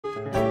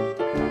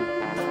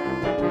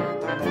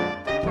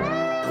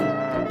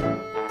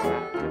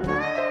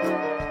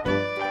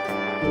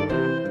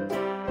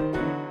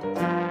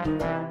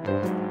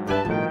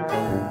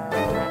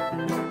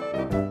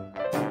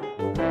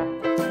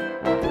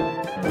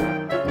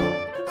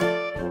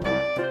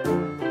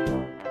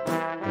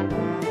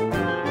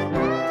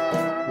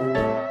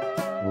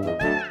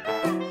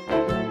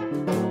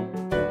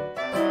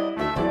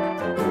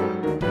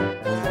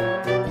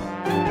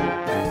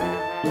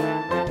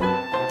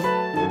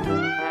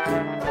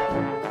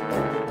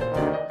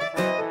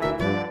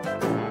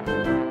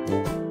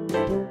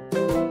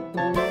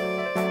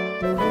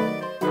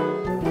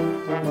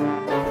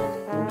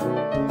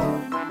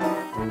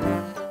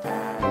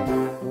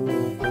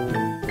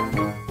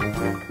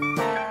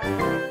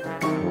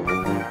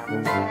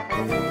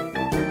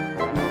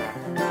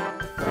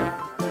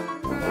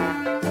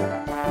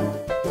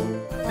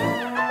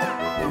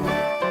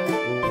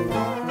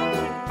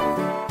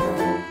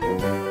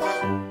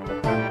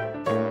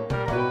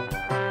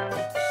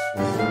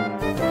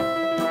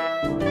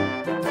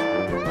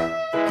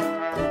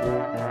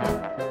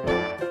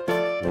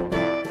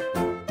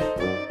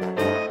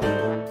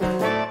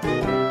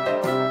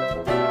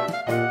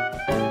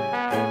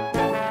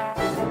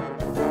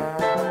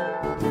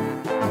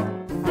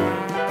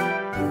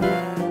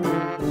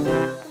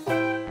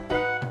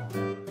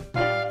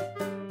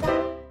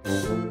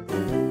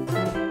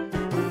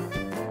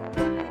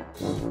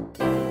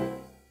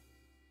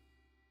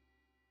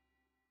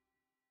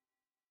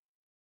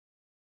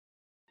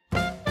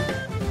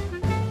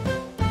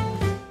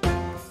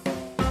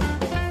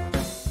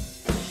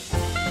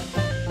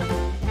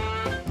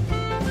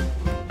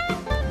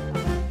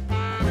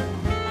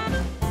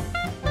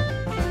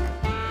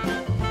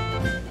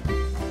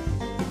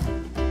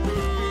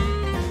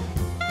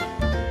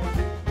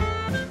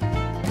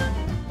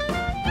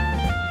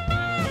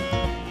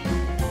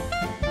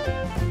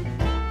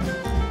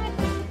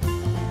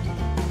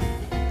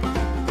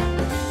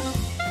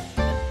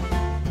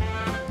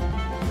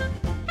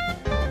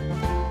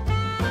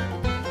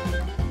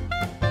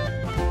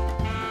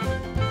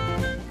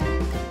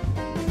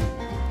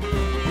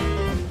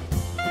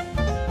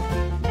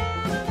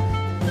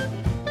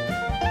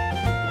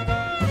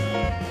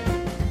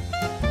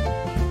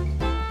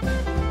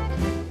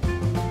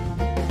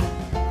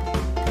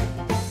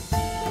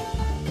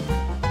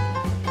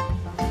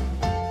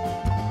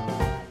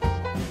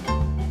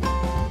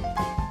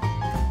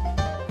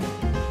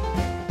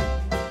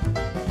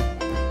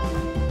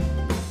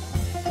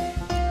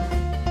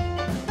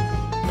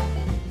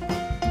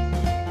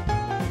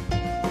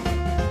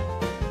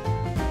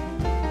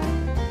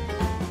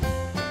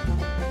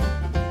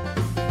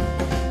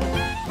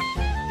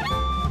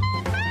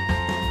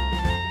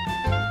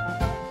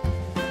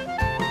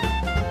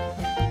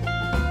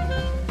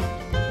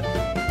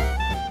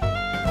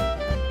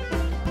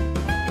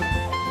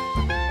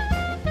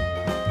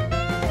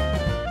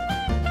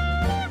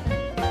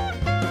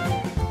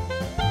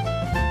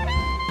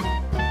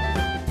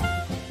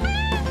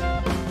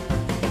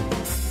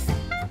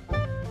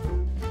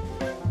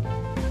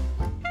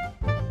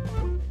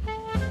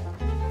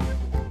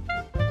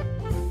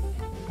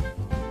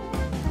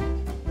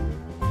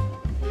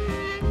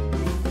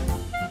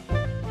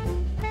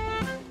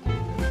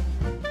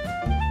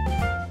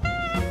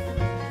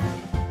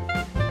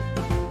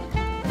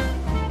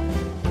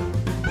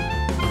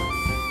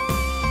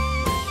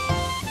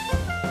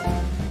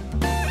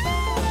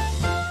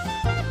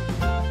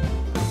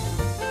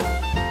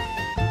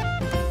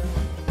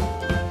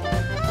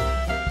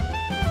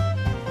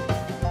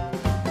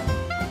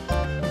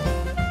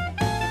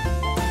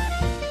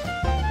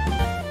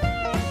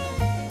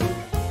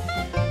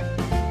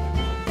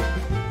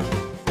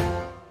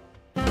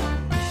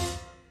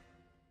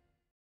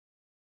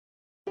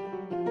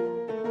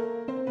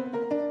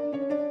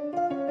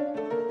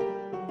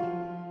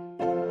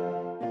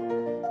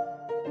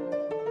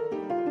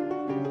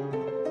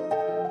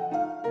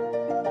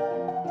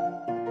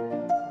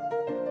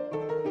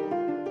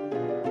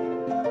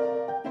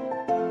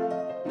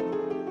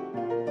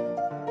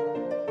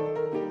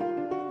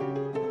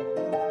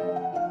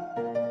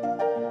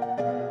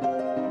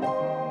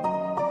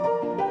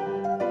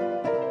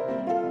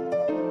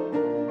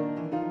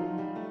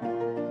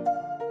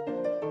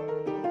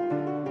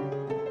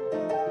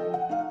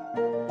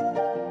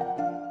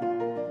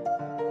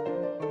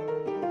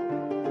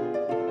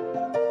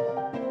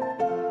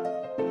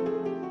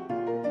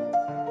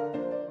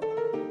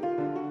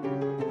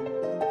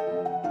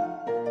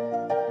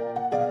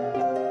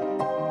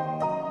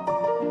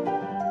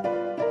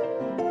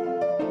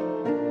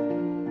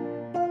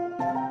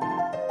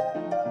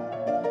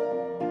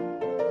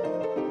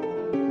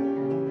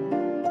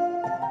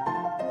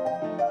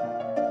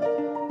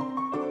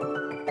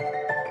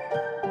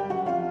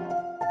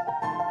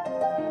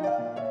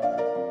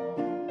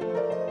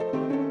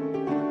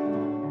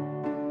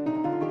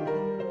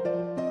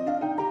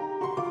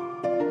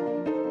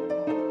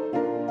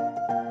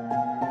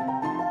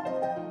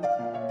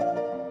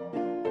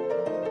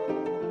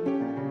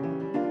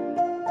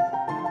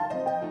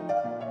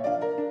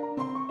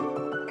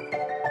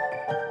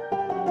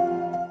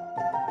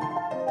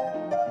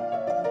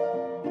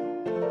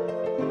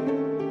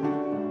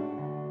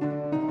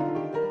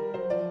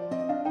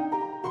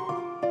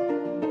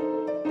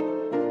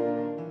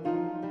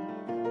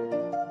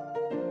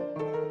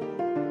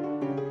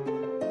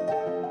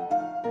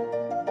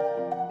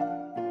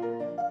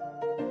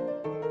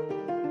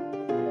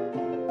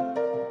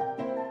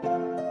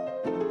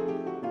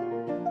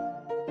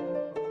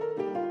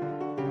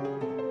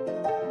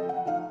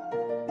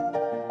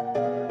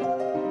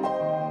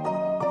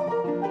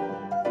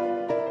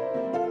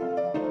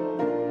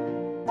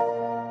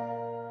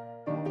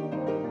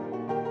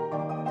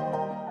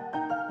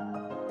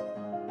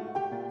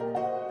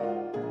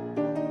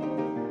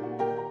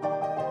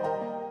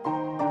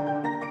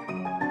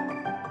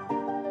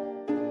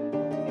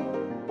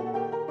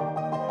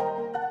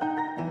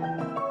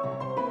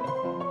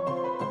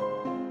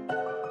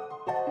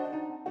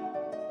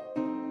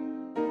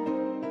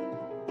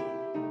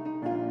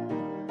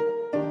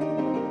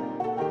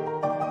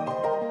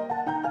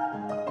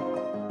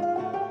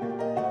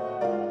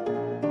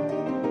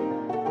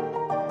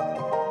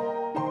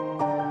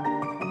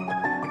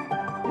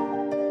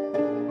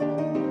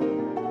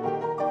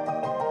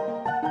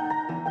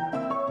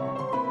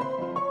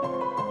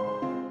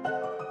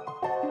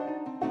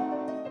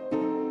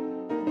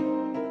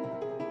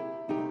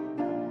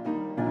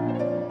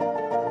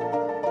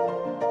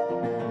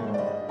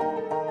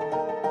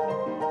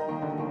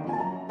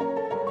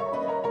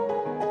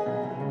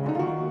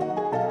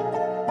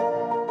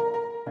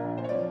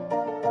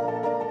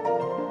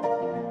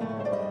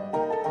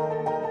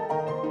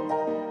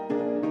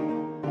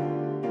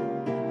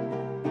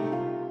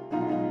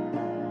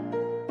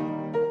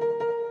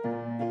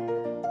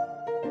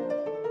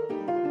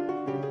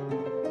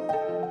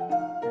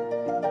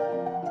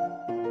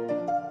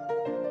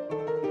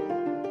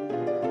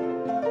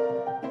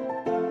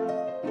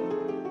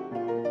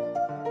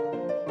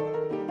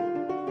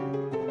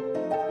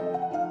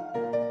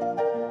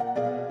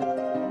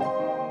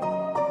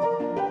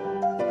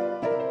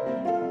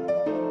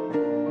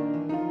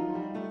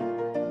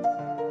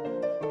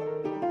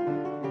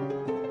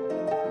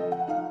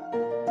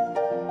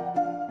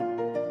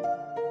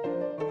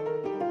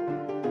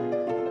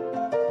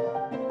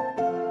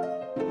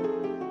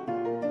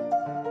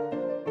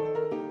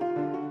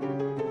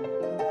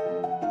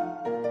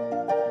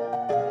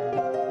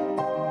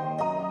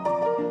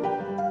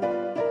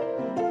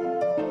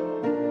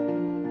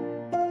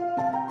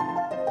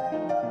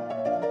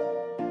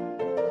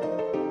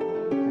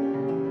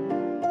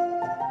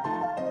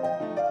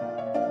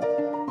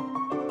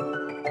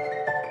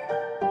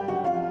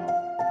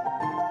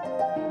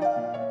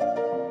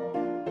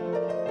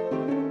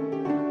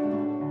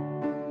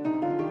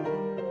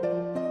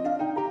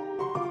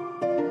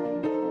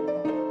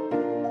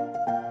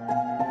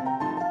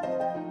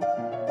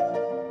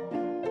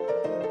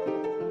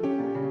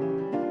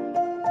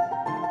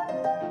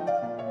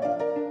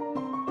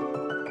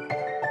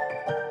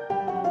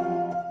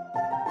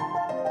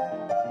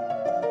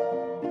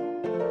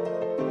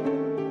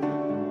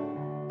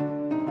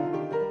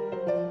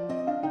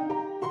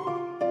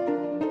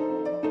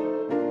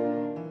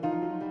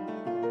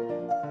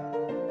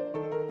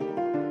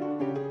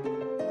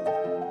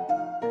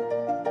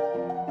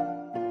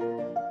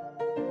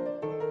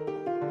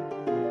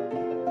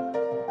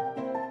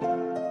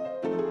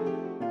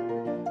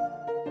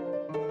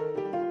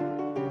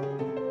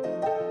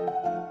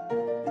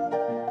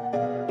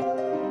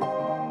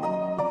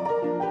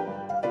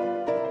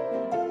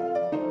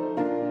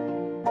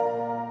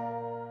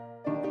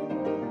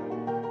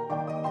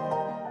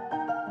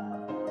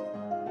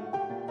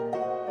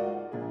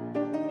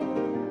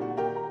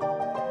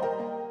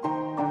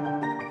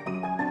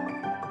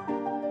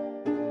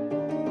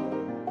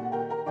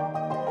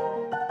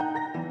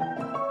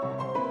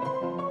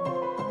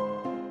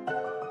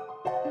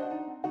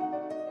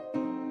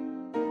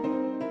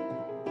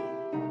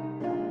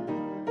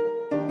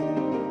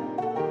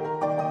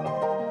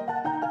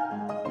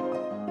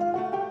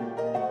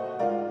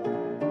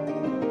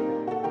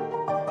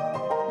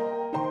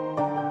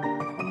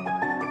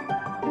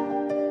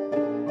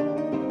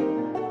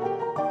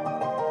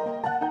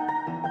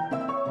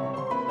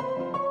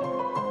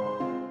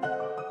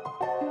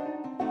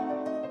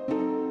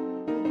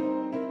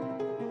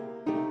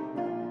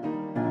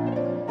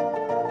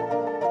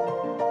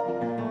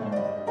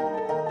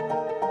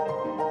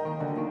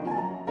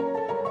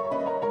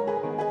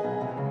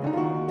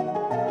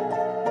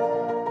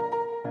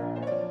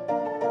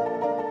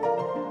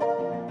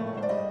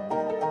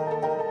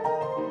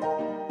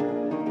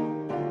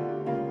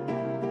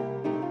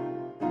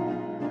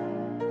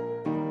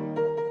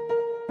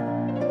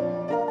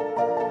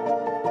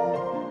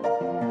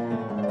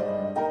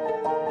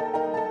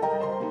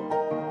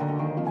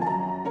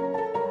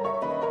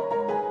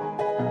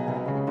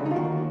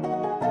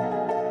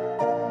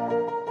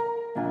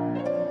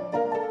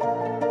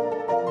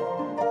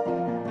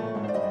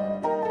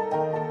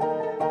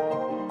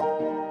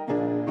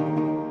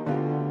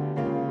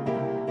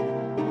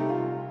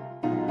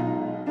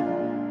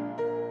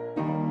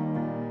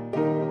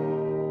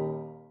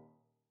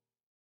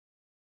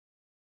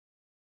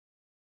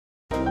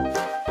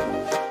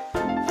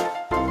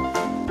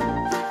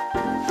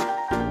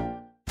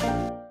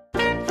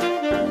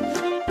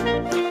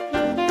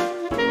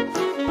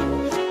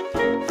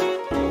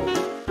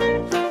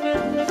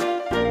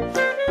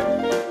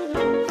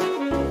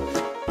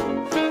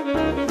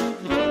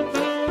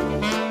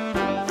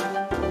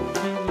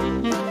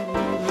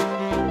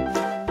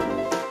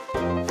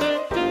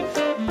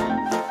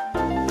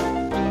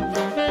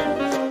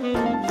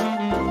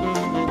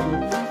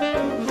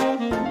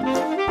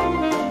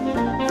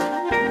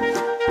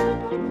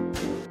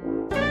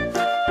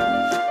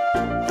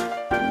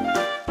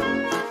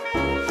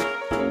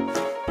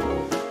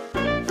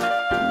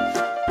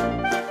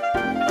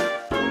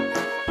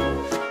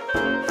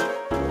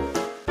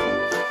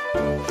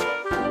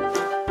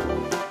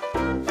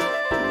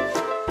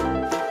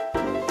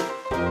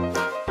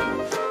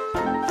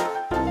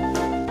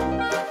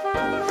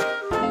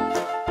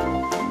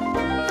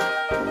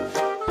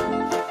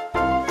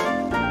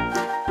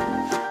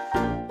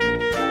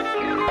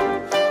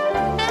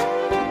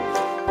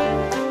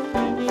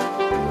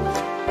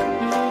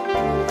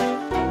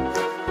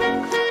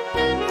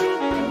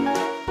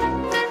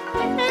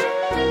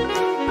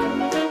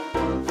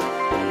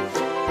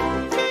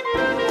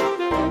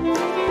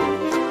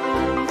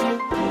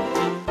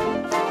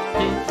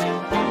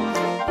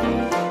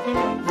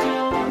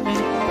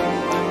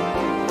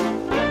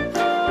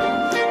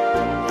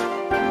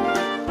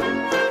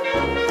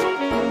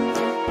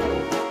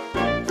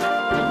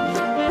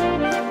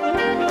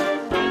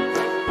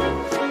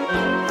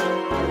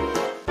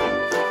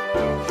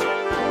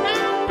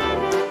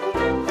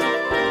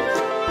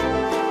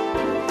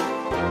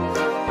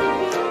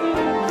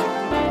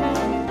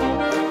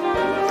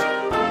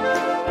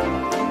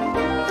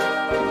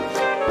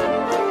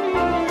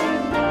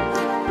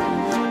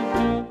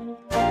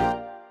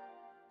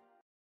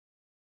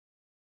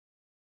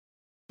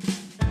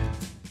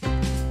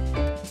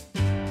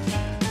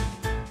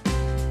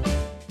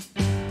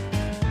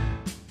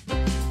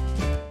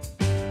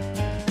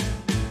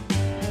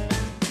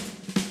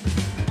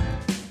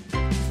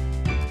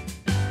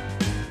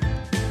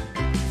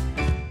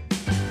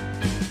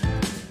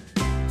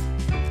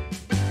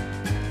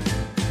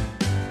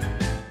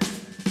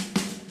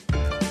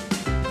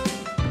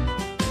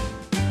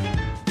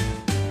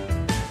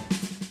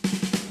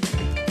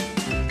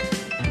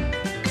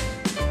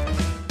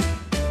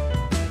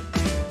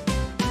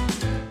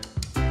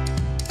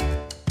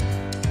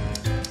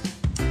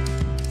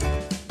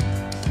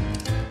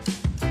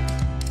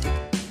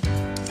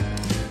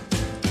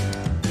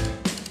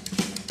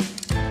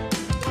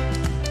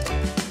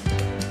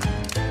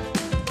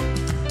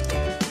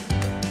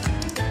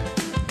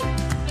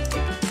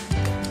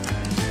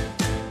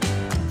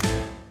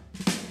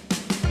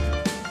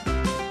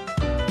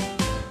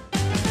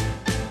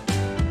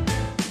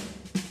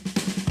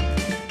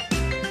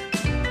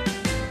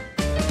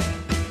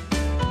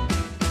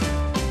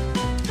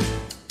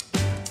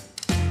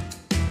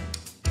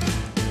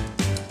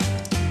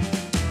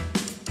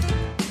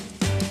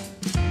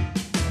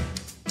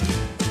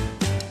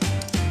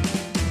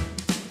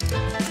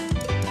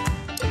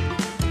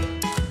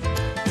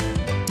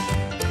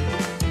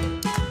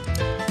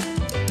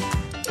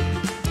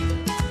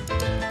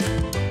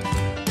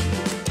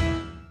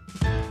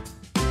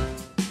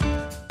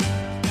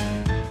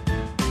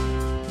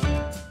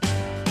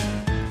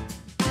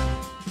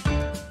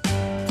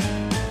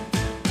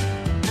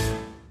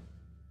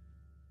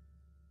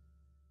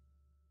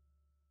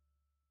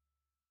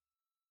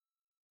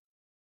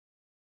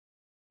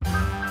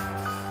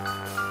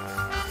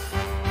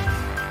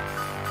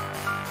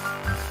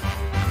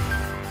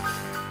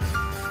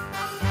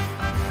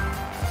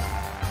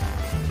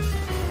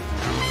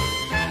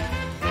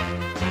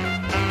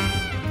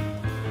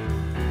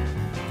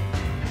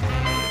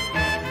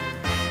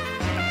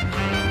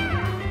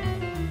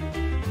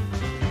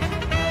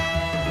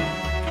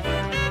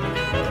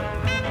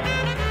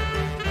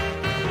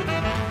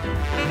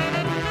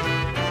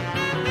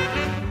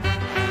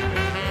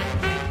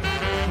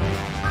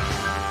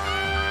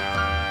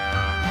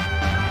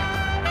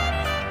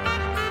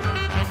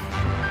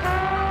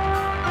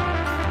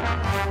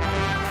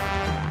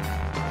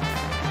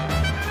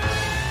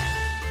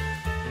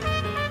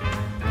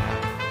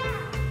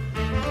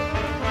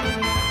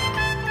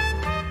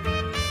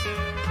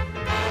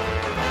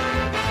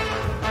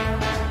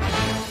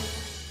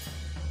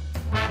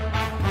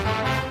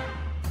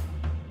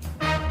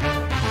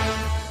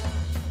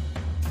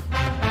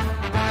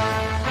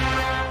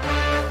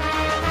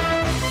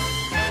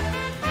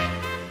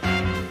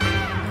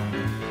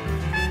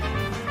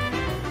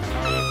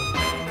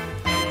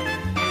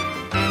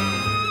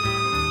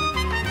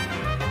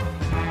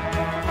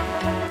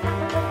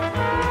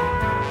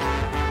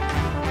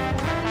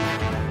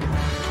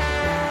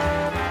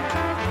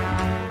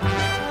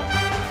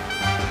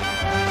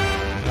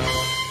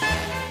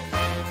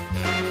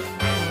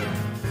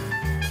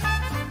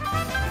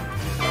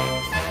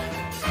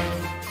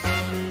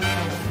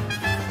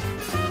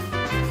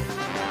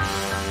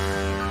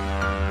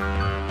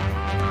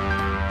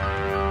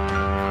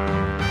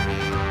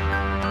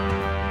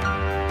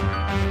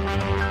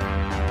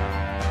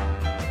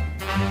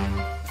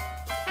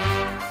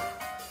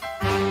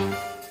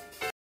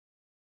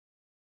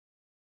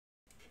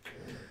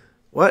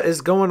What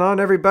is going on,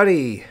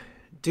 everybody?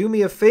 Do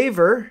me a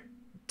favor.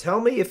 Tell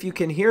me if you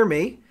can hear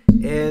me.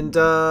 And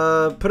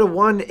put a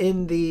 1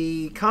 in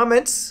the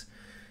comments.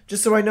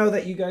 Just so I know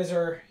that you guys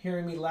are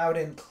hearing me loud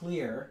and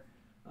clear.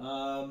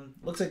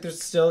 Looks like there's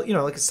still,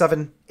 like a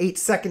 7-8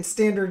 second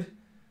standard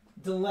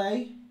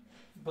delay.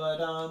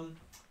 But,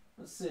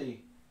 let's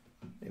see.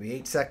 Maybe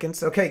 8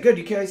 seconds. Okay, good.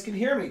 You guys can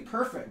hear me.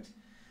 Perfect.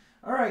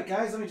 All right,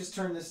 guys. Let me just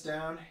turn this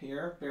down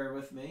here. Bear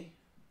with me.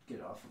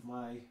 Get off of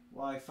my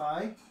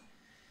Wi-Fi.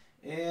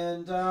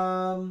 And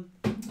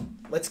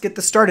let's get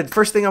this started.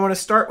 First thing I want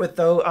to start with,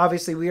 though,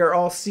 obviously we are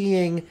all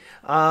seeing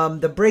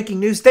the breaking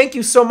news. Thank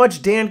you so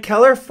much, Dan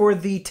Keller, for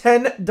the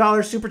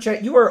 $10 super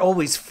chat. You are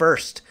always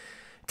first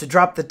to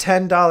drop the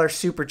 $10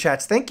 super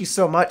chats. Thank you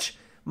so much.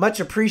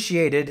 Much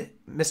appreciated,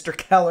 Mr.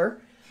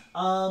 Keller.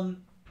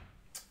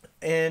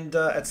 And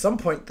at some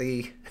point,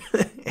 the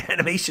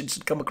animation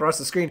should come across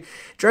the screen.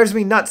 It drives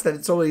me nuts that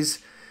it's always,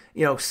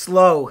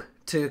 slow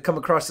to come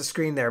across the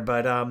screen there,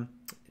 but it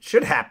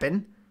should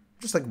happen.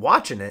 Just like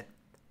watching it.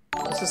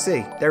 Let's just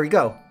see. There we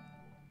go.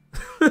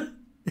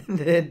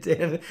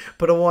 Dan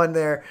put a 1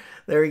 there.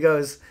 There he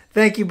goes.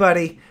 Thank you,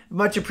 buddy.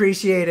 Much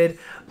appreciated.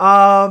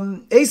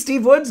 Hey,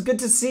 Steve Woods. Good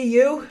to see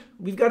you.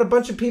 We've got a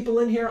bunch of people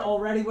in here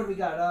already. What do we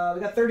got?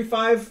 We got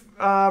 35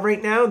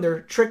 right now.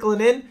 They're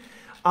trickling in.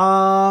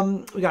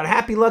 We got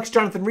Happy Lux,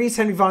 Jonathan Reese,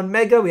 Henry Von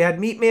Mega. We had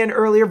Meatman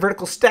earlier.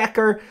 Vertical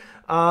Stacker.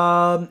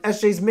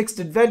 SJ's Mixed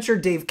Adventure.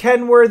 Dave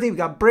Kenworthy. We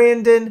got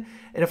Brandon.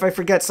 And if I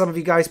forget some of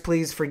you guys,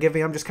 please forgive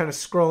me. I'm just kind of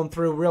scrolling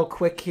through real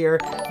quick here.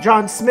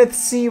 John Smith,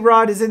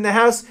 C-Rod is in the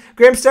house.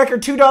 Graham Stacker,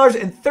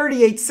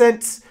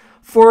 $2.38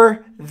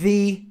 for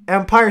the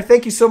Empire.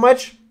 Thank you so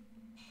much.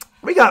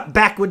 We got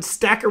Backwoods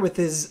Stacker with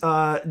his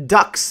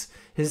ducks,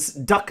 his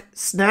duck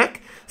snack.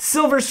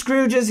 Silver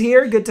Scrooge is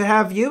here. Good to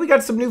have you. We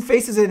got some new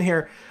faces in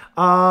here.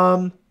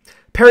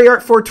 Perry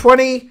Art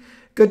 420.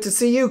 Good to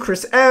see you.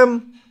 Chris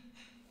M.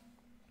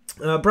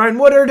 Brian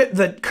Woodard,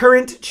 the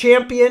current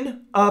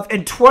champion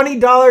and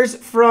 $20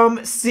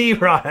 from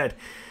C-Rod.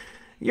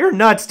 You're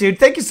nuts, dude.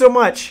 Thank you so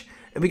much.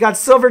 And we got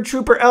Silver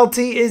Trooper LT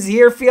is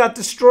here. Fiat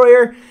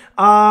Destroyer.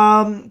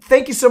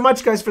 Thank you so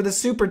much, guys, for the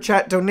super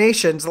chat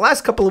donations. The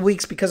last couple of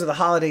weeks, because of the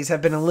holidays,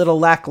 have been a little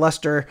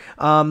lackluster.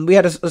 We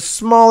had a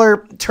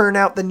smaller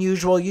turnout than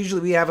usual.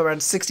 Usually we have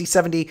around 60,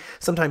 70,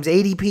 sometimes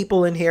 80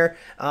 people in here.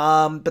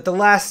 But the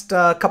last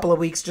couple of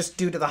weeks, just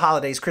due to the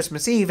holidays,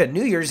 Christmas Eve and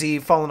New Year's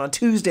Eve falling on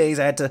Tuesdays,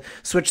 I had to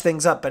switch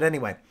things up. But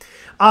anyway,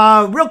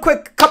 real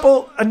quick,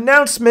 couple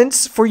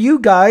announcements for you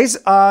guys.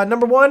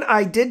 Number one,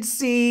 I did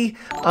see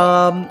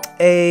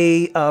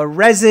a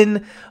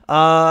resin,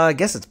 I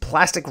guess it's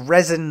plastic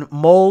resin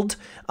mold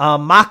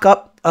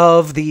mock-up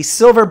of the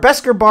silver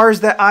Besker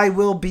bars that I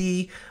will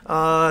be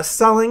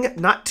selling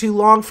not too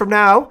long from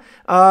now.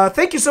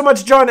 Thank you so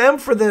much, John M.,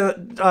 for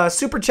the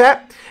super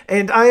chat.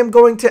 And I am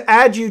going to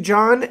add you,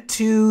 John,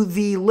 to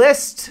the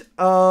list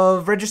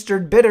of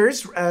registered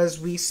bidders as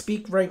we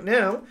speak right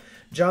now.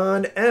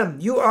 John M.,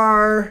 you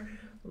are...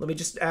 Let me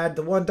just add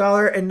the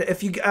 $1. And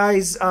if you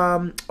guys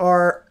are...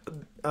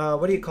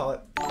 what do you call it?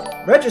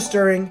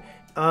 Registering...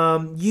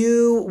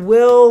 you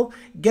will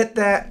get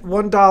that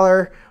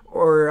 $1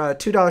 or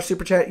 $2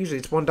 super chat. Usually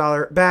it's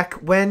 $1 back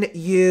when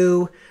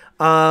you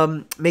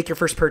make your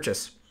first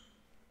purchase.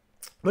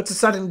 What's the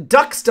sudden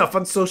duck stuff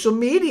on social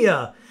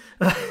media?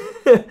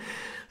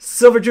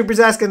 Silver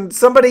Trooper's asking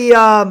somebody.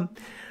 I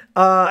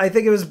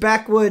think it was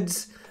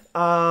Backwoods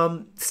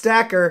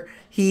Stacker.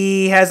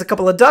 He has a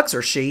couple of ducks,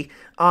 or she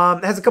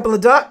has a couple of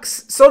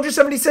ducks. Soldier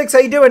 76, how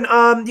you doing?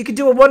 You could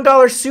do a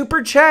 $1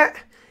 super chat,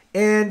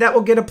 and that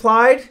will get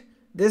applied.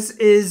 This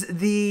is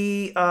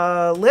the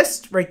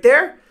list right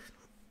there.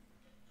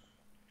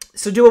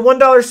 So do a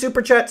 $1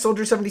 super chat,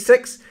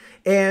 Soldier76,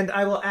 and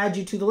I will add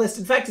you to the list.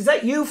 In fact, is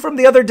that you from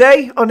the other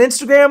day on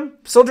Instagram,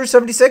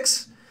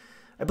 Soldier76?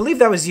 I believe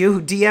that was you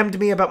who DM'd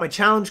me about my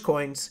challenge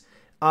coins.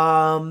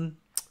 I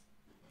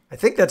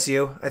think that's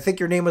you. I think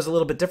your name was a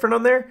little bit different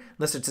on there,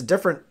 unless it's a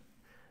different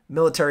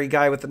military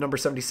guy with the number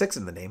 76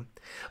 in the name.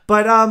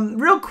 But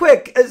real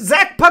quick,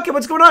 Zach Puckett,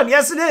 what's going on?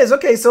 Yes, it is.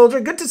 Okay, Soldier,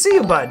 good to see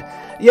you, bud.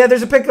 Yeah,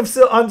 there's a pic of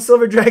on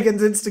Silver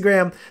Dragon's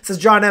Instagram. It says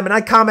John M. And I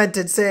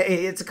commented,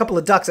 say it's a couple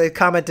of ducks. I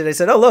commented, I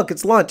said, oh, look,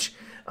 it's lunch.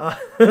 Coach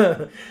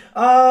with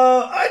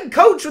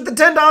the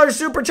 $10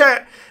 super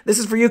chat. This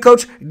is for you,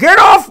 Coach. Get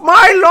off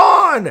my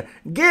lawn!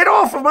 Get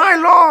off of my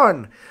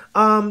lawn!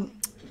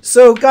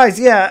 So, guys,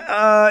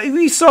 yeah,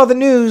 we saw the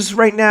news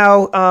right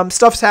now.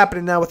 Stuff's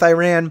happening now with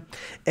Iran.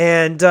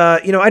 And,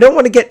 I don't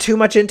want to get too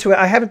much into it.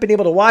 I haven't been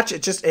able to watch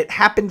it. It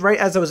happened right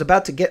as I was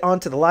about to get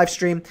onto the live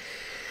stream.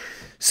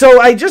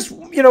 So I just,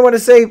 want to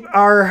say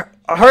our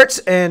hearts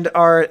and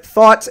our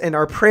thoughts and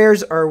our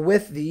prayers are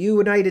with the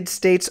United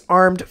States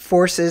Armed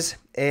Forces.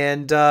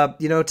 And,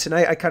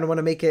 tonight I kind of want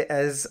to make it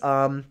as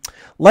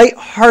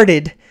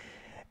lighthearted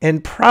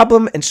and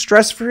problem and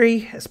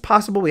stress-free as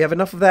possible. We have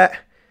enough of that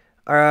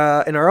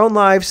in our own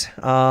lives.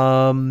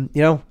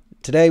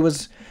 Today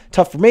was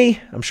tough for me.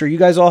 I'm sure you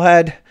guys all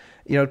had,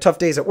 tough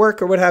days at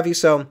work or what have you.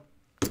 So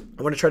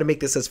I want to try to make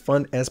this as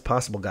fun as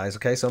possible, guys.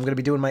 Okay, so I'm going to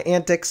be doing my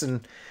antics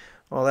and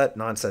all that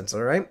nonsense.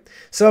 All right.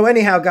 So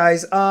anyhow,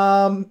 guys,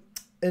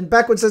 and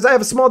Backwood says, I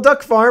have a small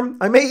duck farm.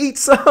 I may eat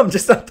some,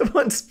 just not the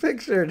ones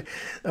pictured.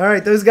 All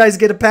right, those guys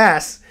get a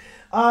pass.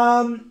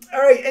 All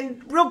right,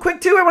 and real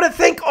quick, too, I want to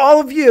thank all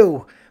of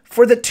you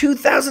for the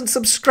 2,000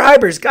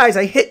 subscribers. Guys,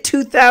 I hit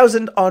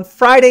 2,000 on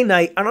Friday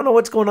night. I don't know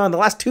what's going on. The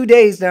last 2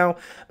 days now,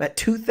 I'm at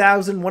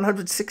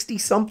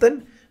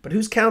 2,160-something, but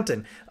who's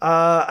counting?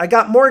 I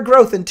got more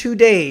growth in 2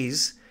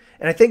 days,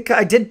 and I think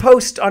I did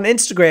post on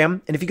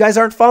Instagram. And if you guys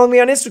aren't following me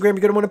on Instagram, you're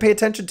going to want to pay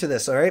attention to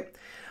this, all right?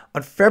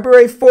 On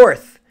February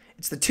 4th,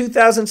 it's the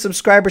 2,000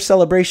 subscriber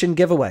celebration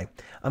giveaway.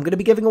 I'm going to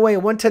be giving away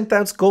a 1/10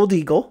 ounce gold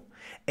eagle,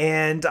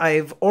 and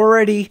I've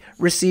already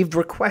received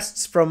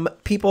requests from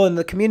people in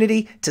the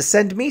community to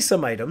send me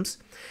some items.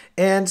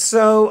 And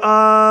so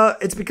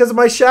it's because of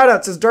my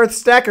shout-outs as Darth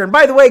Stacker. And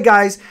by the way,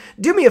 guys,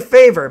 do me a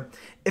favor.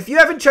 If you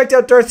haven't checked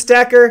out Darth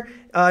Stacker,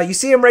 you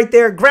see him right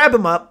there, grab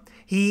him up.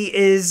 He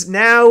is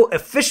now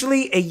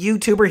officially a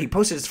YouTuber. He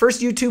posted his first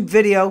YouTube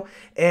video,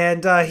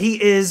 and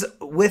he is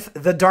with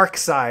the dark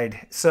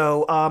side.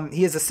 So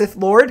he is a Sith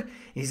Lord.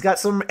 He's got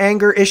some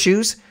anger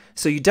issues,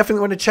 so you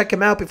definitely want to check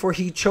him out before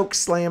he choke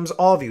slams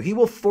all of you. He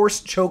will force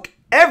choke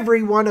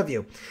every one of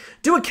you.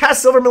 Do a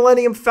Cast Silver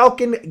Millennium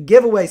Falcon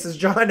giveaway, says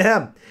John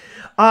M.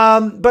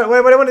 But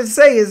what I wanted to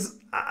say is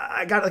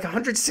I got like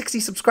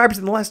 160 subscribers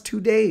in the last 2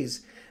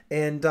 days,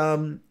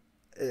 and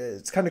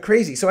it's kind of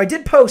crazy. So I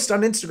did post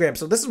on Instagram.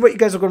 So this is what you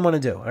guys are going to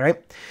want to do. All right.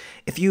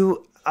 If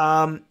you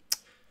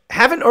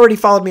haven't already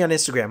followed me on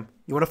Instagram,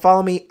 you want to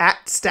follow me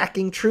at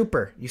Stacking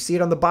Trooper. You see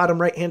it on the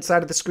bottom right-hand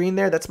side of the screen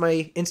there. That's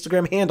my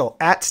Instagram handle,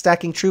 at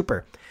Stacking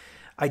Trooper.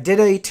 I did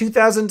a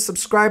 2,000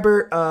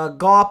 subscriber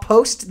GAW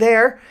post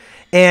there.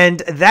 And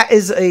that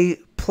is a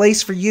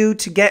place for you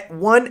to get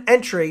one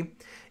entry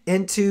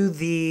into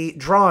the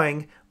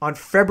drawing on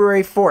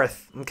February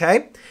 4th,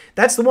 okay?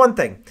 That's the one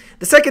thing.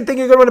 The second thing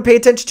you're going to want to pay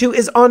attention to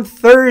is on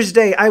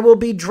Thursday, I will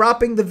be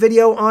dropping the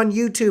video on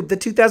YouTube, the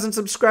 2,000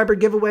 subscriber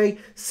giveaway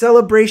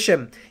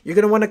celebration. You're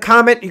going to want to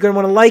comment, you're going to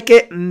want to like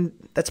it, and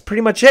that's pretty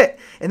much it.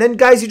 And then,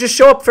 guys, you just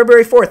show up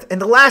February 4th. And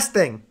the last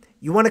thing,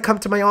 you want to come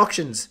to my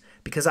auctions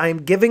because I am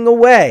giving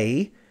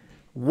away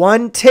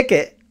one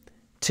ticket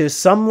to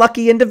some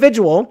lucky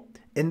individual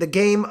in the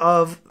game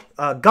of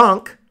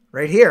Gonk,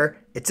 right here.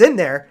 It's in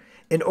there.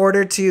 In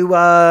order to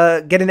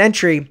get an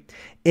entry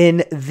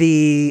in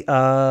the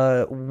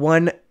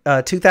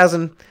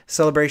 2,000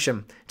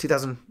 celebration.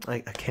 2,000,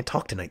 I can't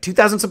talk tonight.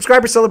 2,000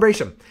 subscriber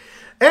celebration.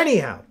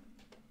 Anyhow,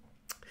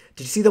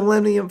 did you see the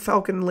Millennium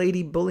Falcon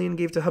lady bullion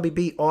gave to Hubby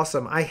B?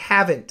 Awesome. I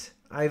haven't.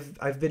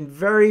 I've been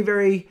very,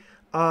 very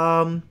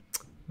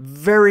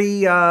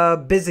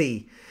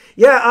busy.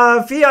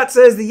 Yeah, Fiat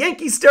says the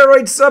Yankee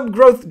steroid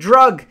subgrowth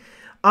drug.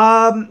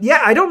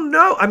 Yeah, I don't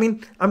know. I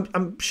mean,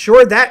 I'm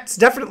sure that's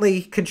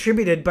definitely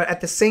contributed, but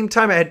at the same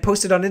time, I had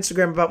posted on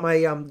Instagram about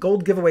my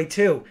gold giveaway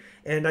too,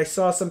 and I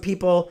saw some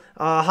people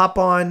hop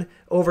on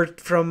over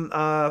from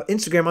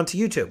Instagram onto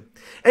YouTube.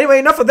 Anyway,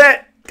 enough of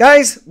that,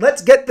 guys.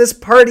 Let's get this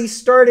party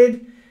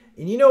started.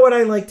 And you know what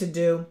I like to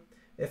do?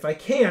 If I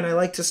can, I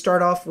like to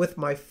start off with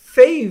my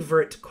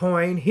favorite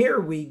coin. Here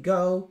we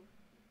go.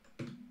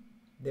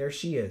 There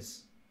she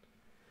is.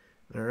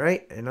 All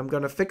right, and I'm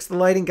going to fix the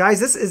lighting.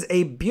 Guys, this is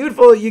a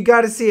beautiful, you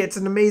got to see it. It's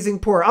an amazing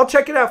pour. I'll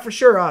check it out for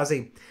sure,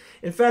 Ozzy.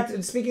 In fact,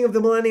 speaking of the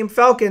Millennium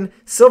Falcon,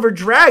 Silver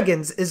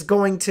Dragons is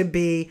going to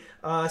be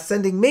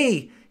sending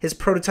me his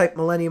prototype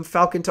Millennium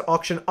Falcon to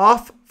auction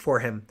off for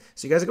him.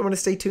 So you guys are going to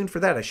stay tuned for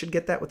that. I should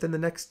get that within the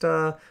next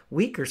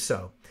week or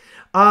so.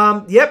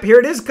 Yep, here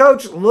it is,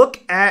 Coach.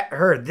 Look at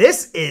her.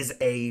 This is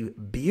a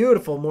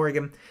beautiful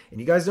Morgan. And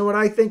you guys know what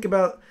I think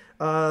about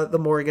the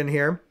Morgan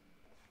here.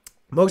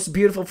 Most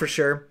beautiful for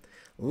sure.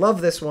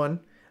 Love this one.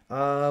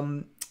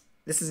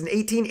 This is an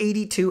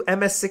 1882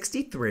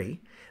 MS63.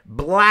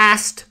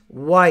 Blast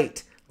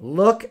white.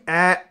 Look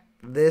at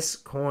this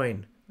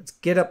coin. Let's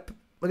get up.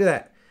 Look at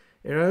that.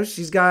 You know,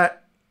 she's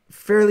got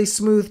fairly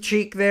smooth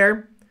cheek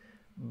there,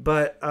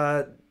 but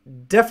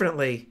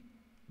definitely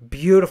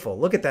beautiful.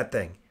 Look at that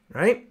thing,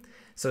 right?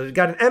 So we've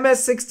got an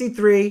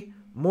MS63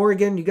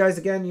 Morgan. You guys,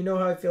 again, you know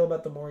how I feel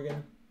about the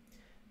Morgan.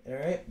 All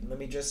right, let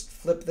me just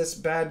flip this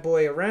bad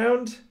boy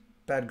around.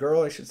 Bad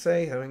girl, I should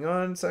say. Hang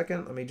on a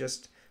second. Let me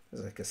just,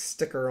 there's like a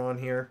sticker on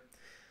here.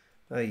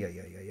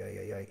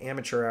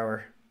 Amateur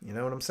hour. You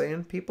know what I'm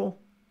saying, people?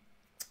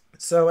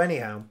 So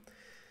anyhow,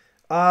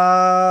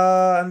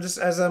 I'm just,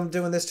 as I'm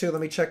doing this too,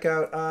 let me check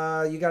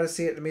out, you got to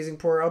see it, amazing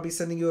pour. I'll be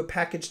sending you a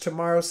package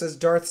tomorrow, says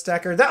Darth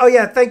Stacker. Oh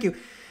yeah, thank you.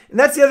 And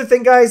that's the other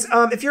thing, guys.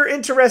 If you're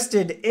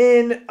interested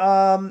in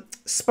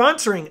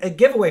sponsoring a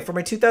giveaway for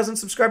my 2,000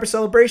 subscriber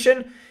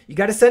celebration, you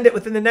got to send it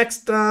within the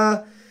next,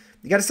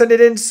 you got to send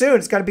it in soon.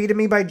 It's got to be to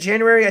me by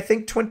January, I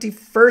think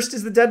 21st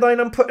is the deadline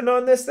I'm putting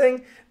on this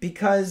thing,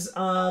 because it's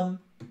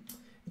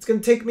going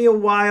to take me a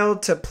while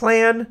to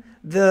plan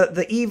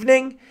the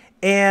evening,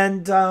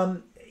 and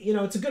you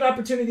know, it's a good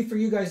opportunity for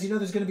you guys. You know,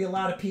 there's going to be a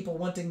lot of people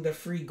wanting the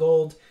free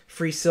gold,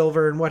 free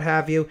silver, and what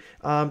have you.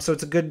 So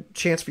it's a good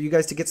chance for you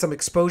guys to get some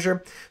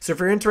exposure. So if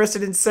you're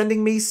interested in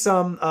sending me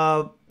some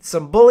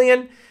some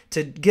bullion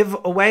to give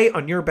away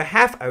on your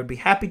behalf, I would be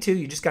happy to.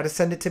 You just got to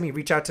send it to me,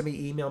 reach out to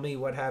me, email me,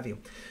 what have you.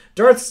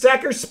 Darth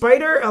Stacker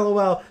Spider,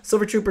 LOL.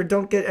 Silver Trooper,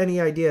 don't get any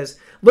ideas.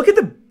 Look at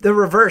the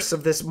reverse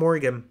of this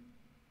Morgan,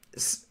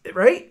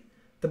 right?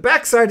 The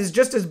backside is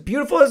just as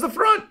beautiful as the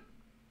front.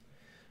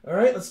 All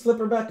right, let's flip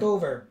her back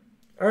over.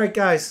 All right,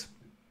 guys.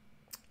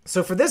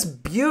 So for this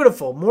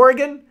beautiful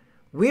Morgan,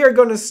 we are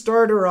going to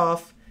start her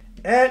off.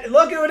 And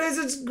look at what it is.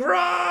 It's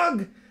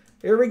Grog.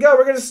 Here we go.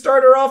 We're going to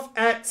start her off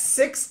at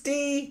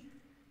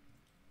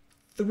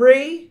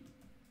 63.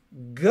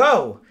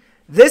 Go.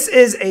 This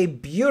is a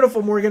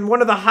beautiful Morgan.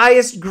 One of the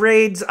highest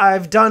grades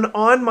I've done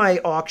on my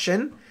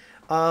auction.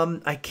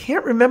 I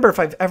can't remember if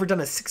I've ever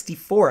done a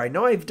 64. I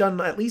know I've done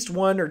at least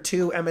 1 or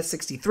 2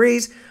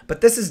 MS63s,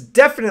 but this is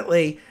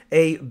definitely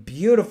a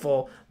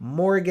beautiful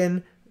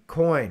Morgan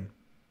coin.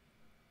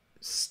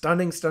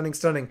 Stunning, stunning,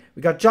 stunning.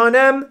 We got John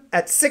M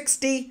at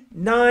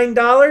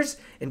 $69.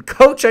 And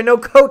Coach, I know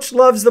Coach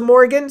loves the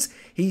Morgans.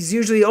 He's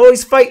usually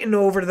always fighting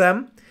over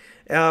them.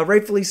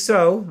 Rightfully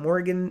so.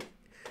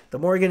 The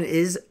Morgan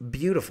is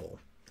beautiful.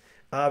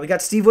 We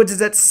got Steve Woods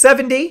is at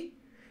 70.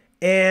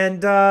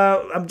 And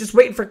I'm just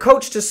waiting for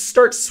Coach to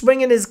start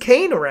swinging his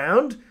cane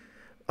around.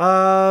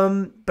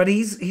 But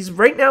he's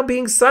right now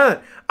being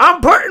silent. I'm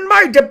putting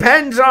my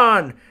depends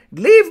on.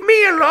 Leave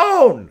me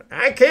alone.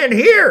 I can't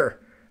hear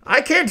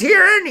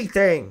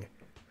anything.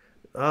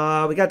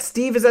 We got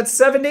Steve is at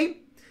 70.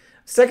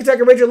 Second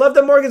Attacker Wager, love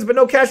the Morgans, but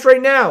no cash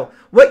right now.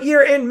 What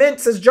year in mint,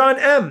 says John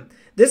M.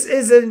 This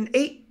is an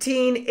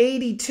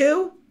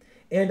 1882.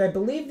 And I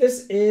believe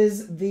this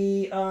is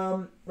the,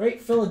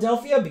 right,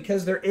 Philadelphia,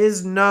 because there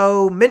is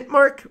no mint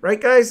mark. Right,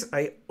 guys?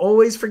 I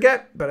always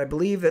forget, but I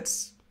believe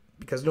that's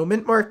because no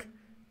mint mark.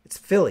 It's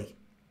Philly.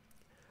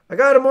 I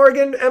got a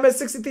Morgan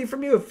MS63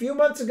 from you a few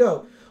months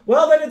ago.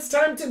 Well, then it's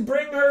time to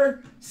bring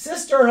her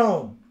sister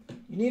home.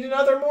 You need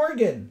another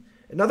Morgan.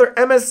 Another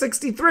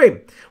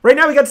MS63. Right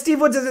now we got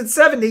Steve Woods at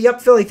 70. Yup,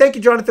 Philly. Thank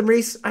you, Jonathan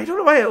Reese. I don't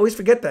know why I always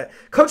forget that.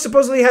 Coach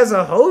supposedly has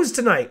a hose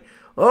tonight.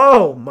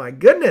 Oh, my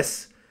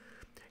goodness.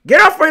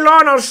 Get off my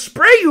lawn. I'll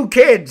spray you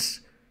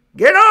kids.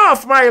 Get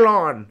off my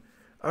lawn.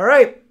 All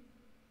right.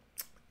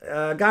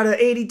 Got an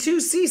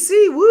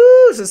 82cc.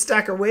 Woo. It's a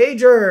Stacker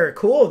Wager.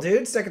 Cool,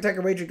 dude.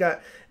 Stacker Wager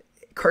got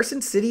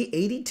Carson City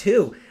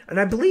 82. And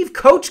I believe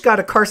Coach got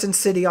a Carson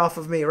City off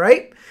of me,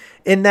 right?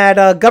 In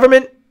that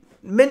government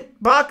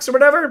mint box or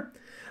whatever.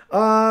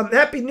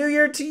 Happy New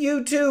Year to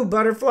you too,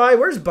 Butterfly.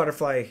 Where's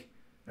Butterfly?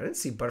 I didn't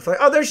see Butterfly.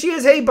 Oh, there she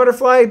is. Hey,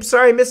 Butterfly.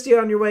 Sorry I missed you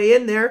on your way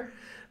in there.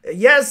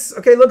 Yes.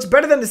 Okay, looks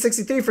better than the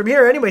 63 from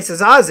here. Anyway,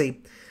 says Ozzy.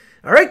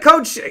 All right,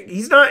 Coach.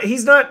 He's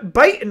not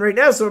biting right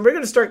now, so we're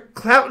going to start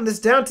clouting this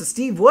down to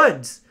Steve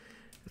Woods.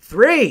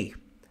 3.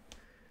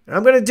 And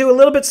I'm going to do a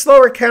little bit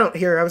slower count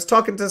here. I was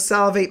talking to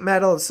Salivate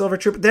Metal and Silver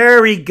Trooper.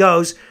 There he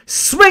goes.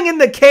 Swinging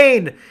the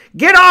cane.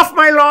 Get off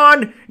my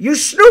lawn, you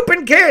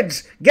snooping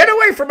kids. Get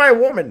away from my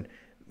woman.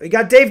 We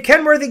got Dave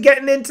Kenworthy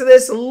getting into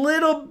this a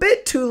little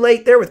bit too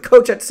late there with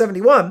Coach at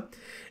 71.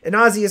 And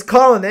Ozzy is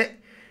calling it.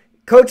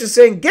 Coach is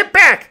saying, get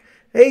back.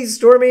 Hey,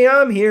 Stormy,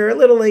 I'm here. A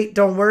little late.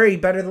 Don't worry.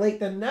 Better late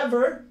than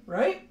never,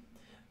 right?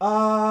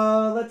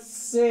 Let's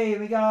see.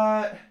 We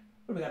got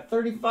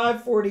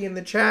 3540 in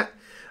the chat.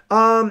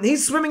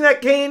 He's swimming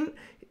that cane,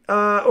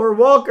 or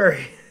Walker.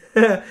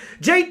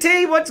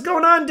 JT, what's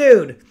going on,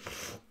 dude?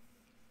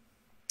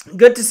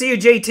 Good to see you,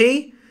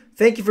 JT.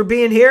 Thank you for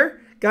being here.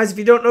 Guys, if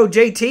you don't know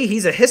JT,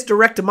 he's a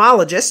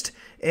hysterectomologist,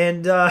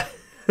 and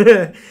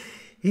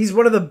he's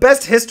one of the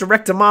best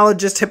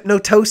hysterectomologist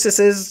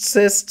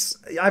hypnoticists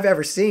I've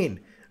ever seen,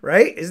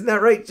 right? Isn't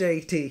that right,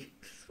 JT?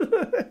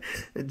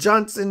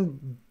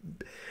 Johnson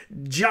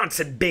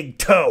Big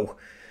Toe.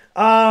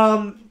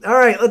 All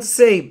right, let's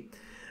see.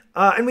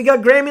 And we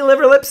got Grammy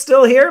Liver Lips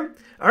still here.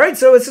 All right,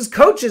 so this is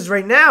Coach's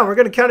right now. We're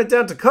going to count it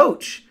down to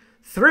Coach.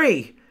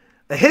 3.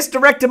 A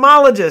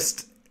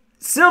hysterectomologist.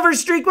 Silver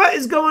Streak, what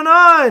is going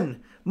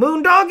on?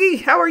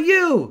 Moondoggy, how are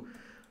you?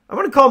 I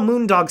want to call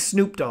Moondog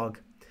Snoop Dogg.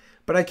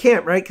 But I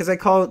can't, right? Because I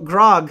call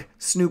Grog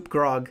Snoop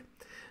Grog.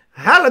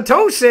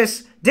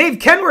 Halitosis. Dave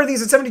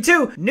Kenworthy's at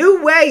 72.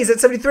 New Way is at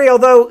 73.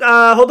 Although,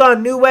 hold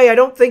on, New Way, I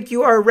don't think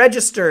you are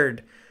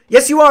registered.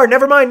 Yes, you are.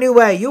 Never mind, New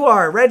Way. You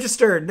are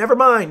registered. Never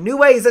mind. New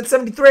Way is at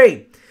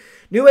 73.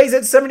 New Way is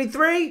at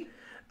 73.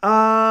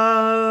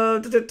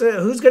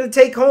 Who's going to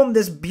take home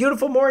this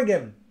beautiful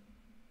Morgan?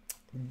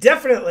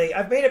 Definitely.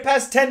 I've made it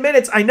past 10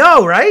 minutes. I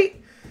know,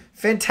 right?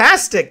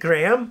 Fantastic,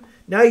 Graham.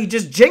 Now you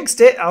just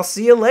jinxed it. I'll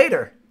see you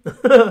later.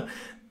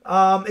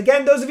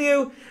 Again, those of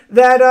you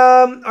that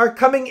are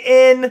coming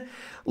in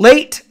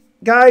late,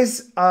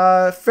 guys,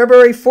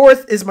 February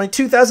 4th is my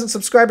 2,000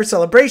 subscriber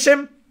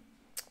celebration.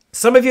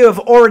 Some of you have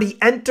already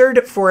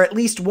entered for at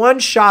least one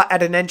shot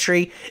at an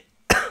entry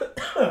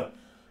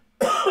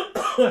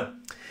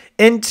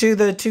into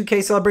the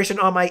 2K celebration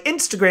on my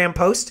Instagram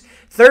post.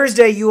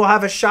 Thursday, you will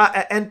have a shot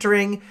at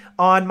entering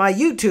on my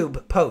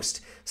YouTube post.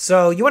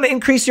 So you want to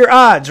increase your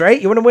odds,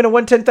 right? You want to win a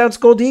 1/10 ounce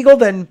gold eagle?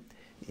 Then,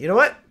 you know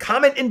what?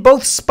 Comment in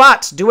both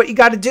spots. Do what you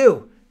got to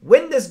do.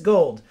 Win this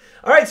gold.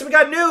 All right, so we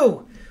got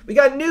We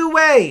got New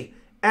Way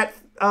at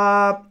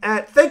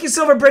thank you,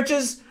 Silver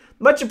Britches.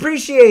 Much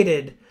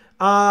appreciated.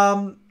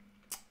 Yeah,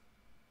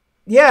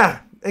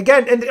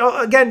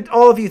 again,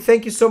 all of you,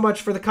 thank you so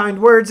much for the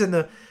kind words and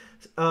the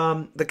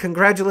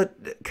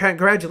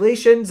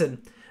congratulations and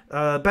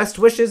best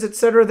wishes,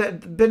 etc.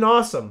 That have been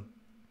awesome.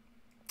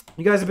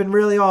 You guys have been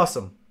really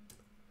awesome.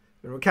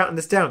 And we're counting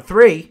this down.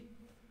 3,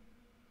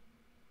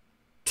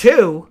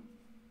 2.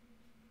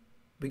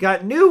 We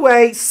got New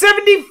Way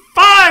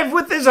 75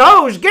 with his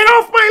hose. Get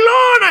off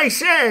my lawn, I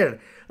said.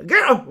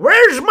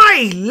 Where's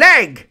my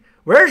leg?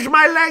 Where's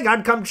my leg?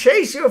 I'd come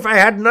chase you if I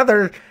had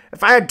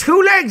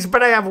 2 legs,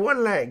 but I have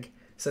 1 leg,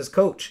 says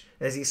Coach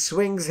as he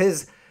swings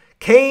his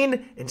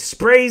cane and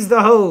sprays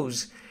the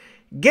hose.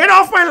 Get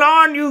off my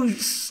lawn, you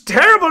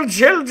terrible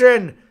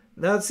children.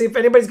 Now let's see if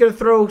anybody's going to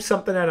throw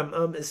something at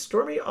him. Is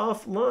Stormy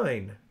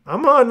offline?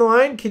 I'm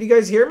online. Can you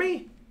guys hear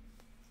me?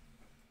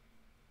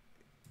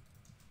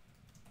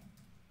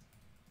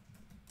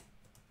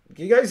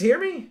 Can you guys hear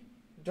me?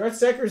 Darth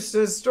Stacker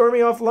says Stormy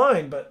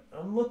offline, but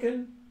I'm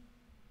looking.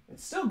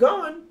 It's still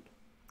going.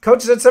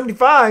 Coach is at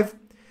 75.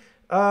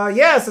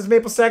 Yeah, says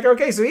Maple Stacker.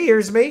 Okay, so he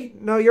hears me.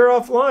 No, you're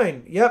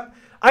offline. Yep.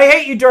 I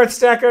hate you, Darth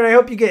Stacker, and I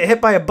hope you get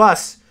hit by a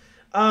bus.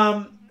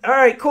 All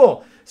right,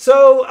 cool.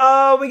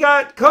 So we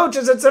got Coach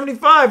is at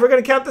 75. We're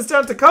going to count this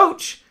down to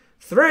Coach.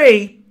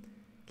 3.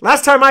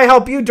 Last time I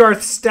help you,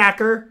 Darth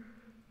Stacker.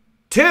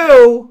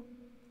 2.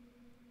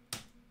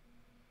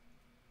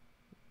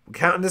 We're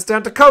counting this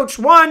down to Coach.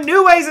 1.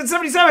 New Way's at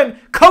 77.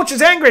 Coach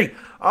is angry.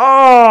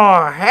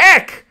 Oh,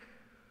 heck.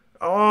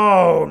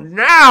 Oh,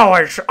 now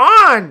it's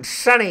on,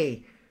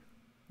 Sonny.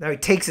 Now he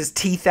takes his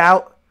teeth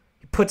out.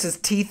 He puts his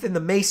teeth in the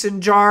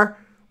mason jar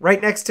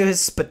right next to his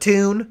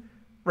spittoon,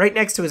 right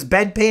next to his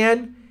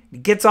bedpan. He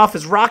gets off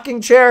his rocking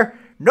chair.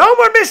 No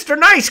more Mr.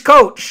 Nice,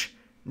 Coach.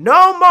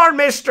 No more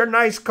Mr.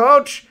 Nice,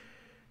 Coach.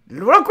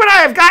 Look what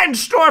I have got in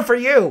store for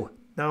you.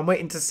 Now I'm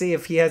waiting to see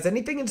if he has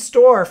anything in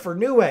store for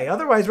New Way.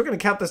 Otherwise, we're going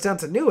to count this down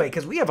to New Way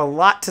because we have a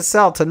lot to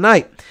sell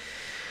tonight.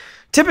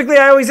 Typically,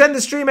 I always end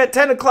the stream at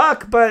 10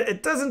 o'clock, but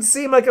it doesn't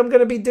seem like I'm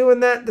going to be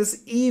doing that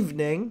this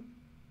evening.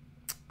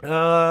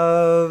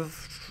 Have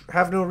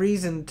no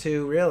reason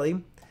to,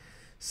 really.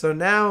 So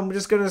now I'm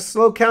just going to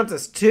slow count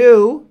this.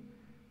 2.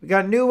 We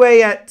got New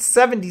Way at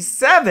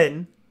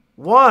 77.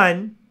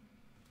 1.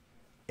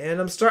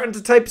 And I'm starting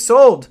to type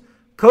sold.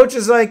 Coach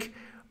is like,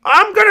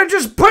 I'm going to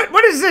just put,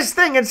 what is this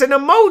thing? It's an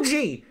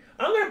emoji.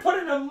 I'm going to put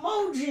an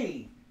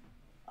emoji.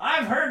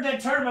 I've heard that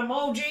term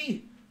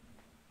emoji.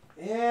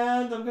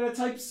 And I'm going to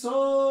type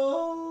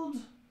sold.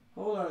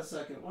 Hold on a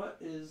second. What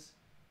is...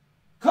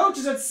 Coach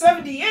is at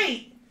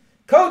 78.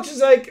 Coach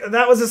is like,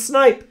 that was a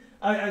snipe.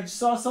 I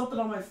saw something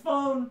on my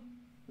phone.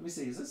 Let me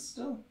see. Is this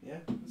still? Yeah,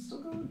 it's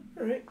still going.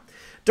 All right.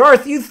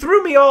 Darth, you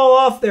threw me all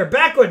off there.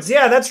 Backwards.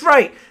 Yeah, that's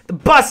right. The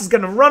bus is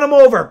going to run him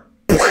over.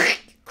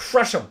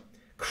 Crush him.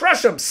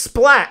 Crush him.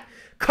 Splat.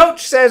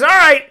 Coach says, all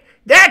right,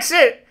 that's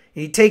it.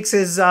 And he takes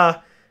his,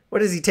 what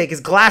does he take? His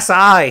glass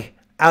eye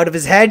out of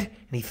his head.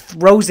 And he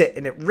throws it,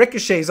 and it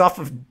ricochets off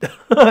of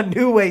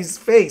New Way's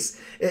face.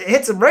 It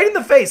hits him right in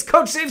the face.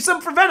 Coach, save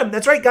some for Venom.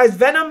 That's right, guys.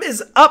 Venom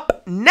is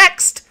up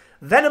next.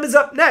 Venom is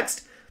up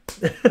next.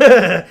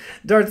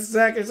 Darth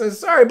Sacker says,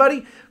 sorry,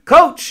 buddy.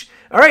 Coach,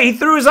 all right, he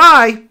threw his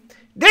eye.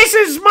 This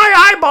is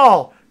my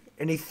eyeball.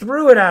 And he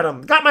threw it at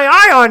him. Got my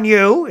eye on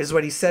you, is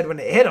what he said when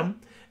it hit him.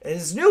 And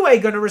is New Way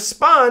going to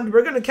respond?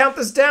 We're going to count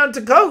this down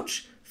to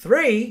Coach.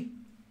 3,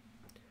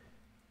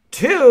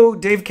 2.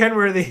 Dave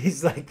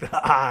Kenworthy's like the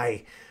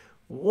eye.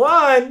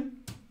 1.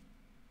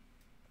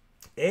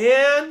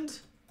 And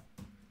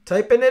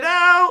typing it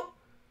out.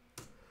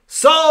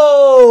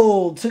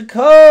 Sold to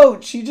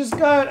Coach. He just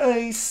got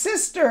a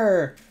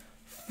sister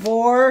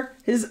for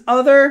his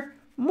other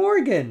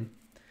Morgan.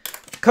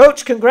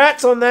 Coach,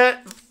 congrats on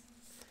that.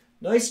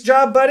 Nice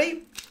job,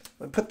 buddy.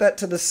 I'll put that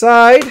to the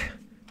side.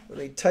 Let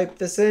me type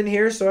this in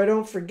here so I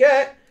don't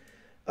forget.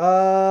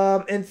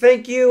 And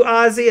thank you,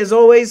 Ozzy, as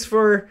always,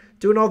 for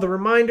doing all the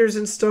reminders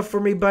and stuff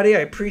for me, buddy. I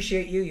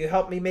appreciate you. You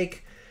helped me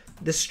make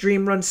the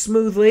stream run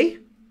smoothly.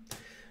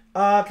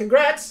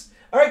 Congrats.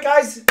 All right,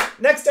 guys,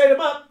 next item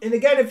up. And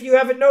again, if you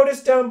haven't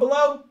noticed down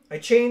below, I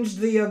changed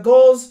the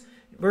goals.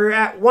 We're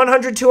at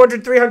 100,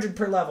 200, 300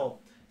 per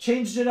level.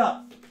 Changed it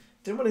up.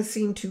 Didn't want to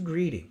seem too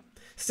greedy.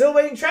 Still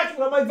waiting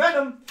tracking on my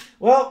Venom.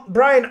 Well,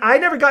 Brian, I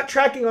never got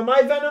tracking on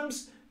my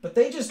Venoms, but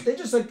they just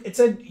like, it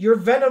said your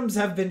Venoms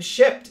have been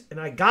shipped. And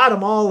I got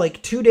them all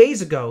like 2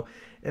 days ago.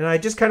 And I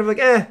just kind of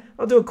like,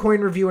 I'll do a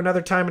coin review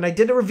another time. And I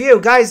did a review.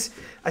 Guys,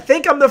 I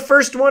think I'm the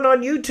first one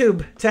on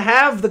YouTube to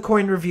have the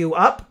coin review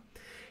up.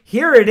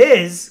 Here it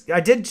is.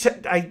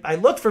 I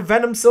looked for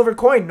Venom Silver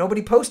Coin.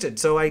 Nobody posted.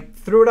 So I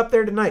threw it up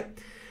there tonight.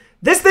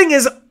 This thing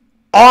is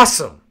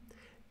awesome.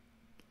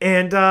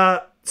 And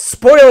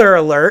spoiler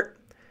alert,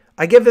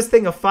 I give this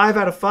thing a 5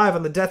 out of 5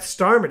 on the Death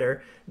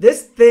Starmeter.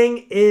 This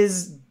thing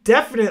is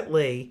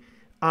definitely,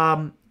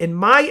 in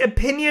my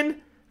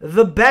opinion,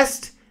 the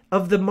best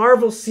of the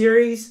Marvel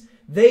series.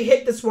 They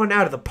hit this one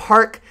out of the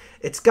park.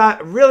 It's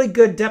got really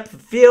good depth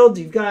of field.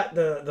 You've got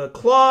the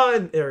claw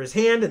or his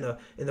hand in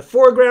the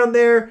foreground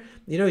there.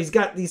 You know, he's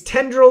got these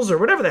tendrils or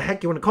whatever the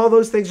heck you want to call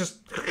those things just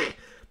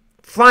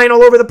flying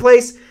all over the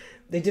place.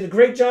 They did a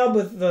great job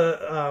with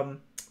the,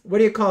 what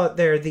do you call it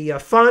there? The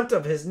font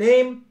of his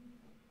name.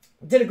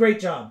 Did a great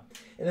job.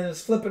 And then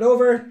let's flip it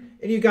over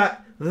and you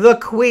got the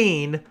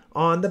Queen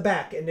on the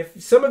back. And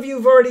if some of you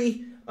have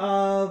already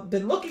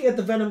been looking at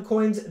the Venom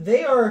coins,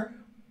 they are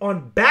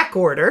on back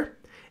order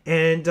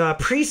and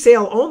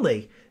pre-sale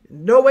only.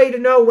 No way to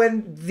know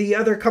when the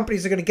other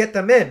companies are going to get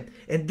them in.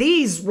 And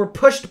these were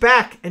pushed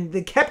back, and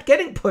they kept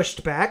getting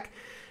pushed back.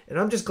 And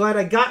I'm just glad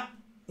I got,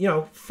 you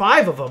know,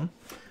 5 of them,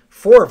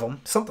 4 of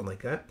them, something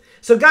like that.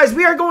 So, guys,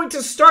 we are going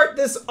to start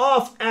this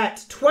off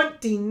at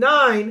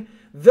 29.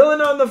 Villain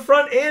on the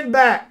front and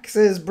back,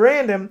 says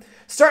Brandon.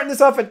 Starting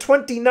this off at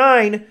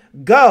 29.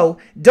 Go.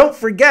 Don't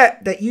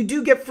forget that you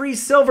do get free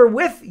silver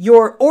with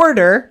your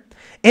order,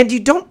 and you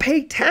don't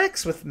pay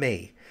tax with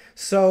me.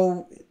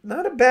 So,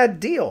 not a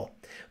bad deal.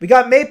 We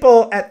got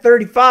Maple at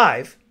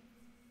 35.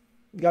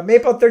 We got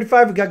Maple at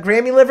 35. We got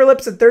Grammy Liver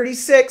Lips at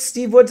 36.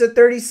 Steve Woods at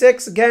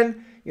 36.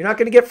 Again, you're not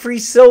going to get free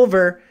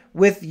silver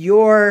with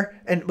your,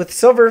 and with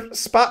silver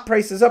spot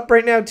prices up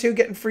right now too,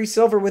 getting free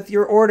silver with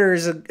your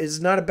orders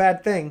is not a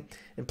bad thing.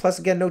 And plus,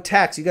 again, no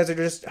tax. You guys are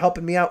just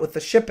helping me out with the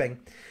shipping.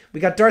 We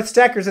got Darth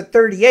Stackers at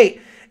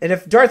 38. And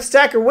if Darth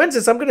Stacker wins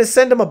this, I'm going to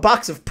send him a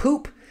box of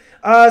poop.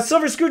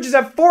 Silver Scrooge is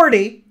at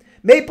 40.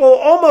 Maple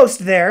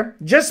almost there.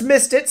 Just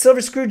missed it.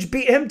 Silver Scrooge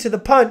beat him to the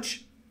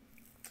punch.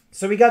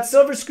 So we got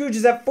Silver Scrooge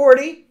is at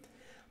 40.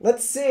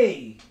 Let's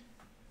see.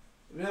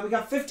 Now we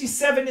got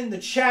 57 in the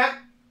chat.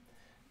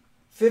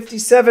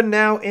 57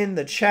 now in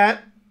the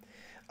chat.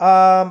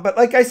 But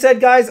like I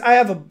said, guys, I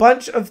have a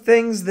bunch of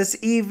things this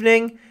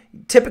evening.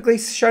 Typically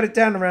shut it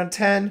down around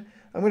 10.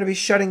 I'm going to be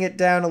shutting it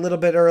down a little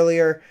bit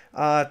earlier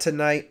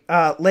tonight.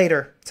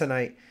 Later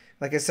tonight.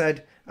 Like I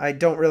said, I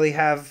don't really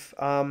have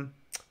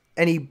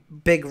any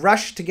big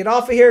rush to get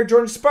off of here.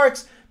 Jordan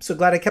Sparks, I'm so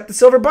glad I kept the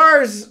silver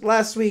bars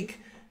last week.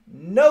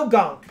 No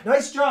gunk.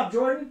 Nice job,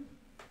 Jordan.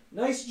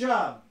 Nice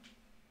job.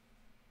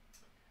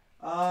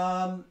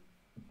 Yeah,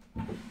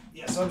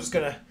 so I'm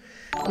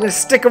gonna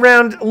stick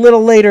around a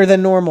little later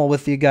than normal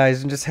with you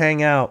guys and just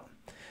hang out.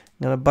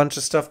 Got a bunch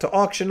of stuff to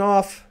auction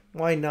off.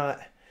 Why not?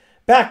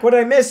 Back, what'd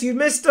I miss? You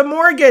missed a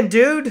Morgan,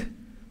 dude.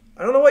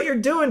 I don't know what you're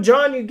doing,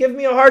 John. You give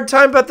me a hard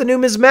time about the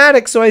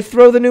numismatics, so I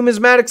throw the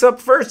numismatics up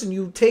first and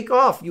you take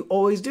off. You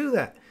always do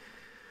that.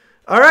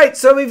 All right,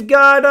 so we've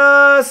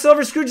got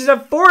Silver Scrooge is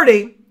at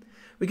 40.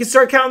 We can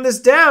start counting this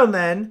down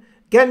then.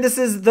 Again, this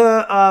is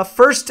the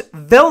first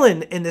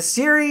villain in the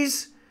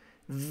series.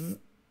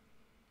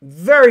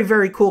 Very,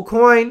 very cool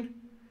coin.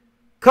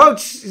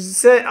 Coach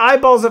said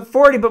eyeballs at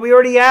 40, but we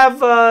already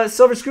have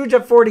Silver Scrooge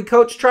at 40.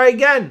 Coach, try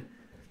again.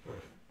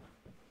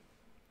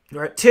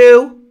 We're at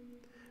 2.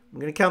 I'm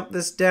going to count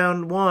this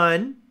down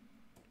 1.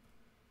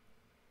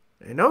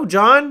 I know,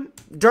 John.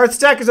 Darth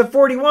Stacker's at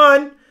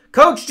 41.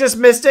 Coach just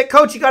missed it.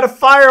 Coach, you got to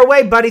fire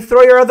away, buddy.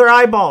 Throw your other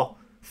eyeball.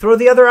 Throw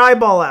the other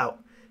eyeball out.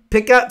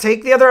 Take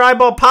the other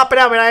eyeball, pop it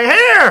out, and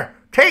here,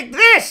 take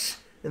this,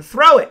 and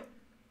throw it.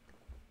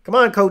 Come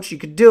on, Coach, you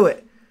could do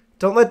it.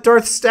 Don't let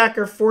Darth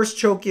Stacker force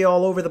choke you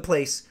all over the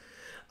place.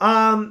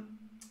 So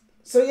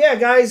yeah,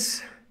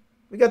 guys,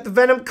 we got the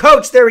Venom.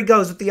 Coach, there he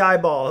goes with the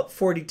eyeball at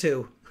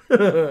 42.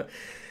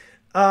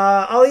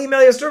 I'll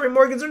email you. Stormy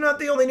Morgans are not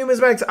the only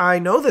numismatics. I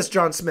know this,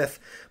 John Smith,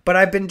 but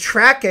I've been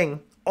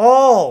tracking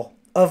all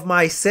of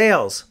my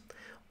sales,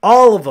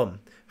 all of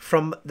them,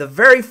 from the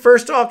very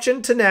first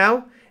auction to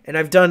now, and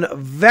I've done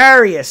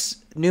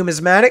various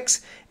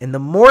numismatics, and the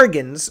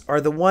Morgans are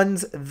the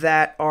ones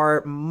that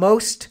are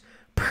most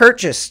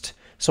purchased.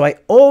 So I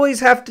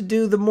always have to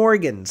do the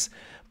Morgans,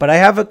 but I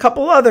have a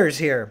couple others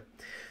here.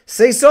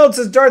 Say sold,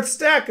 says Darth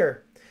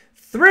Stacker.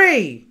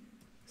 3,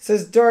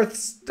 says Darth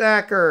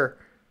Stacker.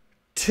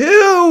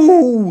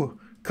 2.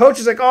 Coach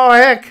is like, oh,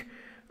 heck,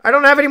 I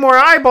don't have any more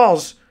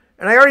eyeballs,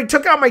 and I already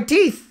took out my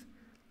teeth.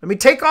 Let me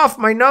take off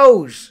my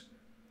nose.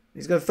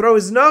 He's going to throw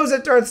his nose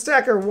at Darth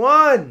Stacker.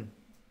 1.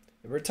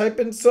 We're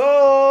typing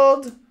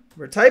sold.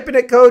 We're typing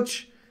it,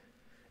 Coach.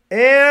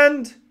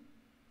 And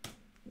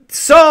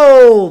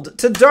sold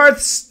to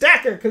Darth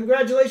Stacker.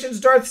 Congratulations,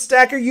 Darth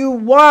Stacker. You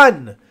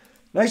won.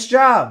 Nice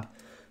job.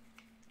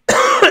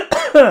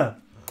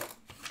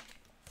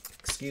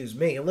 Excuse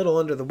me. A little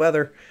under the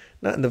weather.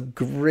 Not in the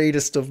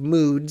greatest of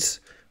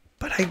moods.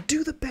 But I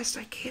do the best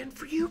I can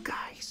for you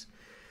guys.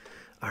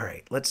 All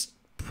right. Let's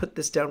put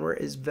this down. Where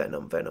is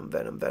Venom? Venom,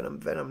 Venom, Venom,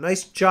 Venom.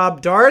 Nice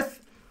job, Darth.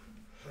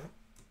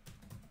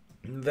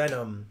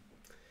 Venom.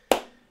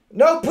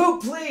 No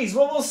poop, please.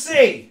 Well, we'll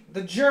see.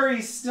 The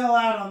jury's still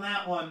out on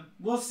that one.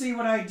 We'll see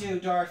what I do,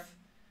 Darth.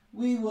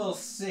 We will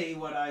see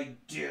what I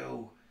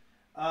do.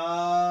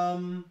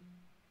 All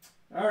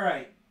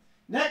right.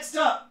 Next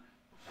up.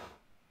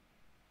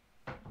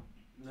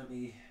 Let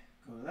me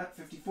go to that.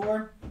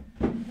 54.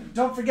 And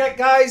don't forget,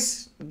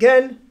 guys,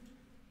 again,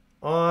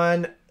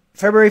 on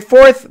February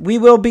 4th, we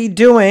will be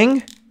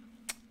doing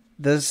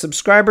the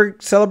subscriber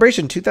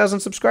celebration, 2,000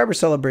 subscriber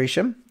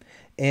celebration.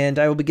 And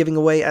I will be giving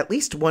away at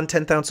least one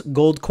 10th ounce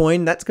gold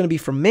coin. That's going to be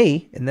from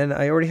me. And then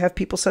I already have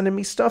people sending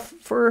me stuff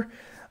for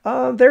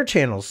their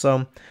channels. So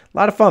a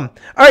lot of fun.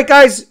 All right,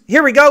 guys,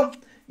 here we go.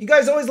 You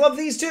guys always love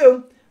these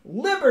too.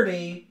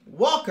 Liberty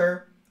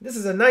Walker. This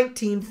is a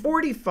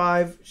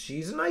 1945.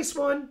 She's a nice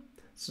one.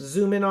 Let's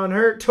zoom in on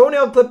her.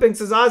 Toenail clipping,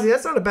 says Ozzy.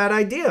 That's not a bad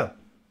idea.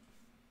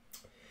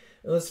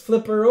 Let's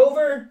flip her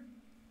over.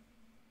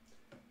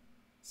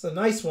 It's a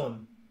nice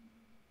one.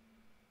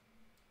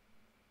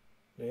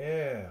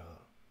 Yeah.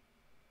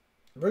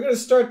 We're going to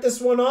start this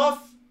one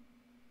off.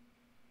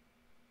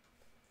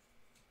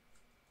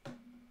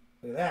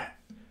 Look at that.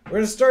 We're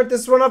going to start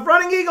this one off.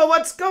 Running Eagle,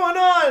 what's going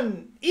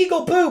on?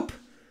 Eagle poop.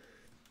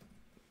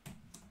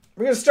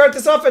 We're going to start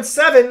this off at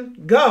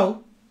 7.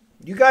 Go.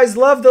 You guys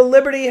love the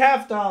Liberty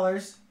half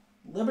dollars.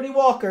 Liberty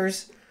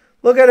Walkers.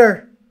 Look at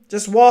her.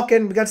 Just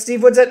walking. We got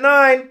Steve Woods at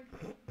 9.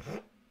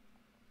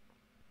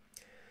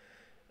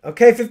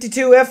 Okay,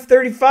 52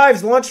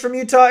 F-35s launched from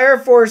Utah Air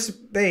Force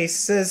Base,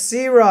 says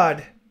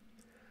C-Rod.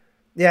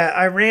 Yeah,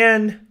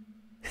 Iran.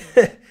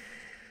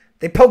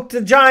 They poked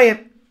the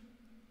giant.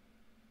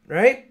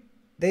 Right?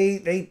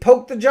 They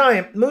poked the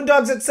giant.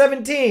 Moondog's at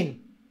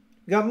 17.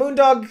 We got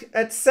Moondog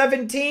at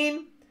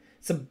 17.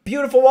 It's a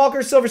beautiful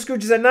Walker. Silver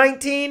Scrooge is at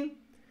 19.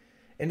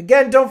 And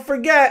again, don't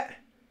forget.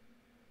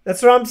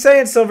 That's what I'm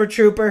saying, Silver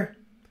Trooper.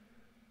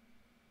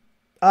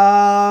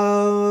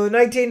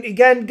 19.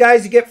 Again,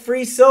 guys, you get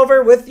free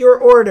silver with your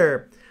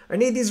order. I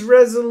need these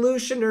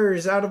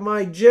resolutioners out of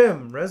my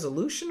gym.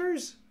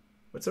 Resolutioners?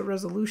 What's a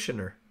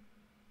resolutioner?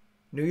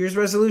 New Year's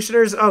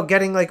resolutioners? Oh,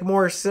 getting like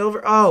more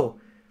silver. Oh,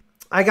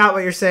 I got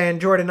what you're saying,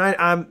 Jordan.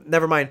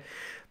 Never mind.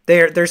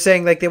 They're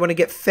saying like they want to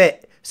get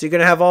fit. So you're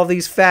gonna have all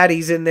these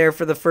fatties in there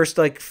for the first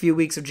like few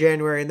weeks of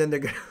January, and then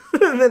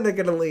they're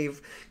gonna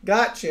leave.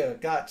 Gotcha.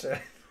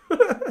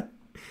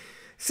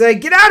 Say,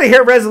 get out of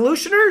here,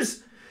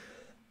 resolutioners.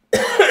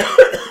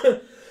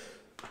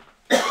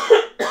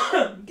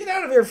 Get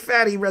out of here,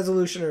 fatty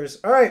resolutioners.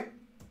 All right.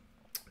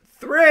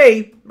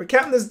 3. We're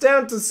counting this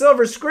down to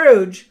Silver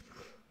Scrooge.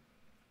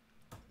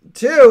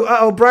 2.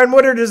 Uh-oh, Brian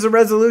Woodard is a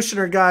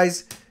resolutioner,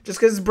 guys. Just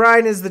because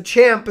Brian is the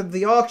champ of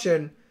the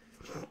auction.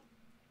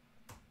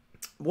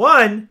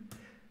 1.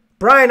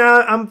 Brian,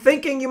 I'm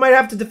thinking you might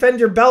have to defend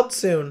your belt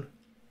soon.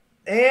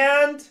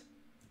 And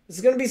this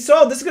is going to be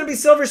sold. This is going to be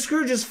Silver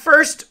Scrooge's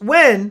first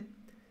win.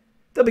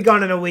 They'll be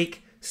gone in a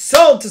week.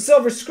 Sold to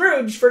Silver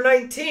Scrooge for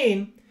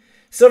 19.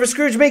 Silver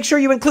Scrooge, make sure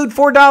you include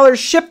 $4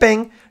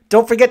 shipping.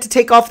 Don't forget to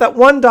take off that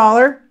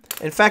 $1.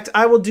 In fact,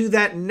 I will do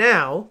that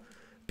now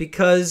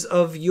because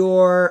of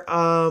your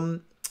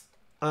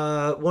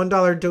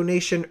 $1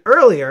 donation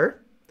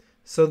earlier.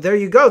 So there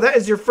you go. That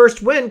is your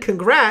first win.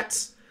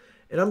 Congrats.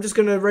 And I'm just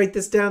going to write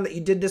this down that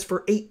you did this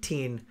for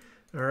 18.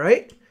 All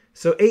right.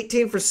 So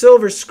 18 for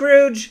Silver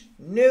Scrooge.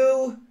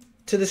 New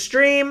to the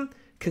stream.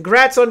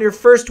 Congrats on your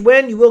first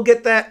win. You will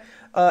get that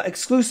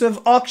exclusive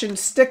auction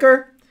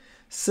sticker.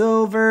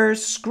 Silver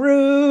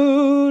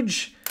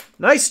Scrooge.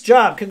 Nice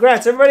job.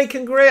 Congrats. Everybody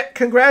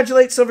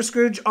congratulate Silver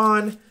Scrooge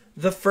on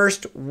the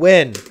first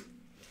win.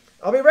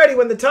 I'll be ready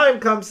when the time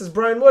comes, says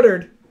Brian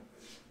Woodard.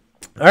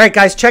 All right,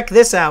 guys, check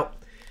this out.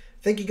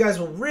 I think you guys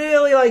will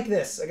really like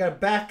this. I got to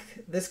back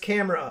this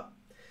camera up.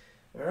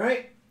 All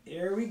right,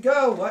 here we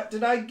go. What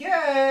did I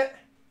get?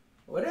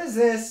 What is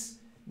this?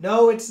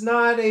 No, it's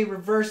not a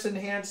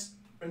enhanced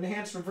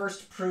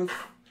reversed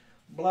proof.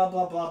 Blah,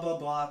 blah, blah, blah,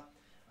 blah.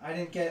 I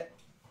didn't get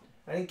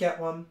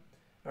one.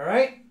 All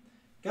right,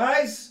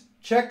 guys,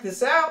 check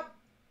this out.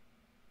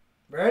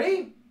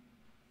 Ready?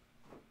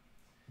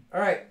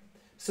 All right,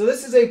 so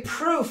this is a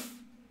proof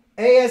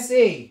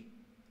ASE.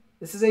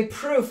 This is a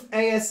proof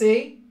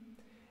ASE.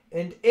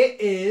 And it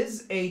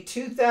is a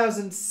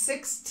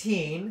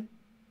 2016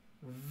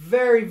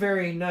 very,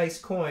 very nice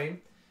coin.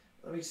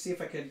 Let me see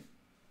if I could.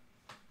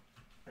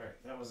 All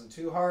right, that wasn't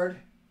too hard.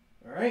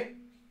 All right.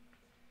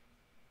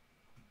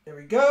 There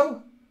we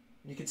go.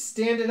 You can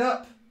stand it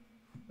up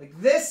like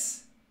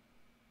this,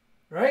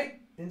 right?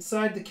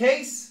 Inside the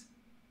case.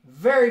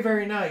 Very,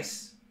 very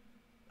nice.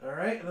 All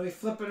right, let me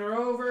flip her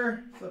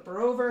over. Flip her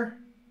over.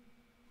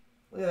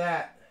 Look at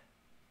that.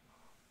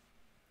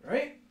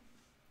 Right?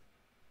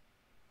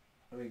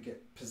 Let me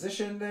get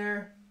positioned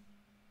there.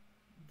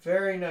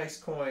 Very nice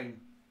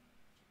coin.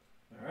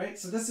 All right,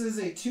 so this is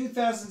a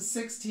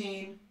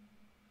 2016.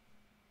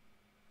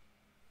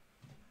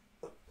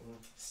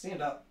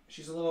 Stand up.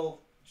 She's a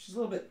little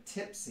bit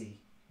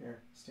tipsy.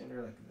 Here, stand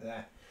her like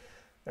that.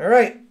 All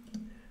right.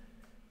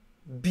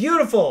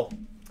 Beautiful.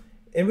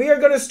 And we are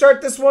going to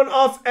start this one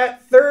off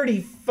at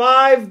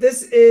 35.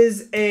 This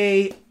is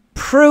a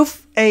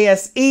proof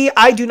ASE.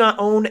 I do not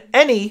own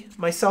any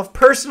myself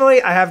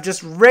personally. I have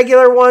just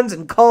regular ones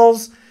and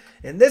culls.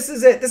 And this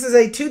is it. This is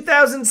a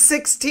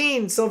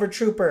 2016 Silver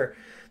Trooper.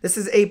 This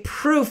is a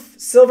proof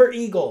Silver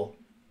Eagle.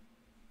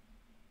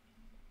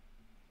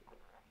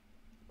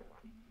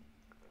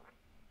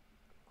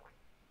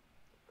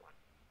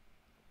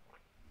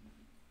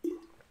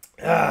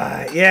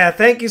 Yeah,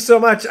 thank you so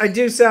much. I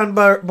do sound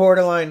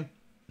borderline.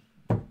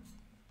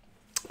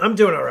 I'm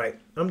doing all right.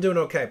 I'm doing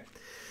okay.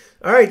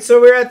 All right, so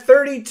we're at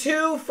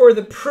 32 for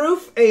the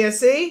proof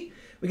ASE.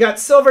 We got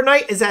Silver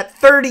Knight is at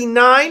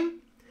 39.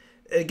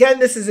 Again,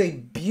 this is a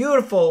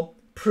beautiful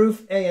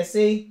proof ASE.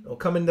 It'll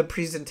come in the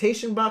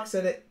presentation box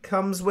that it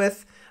comes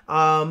with.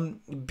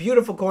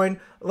 Beautiful coin.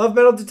 Love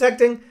metal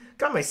detecting.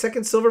 Got my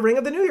second silver ring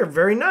of the new year.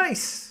 Very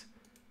nice.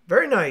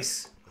 Very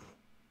nice.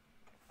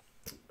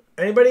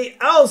 Anybody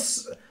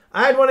else?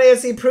 I had one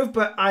ASE proof,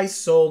 but I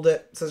sold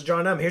it, says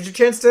John M. Here's your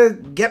chance to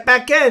get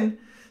back in.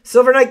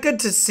 Silver Knight, good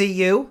to see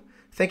you.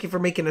 Thank you for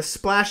making a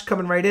splash,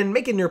 coming right in,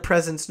 making your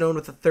presence known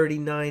with a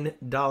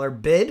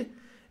 $39 bid.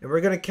 And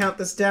we're going to count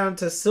this down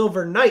to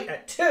Silver Knight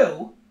at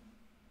 2.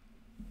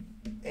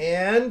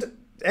 And,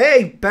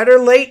 hey, better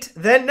late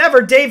than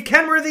never. Dave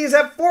Kenworthy is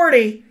at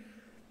 40.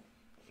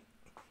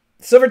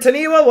 Silver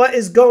Taniwa, what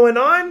is going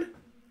on?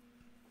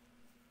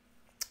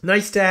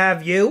 Nice to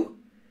have you.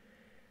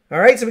 All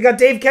right, so we got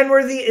Dave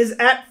Kenworthy is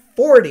at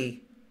 40.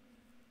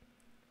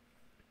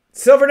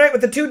 Silver Knight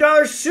with the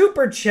 $2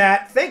 super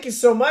chat. Thank you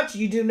so much.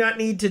 You do not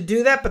need to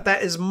do that, but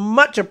that is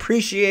much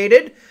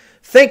appreciated.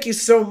 Thank you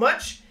so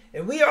much.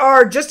 And we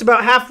are just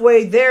about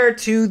halfway there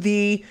to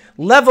the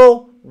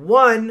level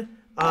 1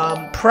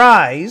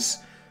 prize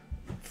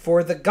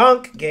for the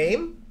Gonk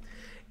game.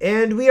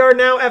 And we are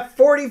now at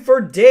 40 for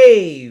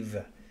Dave.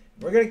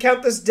 We're going to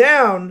count this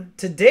down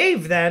to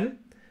Dave then,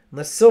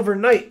 unless Silver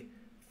Knight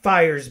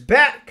fires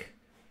back.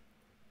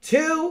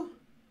 2.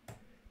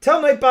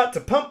 Tell Nightbot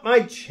to pump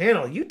my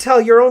channel. You tell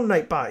your own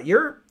Nightbot.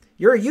 You're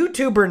a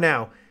YouTuber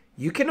now.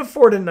 You can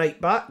afford a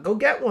Nightbot. Go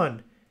get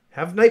one.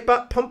 Have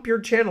Nightbot pump your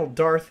channel,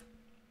 Darth.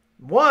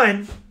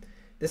 1.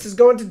 This is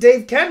going to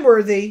Dave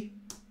Kenworthy.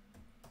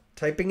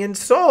 Typing in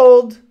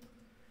sold.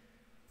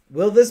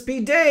 Will this be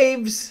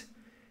Dave's?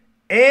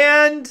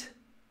 And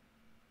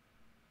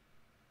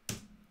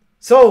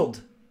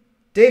sold.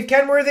 Dave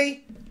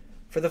Kenworthy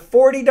for the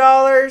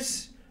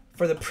 $40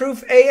 for the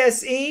proof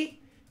ASE.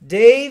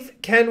 Dave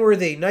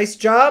Kenworthy. Nice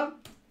job.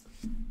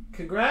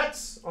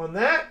 Congrats on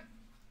that.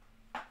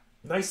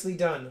 Nicely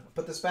done. I'll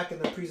put this back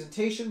in the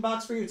presentation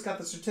box for you. It's got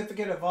the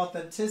certificate of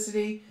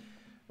authenticity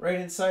right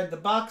inside the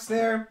box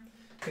there.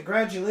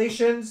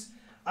 Congratulations.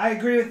 I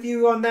agree with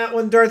you on that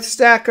one, Darth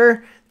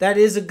Stacker. That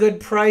is a good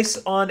price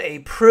on a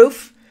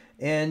proof.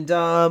 And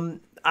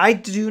I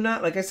do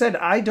not, like I said,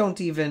 I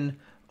don't even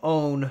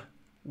own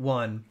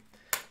one.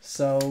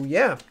 So,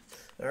 yeah.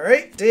 All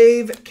right,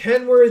 Dave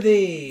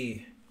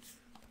Kenworthy.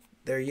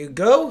 There you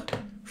go.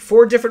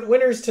 4 different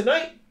winners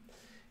tonight.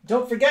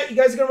 Don't forget, you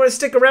guys are going to want to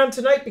stick around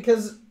tonight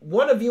because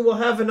one of you will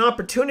have an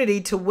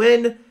opportunity to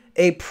win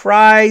a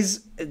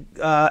prize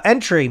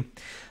entry.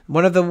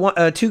 One of the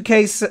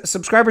 2K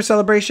subscriber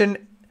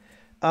celebration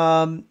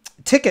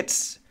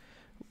tickets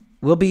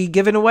will be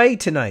given away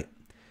tonight.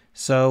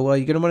 So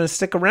you're going to want to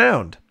stick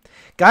around.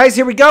 Guys,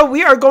 here we go.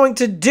 We are going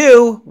to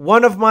do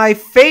one of my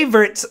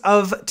favorites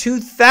of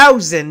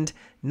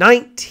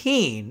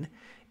 2019.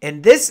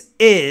 And this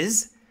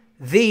is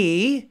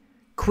the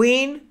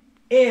Queen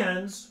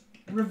Anne's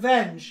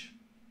Revenge.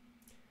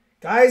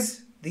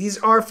 Guys, these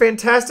are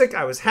fantastic.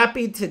 I was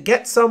happy to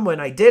get some when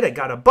I did. I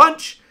got a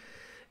bunch.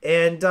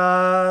 And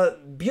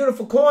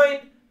beautiful coin.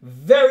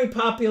 Very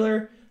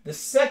popular. The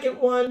second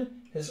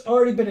one has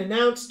already been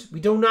announced. We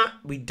do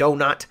not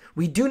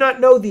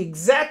know the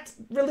exact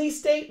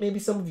release date. Maybe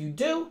some of you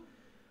do.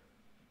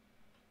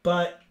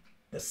 But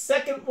the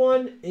second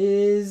one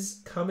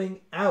is coming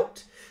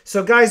out.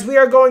 So, guys, we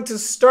are going to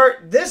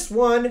start this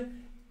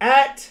one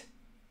at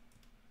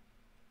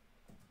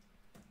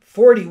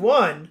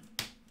 41.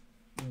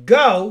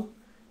 Go.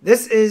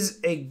 This is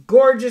a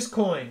gorgeous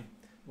coin.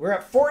 We're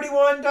at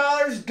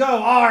 $41. Go.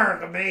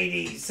 Arg,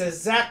 matey,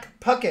 says Zach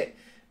Puckett.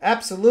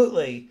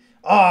 Absolutely.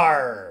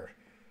 R.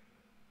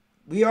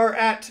 We are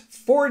at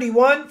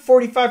 41.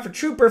 45 for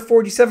Trooper.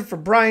 47 for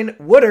Brian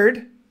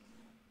Woodard.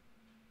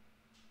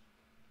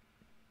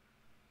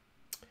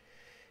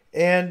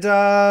 And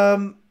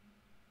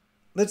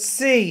let's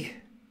see.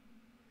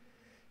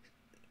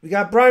 We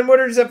got Brian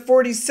Woodard at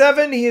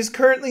 47. He is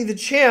currently the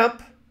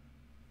champ.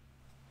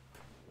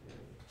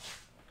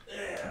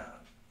 Yeah.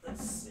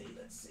 Let's see.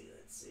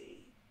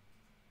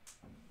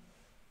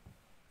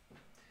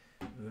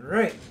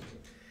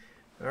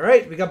 All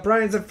right. We got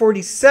Brian's at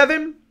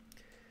 47.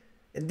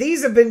 And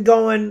these have been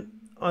going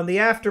on the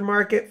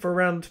aftermarket for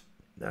around,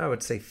 I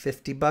would say,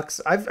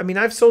 $50.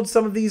 I've sold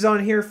some of these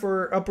on here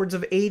for upwards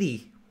of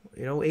 80.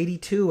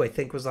 82, I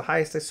think, was the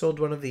highest I sold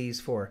one of these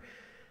for.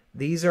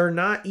 These are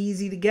not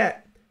easy to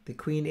get. The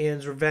Queen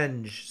Anne's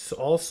Revenge. So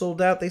all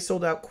sold out. They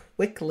sold out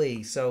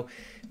quickly. So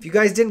if you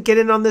guys didn't get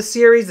in on this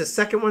series, the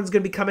second one's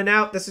going to be coming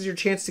out. This is your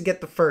chance to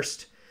get the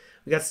first.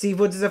 We got Steve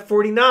Woods is at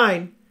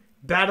 49.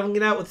 Battling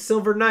it out with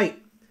Silver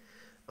Knight.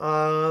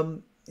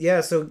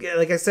 Yeah, so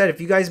like I said, if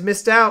you guys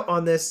missed out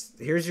on this,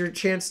 here's your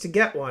chance to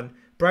get one.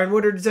 Brian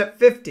Woodard is at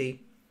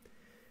 50.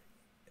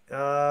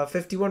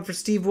 51 for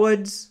Steve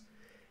Woods.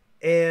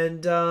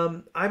 And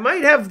I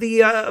might have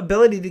the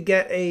ability to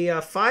get a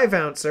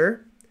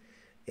 5-ouncer.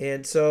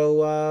 And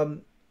so,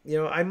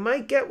 I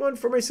might get one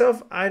for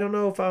myself. I don't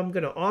know if I'm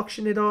going to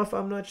auction it off.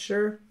 I'm not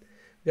sure.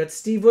 We got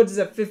Steve Woods is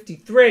at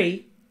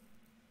 53.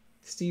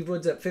 Steve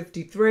Woods at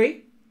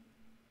 53.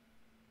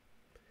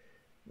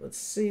 Let's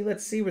see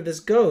where this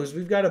goes.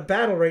 We've got a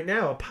battle right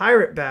now, a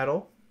pirate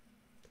battle.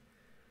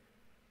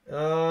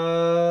 Brian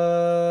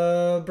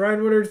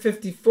Woodard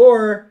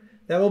 54.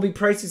 That will be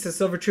pricey, says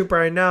Silver Trooper,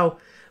 I know.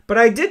 But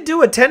I did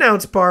do a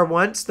 10-ounce bar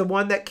once, the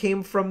one that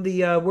came from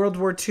the World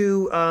War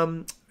II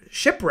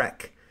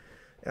shipwreck.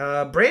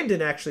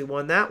 Brandon actually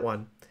won that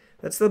one.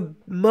 That's the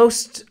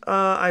most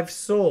I've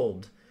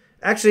sold.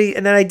 Actually,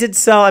 and then I did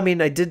sell a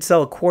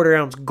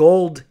 1/4-ounce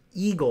gold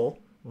eagle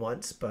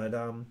once, but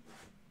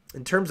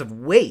in terms of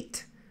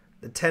weight,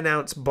 the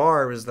 10-ounce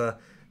bar was the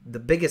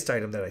biggest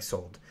item that I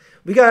sold.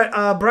 We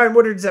got Brian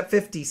Woodard's at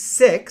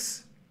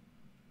 56.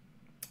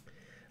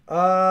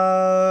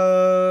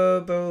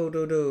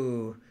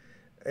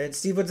 And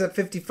Steve Woods at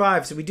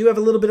 55. So we do have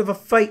a little bit of a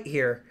fight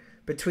here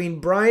between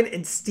Brian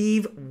and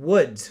Steve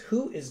Woods.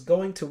 Who is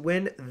going to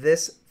win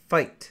this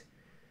fight?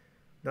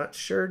 Not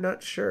sure,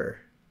 not sure.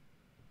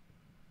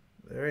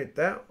 All right,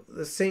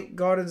 the St.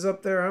 Gaudens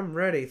up there. I'm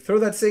ready. Throw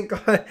that St.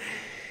 Gaudens.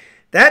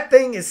 That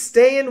thing is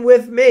staying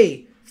with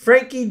me.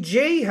 Frankie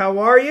G, how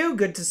are you?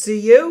 Good to see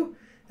you.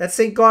 That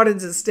St.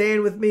 Gaudens is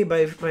staying with me,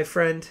 my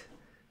friend.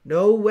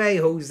 No way,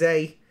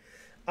 Jose.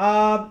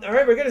 All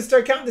right, we're going to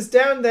start counting this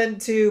down then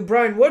to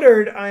Brian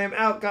Woodard. I am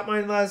out. Got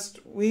mine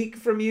last week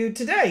from you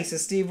today,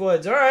 says Steve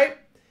Woods. All right.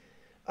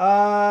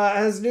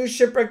 Has new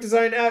shipwreck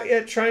design out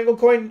yet? Triangle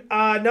coin?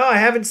 No, I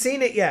haven't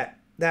seen it yet.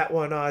 That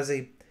one,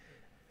 Ozzy.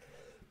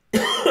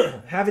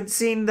 Haven't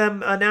seen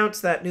them announce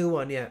that new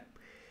one yet.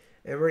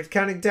 And we're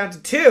counting down to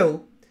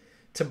 2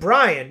 to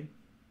Brian.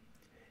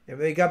 And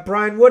we got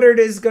Brian Woodard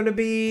is going to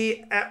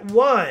be at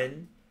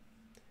 1.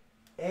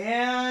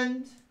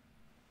 And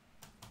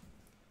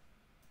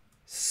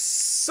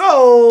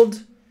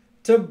sold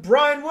to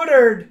Brian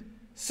Woodard.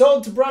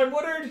 Sold to Brian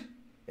Woodard.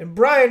 And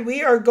Brian,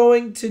 we are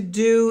going to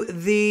do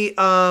the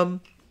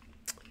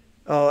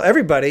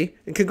everybody.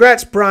 And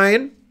congrats,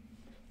 Brian.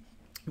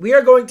 We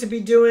are going to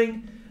be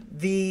doing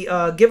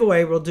the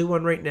giveaway. We'll do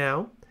one right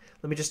now.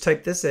 Let me just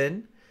type this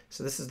in.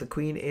 So this is the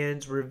Queen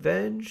Anne's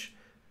Revenge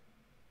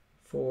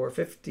for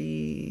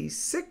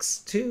 56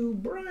 to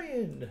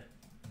Brian.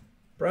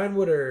 Brian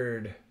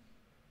Woodard.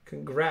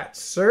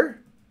 Congrats, sir.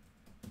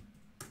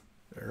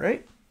 All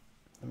right.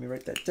 Let me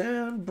write that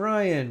down.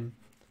 Brian.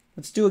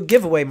 Let's do a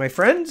giveaway, my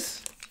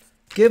friends.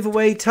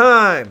 Giveaway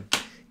time.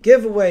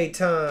 Giveaway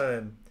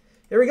time.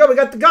 Here we go. We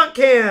got the Gonk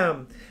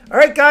Cam. All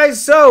right,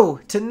 guys. So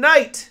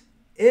tonight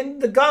in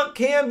the Gonk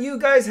Cam, you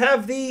guys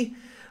have the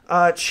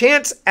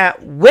chance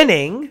at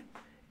winning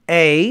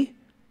a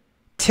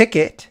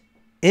ticket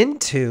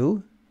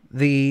into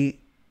the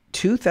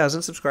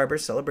 2,000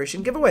 subscribers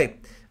celebration giveaway.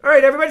 All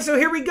right, everybody. So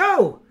here we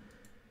go.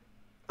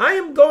 I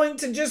am going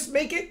to just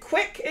make it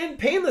quick and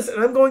painless,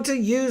 and I'm going to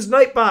use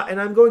Nightbot,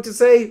 and I'm going to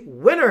say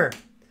winner.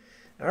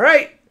 All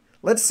right,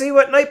 let's see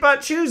what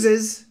Nightbot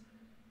chooses.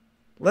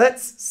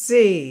 Let's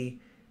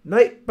see.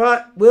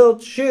 Nightbot will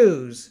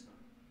choose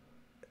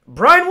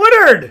Brian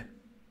Woodard.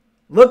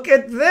 Look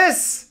at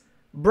this.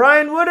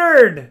 Brian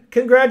Woodard.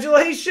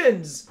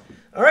 Congratulations.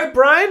 All right,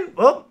 Brian.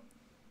 Well,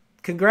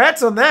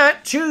 congrats on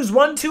that. Choose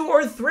 1, 2,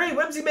 or 3.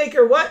 Whimsy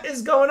Maker, what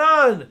is going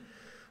on?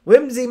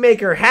 Whimsy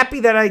Maker, happy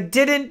that I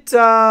didn't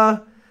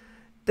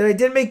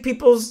make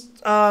people's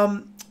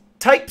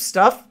type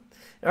stuff.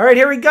 All right,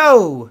 here we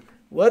go.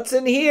 What's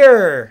in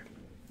here?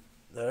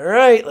 All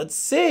right, let's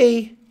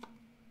see.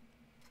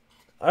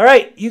 All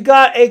right, you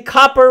got a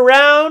copper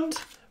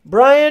round,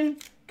 Brian.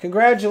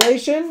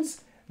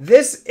 Congratulations.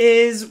 This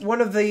is one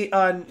of the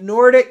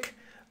Nordic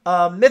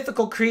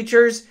mythical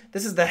creatures.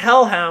 This is the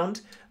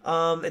Hellhound.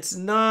 It's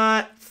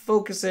not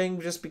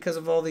focusing just because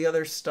of all the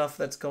other stuff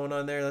that's going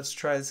on there. Let's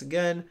try this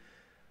again.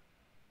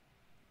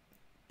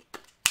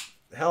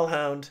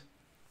 Hellhound.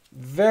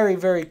 Very,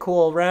 very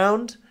cool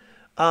round.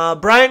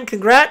 Brian,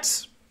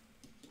 congrats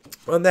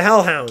on the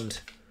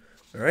Hellhound.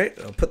 All right,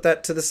 I'll put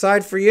that to the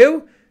side for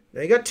you.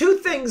 Now you got 2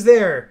 things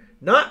there.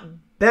 Not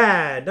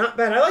bad, not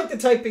bad. I like the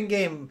typing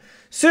game.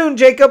 Soon,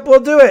 Jacob, we'll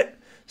do it.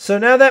 So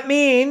now that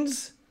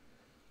means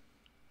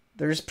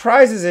there's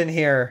prizes in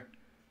here.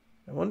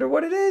 I wonder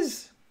what it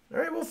is. All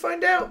right, we'll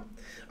find out.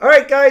 All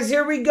right, guys,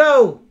 here we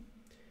go.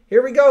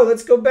 Here we go.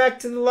 Let's go back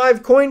to the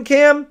live coin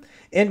cam.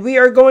 And we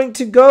are going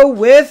to go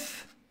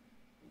with...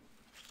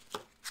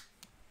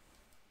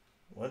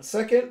 1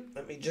 second.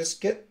 Let me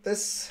just get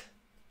this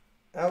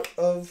out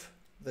of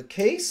the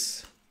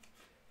case.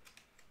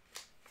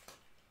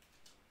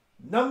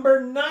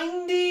 Number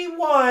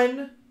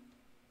 91.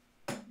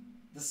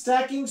 The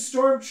Stacking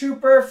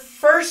Stormtrooper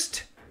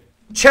first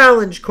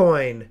challenge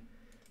coin.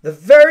 The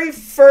very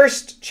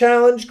first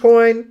challenge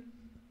coin.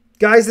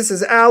 Guys, this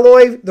is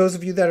alloy, those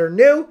of you that are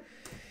new.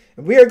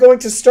 And we are going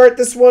to start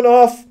this one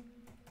off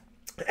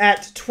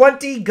at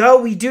 20.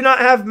 Go. We do not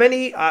have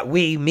many,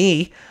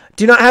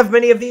 do not have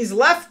many of these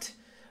left.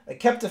 I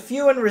kept a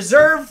few in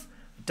reserve.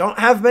 Don't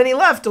have many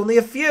left, only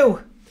a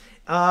few.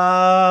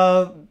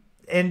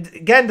 And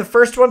again, the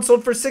first one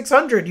sold for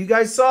 600. You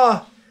guys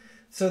saw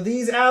So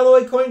these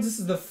alloy coins, this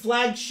is the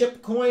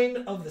flagship coin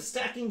of the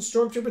Stacking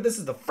Stormtrooper. This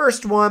is the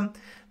first one.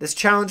 This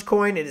challenge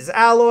coin, it is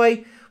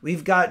alloy.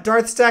 We've got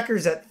Darth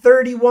Stackers at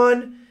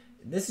 31.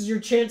 This is your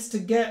chance to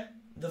get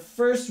the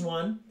first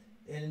one.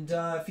 And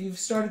if you've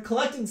started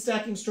collecting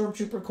Stacking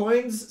Stormtrooper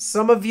coins,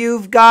 some of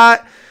you've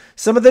got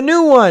some of the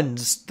new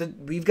ones.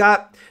 We've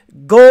got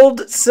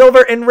gold,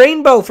 silver, and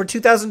rainbow for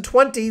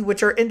 2020,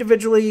 which are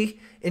individually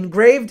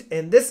engraved.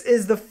 And this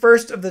is the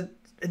first of the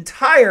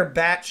entire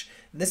batch.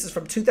 This is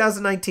from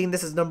 2019.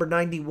 This is number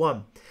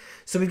 91.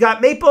 So we've got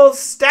Maple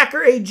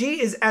Stacker AG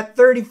is at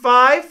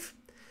 35.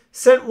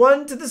 Sent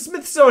one to the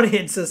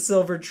Smithsonian, says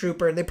Silver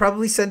Trooper, and they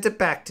probably sent it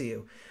back to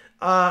you.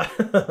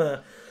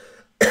 So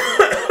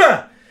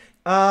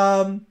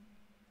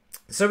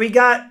we've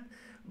got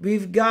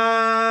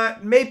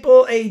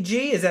Maple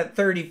AG is at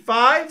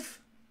 35.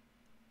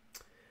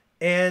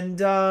 And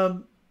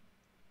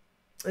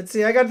let's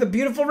see, I got the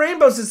beautiful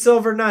rainbows of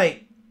Silver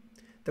Knight.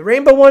 The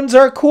rainbow ones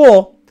are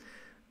cool.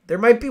 There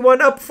might be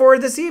one up for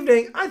this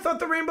evening. I thought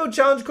the Rainbow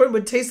Challenge coin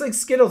would taste like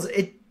Skittles.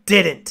 It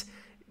didn't.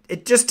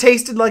 It just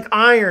tasted like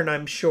iron,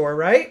 I'm sure,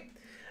 right?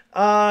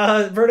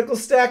 Vertical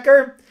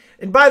Stacker.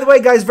 And by the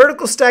way, guys,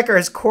 Vertical Stacker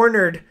has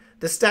cornered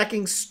the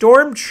Stacking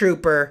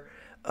Stormtrooper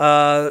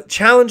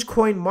challenge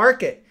coin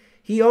market.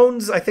 He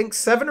owns, I think,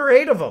 7 or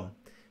 8 of them.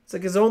 It's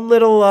like his own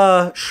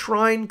little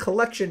shrine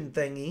collection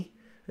thingy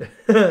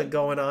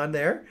going on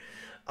there.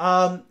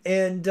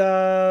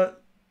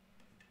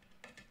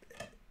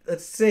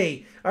 Let's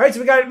see. All right, so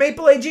we got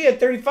Maple AG at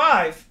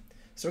 35.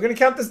 So we're going to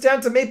count this down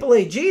to Maple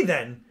AG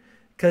then.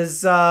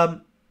 Because,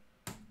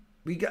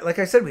 we got, like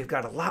I said, we've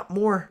got a lot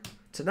more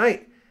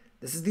tonight.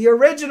 This is the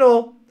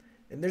original.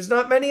 And there's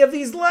not many of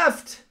these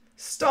left.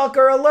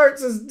 Stalker Alert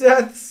says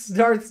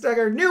Darth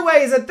Stacker. New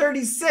Way is at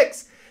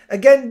 36.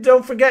 Again,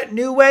 don't forget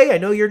New Way. I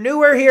know you're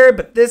newer here,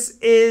 but this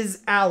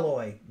is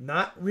alloy,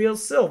 not real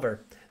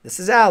silver. This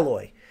is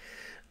alloy.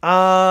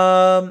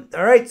 All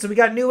right, so we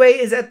got New Way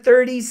is at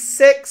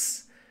 36.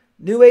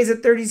 New Way is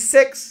at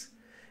 36.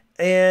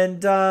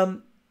 And,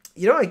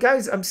 you know,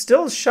 guys, I'm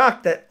still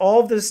shocked that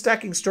all of the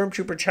Stacking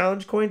Stormtrooper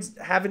Challenge coins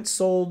haven't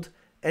sold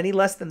any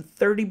less than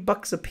 30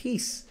 bucks a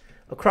piece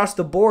across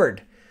the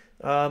board.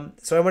 So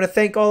I want to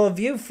thank all of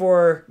you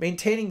for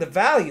maintaining the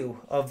value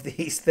of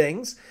these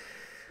things.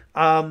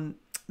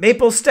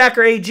 Maple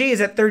Stacker AG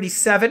is at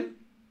 37.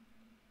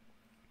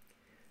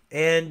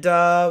 And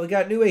we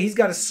got New Way. He's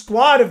got a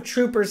squad of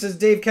troopers, says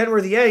Dave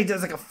Kenworthy. Yeah, he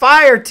does like a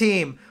fire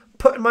team.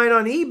 Putting mine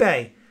on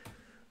eBay.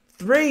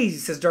 3,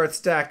 says Darth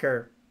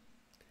Stacker.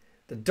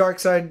 The dark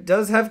side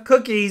does have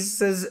cookies,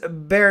 says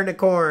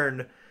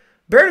Baronicorn.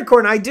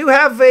 Baronicorn, I do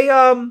have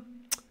a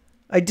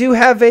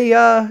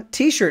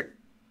t-shirt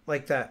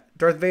like that.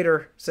 Darth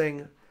Vader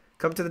saying,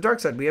 come to the dark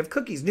side. We have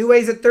cookies. New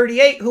Way's at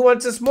 38. Who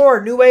wants us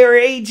more? New Way or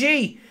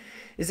AG?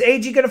 Is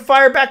AG going to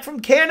fire back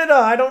from Canada?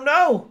 I don't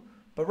know.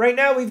 But right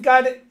now we've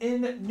got it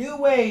in New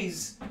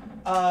Way's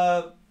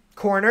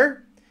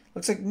corner.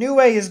 Looks like New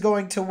Way is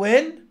going to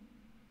win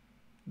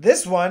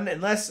this one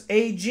unless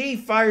AG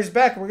fires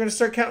back. We're going to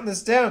start counting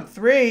this down.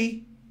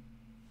 3,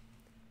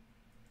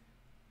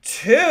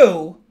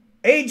 2.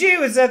 AG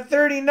was at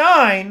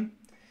 39.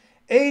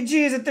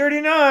 AG is at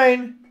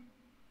 39.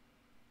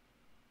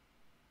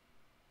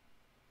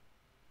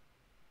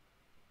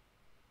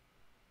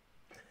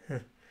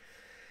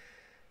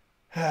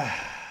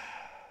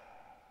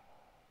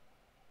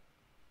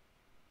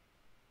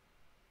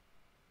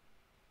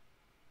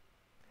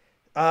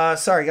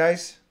 Sorry,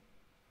 guys.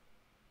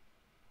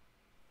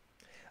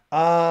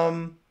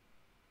 Got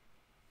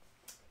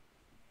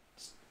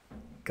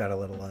a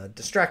little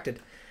distracted.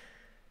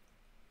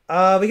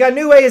 We got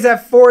New Way is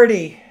at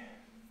 40.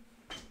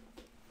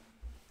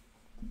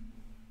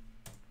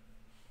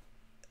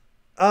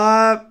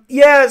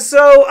 Yeah,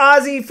 so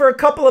Ozzy, for a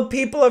couple of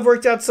people, I've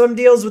worked out some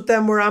deals with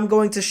them where I'm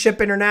going to ship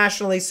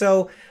internationally.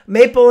 So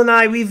Maple and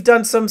I, we've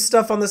done some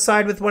stuff on the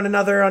side with one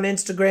another on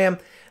Instagram.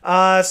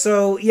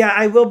 So yeah,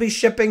 I will be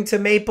shipping to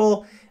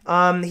Maple.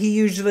 He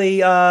usually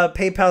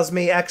PayPal's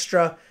me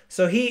extra,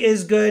 so he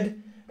is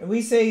good. And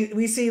we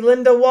see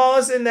Linda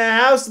Wallace in the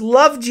house.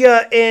 Loved you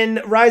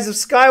in Rise of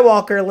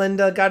Skywalker,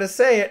 Linda. Gotta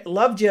say it.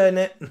 Loved you in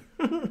it.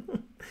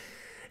 And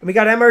we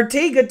got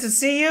MRT. Good to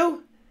see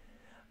you.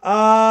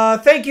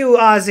 Thank you,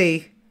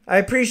 Ozzy. I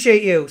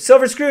appreciate you.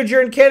 Silver Scrooge,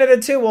 you're in Canada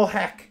too? Well,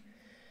 heck.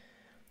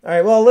 All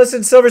right, well,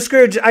 listen, Silver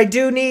Scrooge, I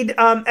do need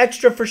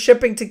extra for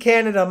shipping to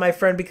Canada, my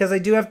friend, because I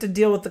do have to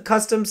deal with the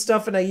customs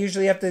stuff, and I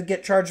usually have to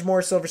get charged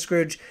more, Silver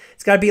Scrooge.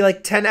 It's got to be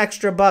like 10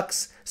 extra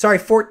bucks. Sorry,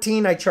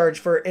 14 I charge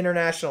for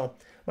international.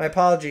 My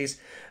apologies.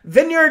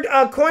 Vineyard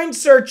Coin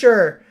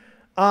Searcher.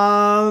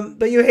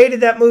 But you hated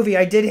that movie.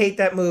 I did hate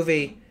that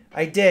movie.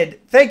 I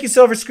did. Thank you,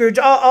 Silver Scrooge.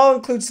 I'll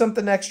include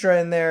something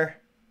extra in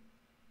there.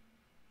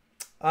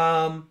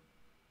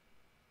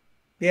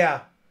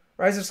 Yeah.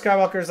 Rise of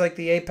Skywalker is like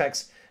the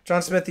apex.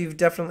 John Smith, you've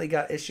definitely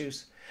got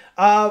issues.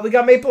 We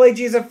got Maple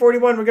AGs at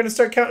 41. We're going to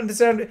start counting this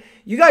down.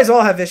 You guys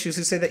all have issues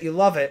who say that you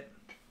love it.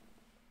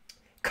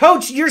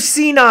 Coach, you're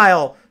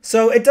senile.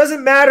 So it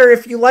doesn't matter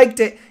if you liked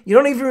it. You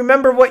don't even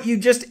remember what you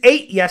just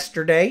ate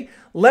yesterday,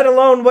 let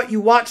alone what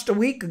you watched a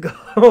week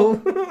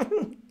ago.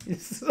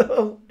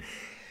 So,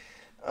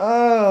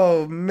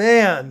 oh,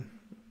 man.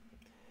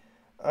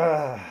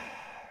 All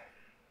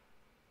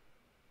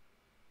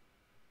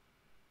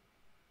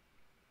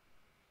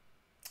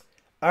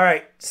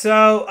right.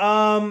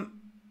 So,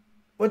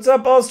 what's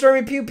up, all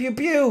Stormy Pew Pew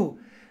Pew?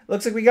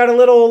 Looks like we got a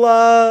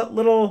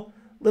little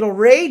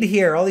raid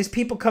here. All these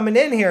people coming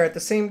in here at the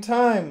same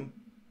time.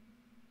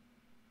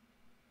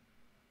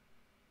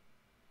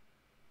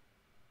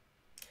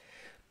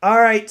 All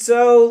right,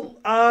 so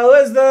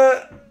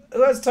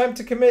who has time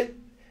to commit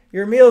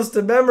your meals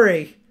to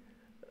memory?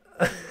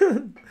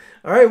 All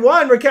right,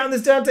 one. We're counting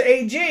this down to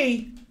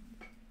AG,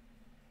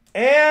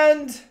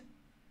 and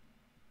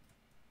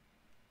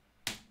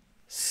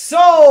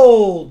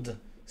sold.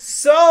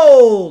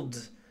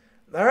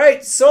 All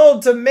right,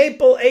 sold to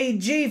Maple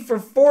AG for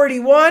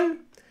 41.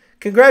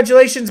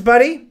 Congratulations,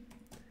 buddy.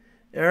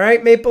 All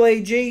right, Maple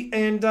AG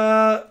and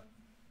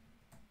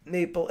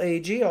Maple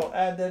AG. I'll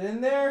add that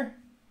in there.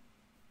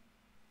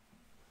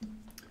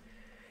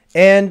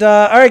 And,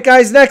 all right,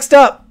 guys, next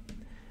up.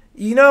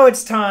 You know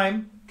it's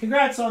time.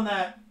 Congrats on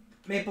that,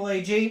 Maple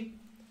AG.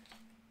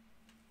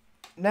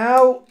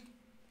 Now,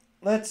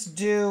 let's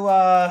do,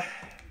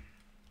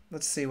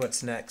 let's see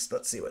what's next. I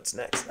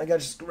got to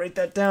just write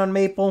that down,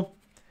 Maple.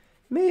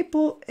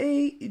 Maple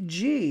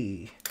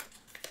AG.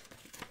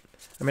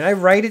 I mean, I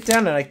write it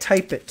down and I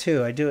type it,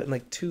 too. I do it in,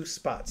 like, 2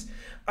 spots.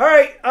 All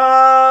right,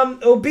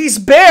 Obese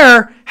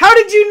Bear. How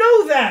did you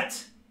know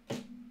that?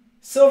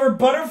 Silver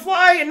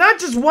Butterfly, and not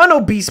just one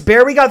obese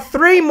bear. We got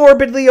 3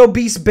 morbidly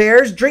obese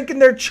bears drinking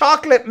their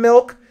chocolate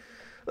milk.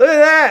 Look at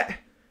that.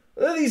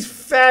 Look at these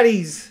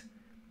fatties.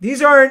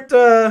 These aren't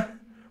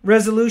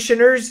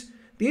resolutioners.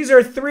 These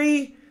are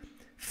 3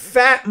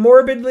 fat,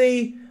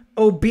 morbidly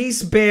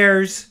obese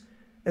bears.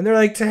 And they're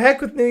like, to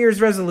heck with New Year's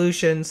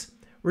resolutions.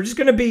 We're just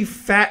going to be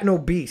fat and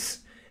obese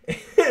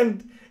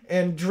and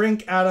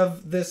drink out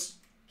of this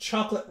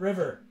chocolate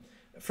river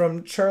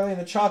from Charlie and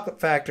the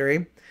Chocolate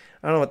Factory.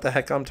 I don't know what the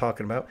heck I'm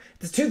talking about.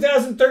 It's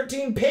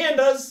 2013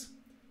 pandas.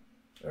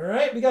 All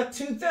right, we got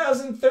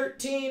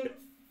 2013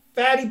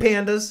 fatty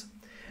pandas.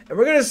 And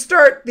we're going to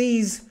start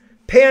these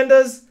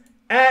pandas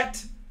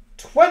at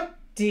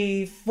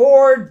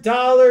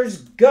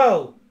 $24.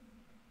 Go.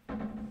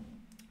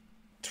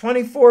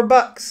 24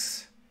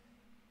 bucks.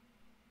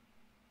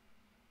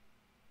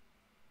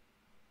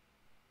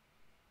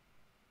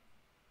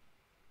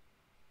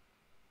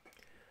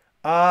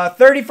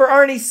 $30 for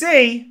Arnie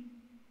C.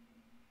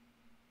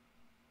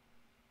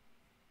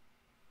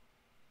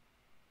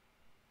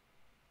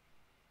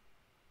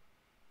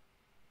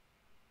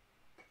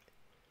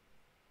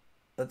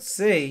 Let's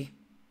see.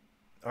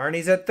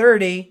 Arnie's at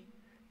 30.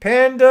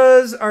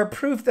 Pandas are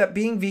proof that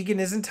being vegan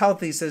isn't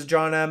healthy, says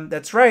John M.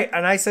 That's right.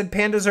 And I said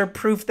pandas are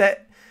proof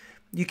that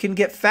you can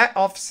get fat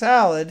off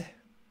salad.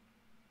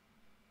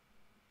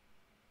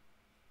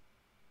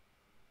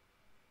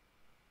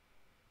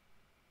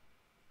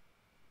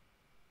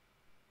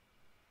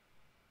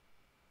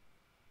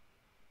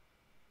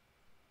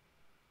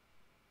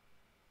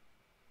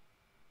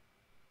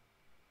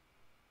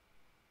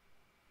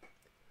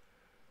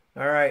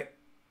 All right.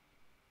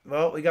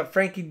 Well, we got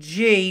Frankie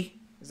G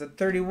is at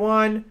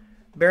 31.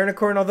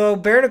 Baronicorn, although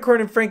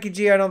Baronicorn and Frankie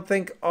G I don't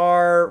think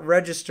are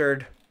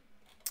registered.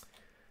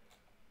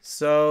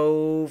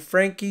 So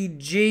Frankie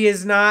G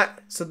is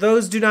not. So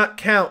those do not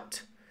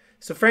count.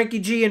 So Frankie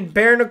G and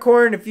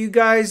Baronicorn, if you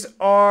guys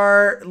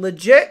are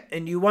legit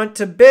and you want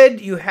to bid,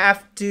 you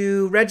have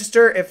to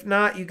register. If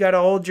not, you got to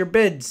hold your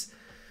bids.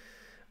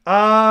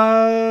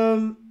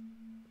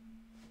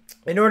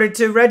 In order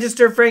to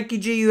register Frankie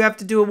G, you have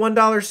to do a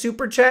 $1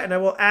 super chat, and I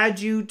will add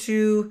you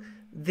to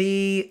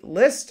the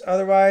list.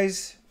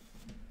 Otherwise,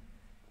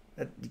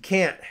 you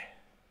can't.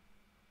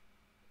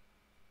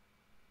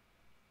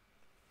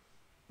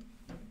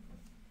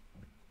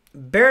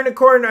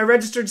 Baronicorn, I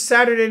registered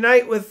Saturday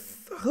night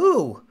with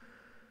who?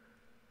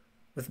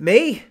 With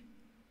me?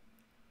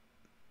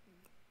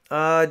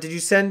 Did you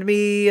send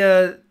me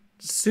a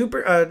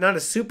not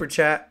a super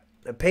chat,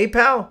 a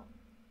PayPal?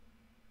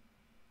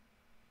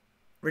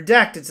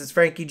 Redacted, says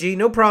Frankie G.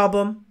 No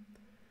problem.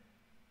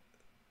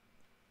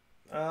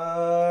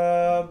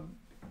 I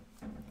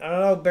don't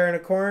know,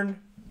 Baronicorn.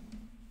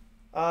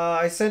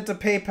 I sent a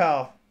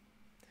PayPal.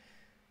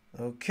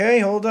 Okay,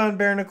 hold on,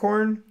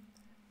 Baronicorn.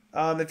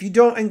 If you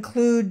don't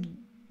include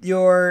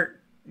your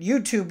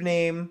YouTube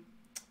name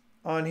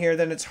on here,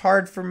 then it's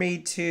hard for me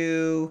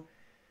to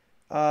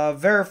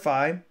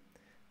verify.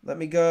 Let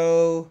me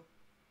go.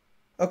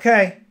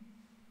 Okay.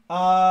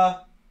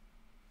 All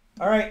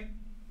right.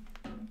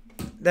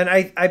 Then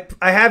I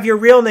have your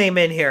real name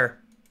in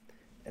here.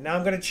 And now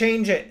I'm going to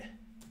change it.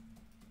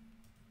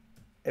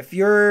 If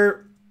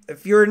your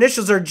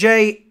initials are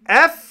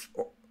JF.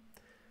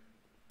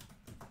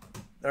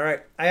 All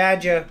right, I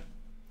add you.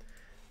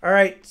 All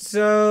right,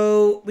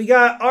 so we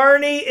got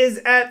Arnie is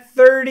at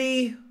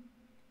 30.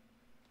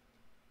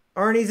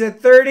 Arnie's at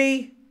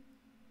 30.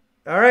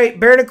 All right,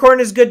 Baronicorn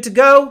is good to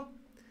go.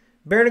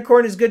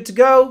 Baronicorn is good to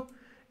go.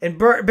 And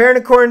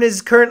Baronicorn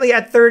is currently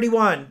at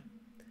 31.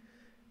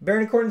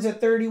 Baronicorn is at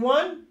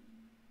 31.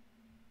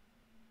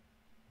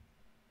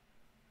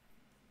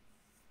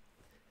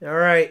 All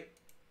right.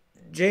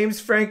 James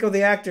Franco,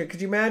 the actor.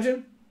 Could you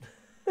imagine?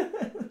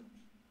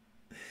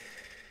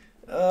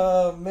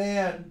 Oh,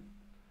 man.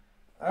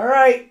 All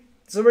right.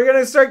 So we're going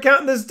to start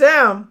counting this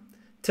down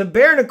to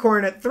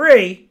Baronicorn at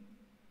 3,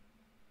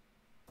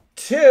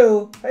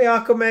 2, hey,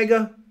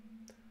 Aquamega,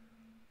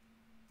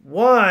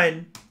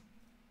 1,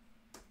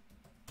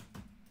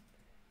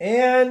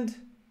 and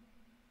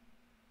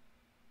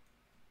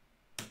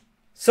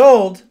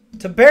sold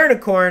to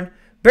Baronicorn.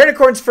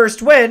 Baronicorn's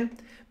first win.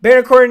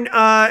 Baronicorn,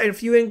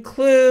 if you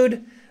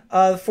include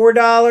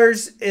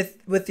 $4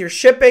 with your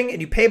shipping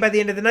and you pay by the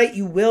end of the night,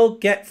 you will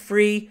get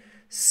free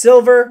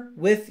silver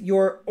with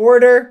your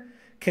order.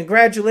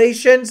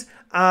 Congratulations.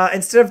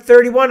 Instead of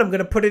 31, I'm going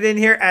to put it in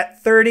here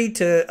at 30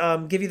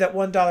 to give you that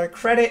 $1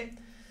 credit.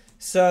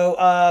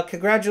 So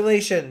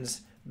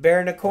congratulations,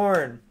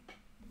 Baronicorn.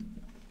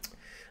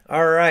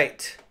 All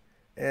right.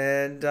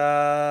 And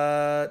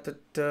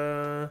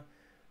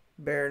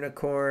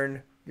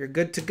Baronicorn, you're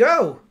good to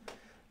go.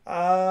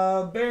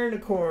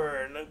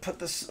 Baronicorn, I'll put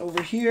this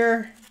over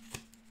here.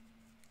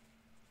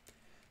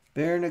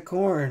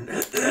 Baronicorn.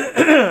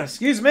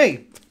 Excuse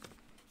me.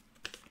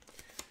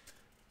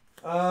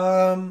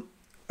 All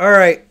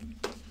right.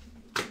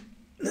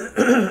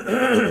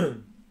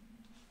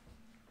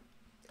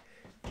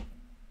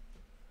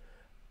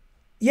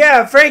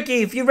 Yeah,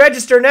 Frankie, if you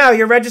register now,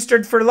 you're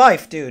registered for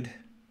life, dude.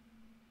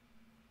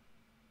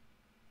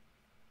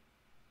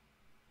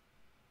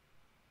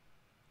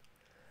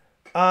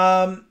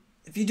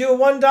 If you do a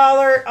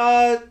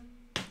 $1,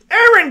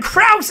 Aaron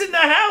Krause in the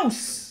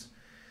house.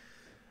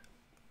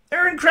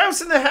 Aaron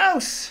Krause in the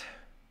house.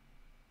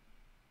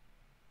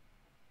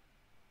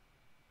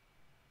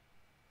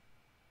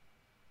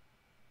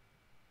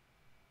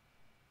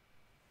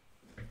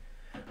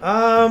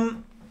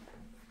 All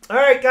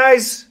right,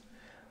 guys.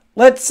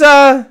 Let's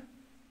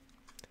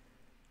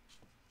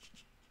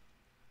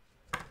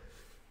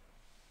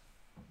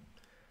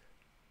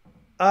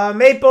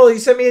Maple, you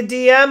sent me a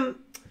DM.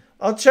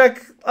 I'll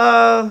check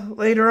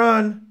later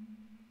on.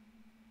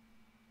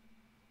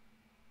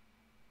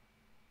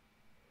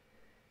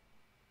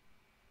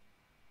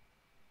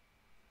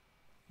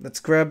 Let's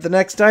grab the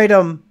next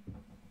item.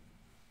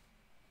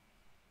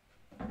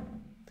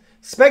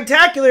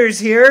 Spectacular's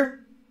here.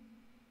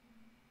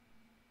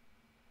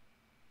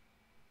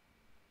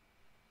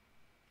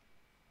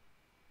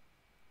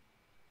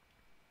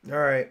 All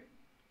right.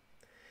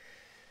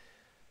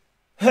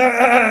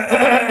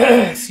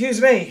 Excuse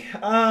me.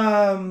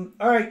 All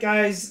right,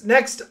 guys.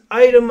 Next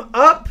item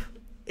up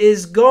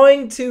is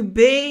going to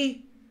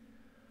be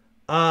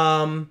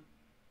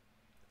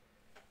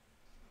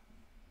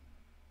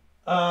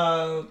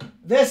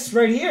this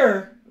right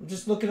here. I'm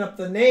just looking up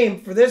the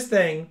name for this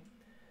thing.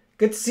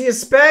 Good to see you,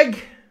 Speg.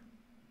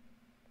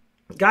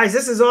 Guys,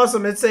 this is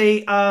awesome. It's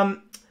a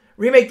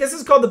remake. This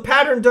is called the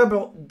Pattern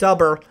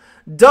Double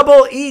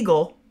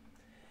Eagle.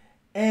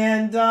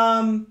 And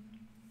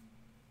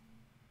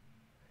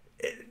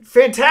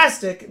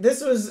fantastic.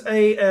 This was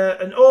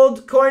an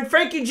old coin.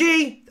 Frankie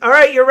G. All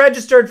right, you're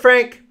registered,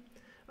 Frank.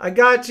 I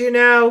got you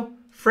now.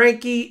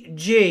 Frankie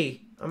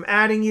G. I'm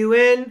adding you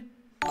in.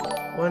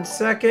 1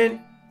 second.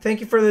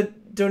 Thank you for the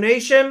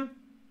donation.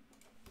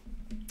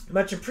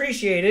 Much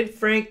appreciated,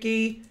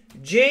 Frankie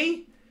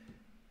G.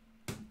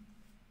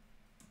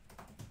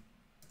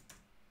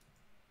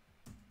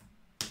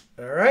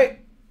 All right.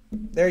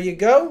 There you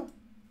go.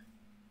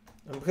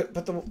 I'm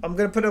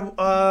gonna put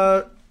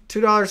a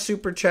 $2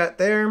 super chat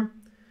there.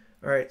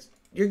 All right,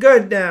 you're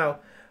good now.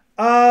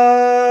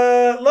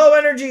 Low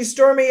energy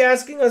Stormy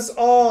asking us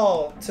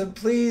all to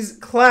please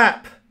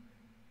clap.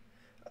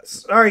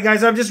 Sorry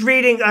guys, I'm just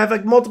reading. I have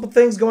like multiple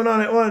things going on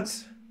at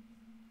once.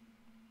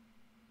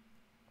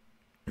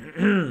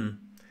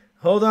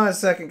 Hold on a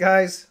second,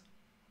 guys.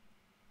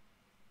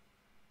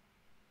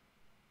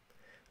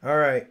 All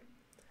right.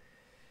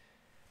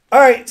 All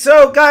right,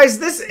 so guys,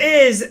 this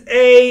is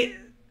a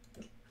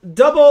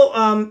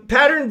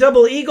pattern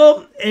double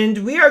eagle, and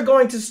we are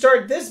going to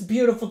start this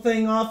beautiful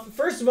thing off.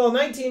 First of all,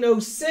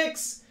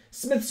 1906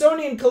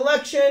 Smithsonian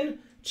Collection.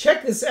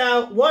 Check this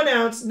out. 1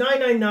 ounce,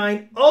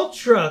 $9.99.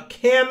 Ultra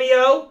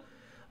cameo,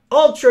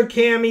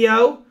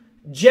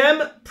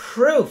 gem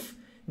proof.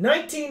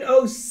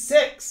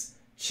 1906.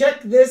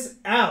 Check this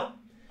out.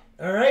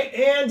 All right,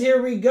 and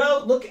here we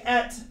go. Look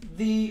at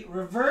the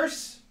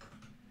reverse.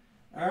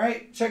 All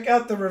right, check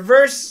out the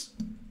reverse.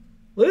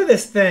 Look at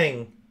this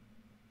thing.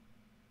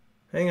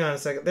 Hang on a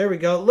second. There we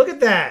go. Look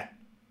at that.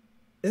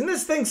 Isn't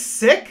this thing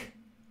sick?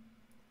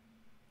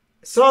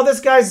 Saw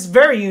this guy's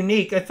very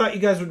unique. I thought you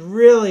guys would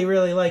really,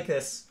 really like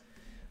this.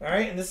 All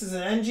right, and this is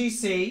an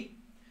NGC.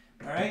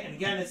 All right, and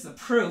again, it's the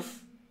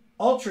proof.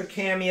 Ultra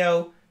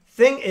cameo.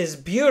 Thing is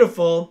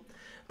beautiful.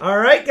 All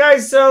right,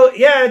 guys. So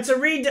yeah, it's a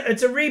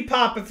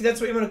repop if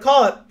that's what you want to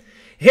call it.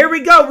 Here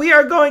we go. We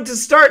are going to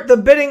start the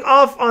bidding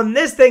off on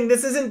this thing.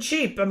 This isn't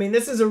cheap. I mean,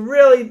 this is a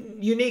really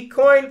unique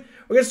coin.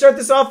 We're going to start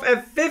this off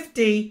at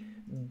 50.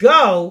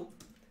 Go.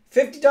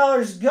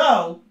 $50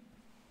 go.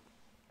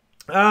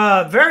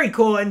 Very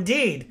cool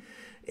indeed.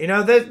 You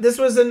know, this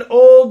was an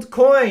old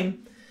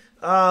coin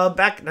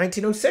back in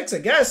 1906, I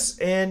guess.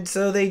 And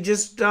so they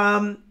just, you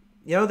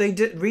know, they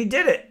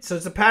redid it. So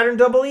it's a pattern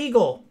double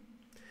eagle.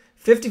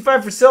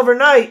 55 for Silver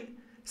Knight.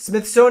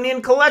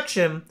 Smithsonian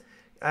Collection.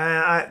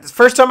 It's the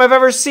first time I've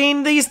ever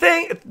seen this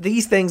thing.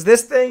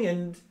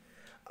 And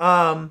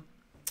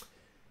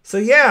so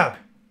yeah.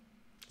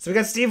 So we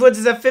got Steve Woods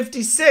is at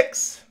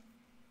 56.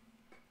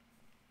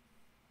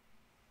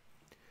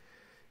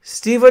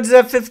 Steve Woods is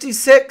at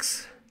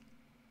 56.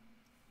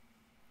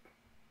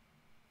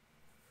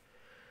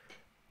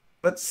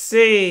 Let's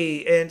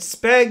see. And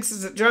Spegs,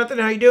 is it Jonathan?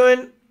 How you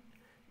doing?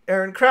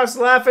 Aaron Krause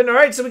laughing. All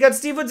right, so we got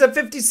Steve Woods at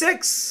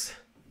 56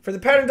 for the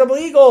pattern double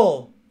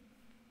eagle.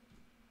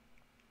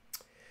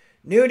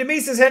 New to me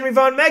says Henry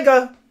Von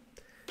Mega.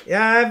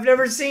 Yeah, I've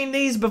never seen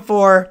these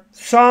before.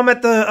 Saw them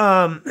at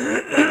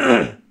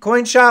the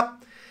coin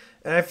shop,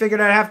 and I figured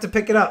I'd have to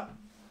pick it up.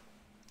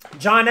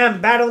 John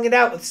M. battling it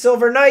out with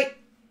Silver Knight.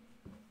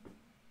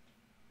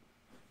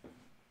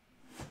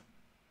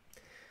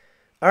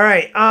 All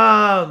right.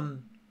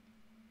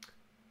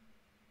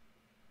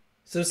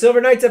 So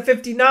Silver Knight's at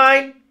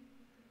 59.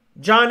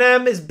 John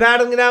M. is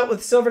battling it out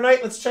with Silver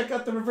Knight. Let's check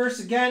out the reverse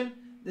again.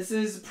 This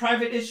is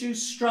private issue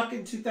struck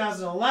in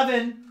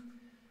 2011.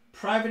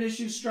 Private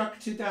issue struck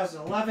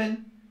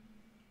 2011.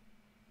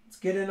 Let's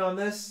get in on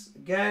this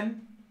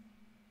again.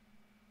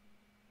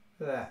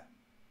 Look at that.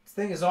 This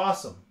thing is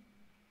awesome.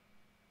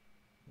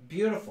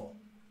 Beautiful.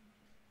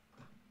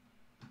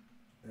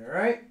 All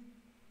right.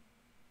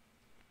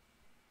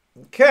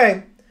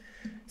 Okay.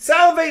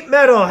 Salivate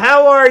Metal,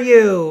 how are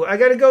you? I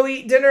gotta go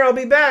eat dinner. I'll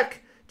be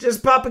back.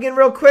 Just popping in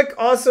real quick.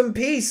 Awesome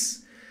piece.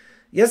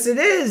 Yes, it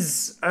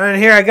is. And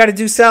here, I gotta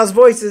do Sal's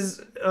voice.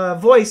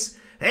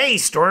 Hey,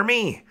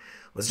 Stormy.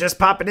 Was just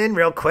popping in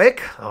real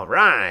quick. All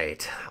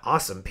right.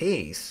 Awesome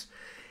piece.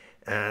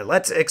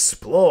 Let's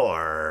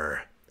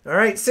explore. All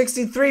right,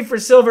 63 for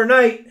Silver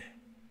Knight.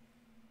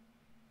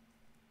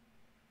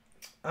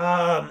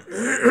 All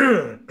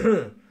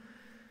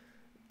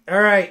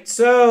right,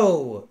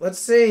 so let's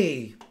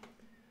see.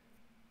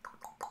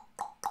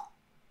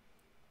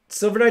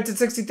 Silver Knight's at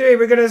 63.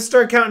 We're going to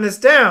start counting this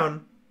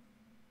down.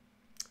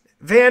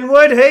 Van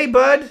Wood, hey,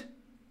 bud.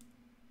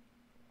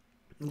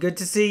 Good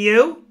to see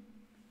you.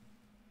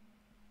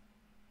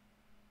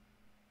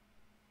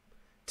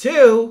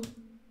 2.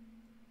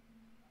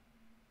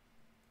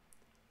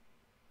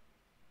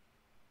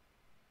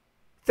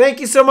 Thank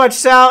you so much,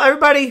 Sal.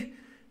 Everybody,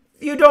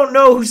 if you don't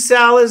know who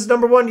Sal is,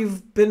 number 1,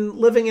 you've been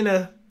living in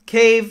a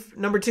cave.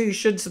 Number 2, you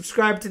should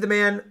subscribe to the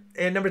man.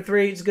 And number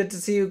 3, it's good to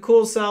see you.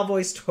 Cool Sal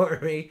voice,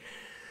 Stormy.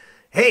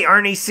 Hey,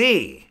 Arnie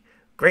C.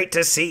 Great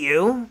to see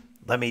you.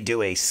 Let me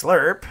do a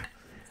slurp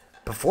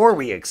before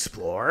we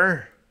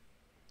explore.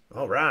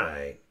 All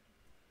right.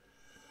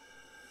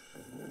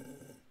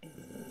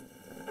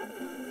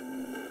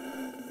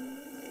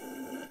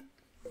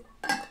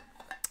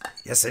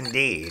 Yes,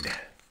 indeed.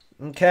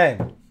 Okay.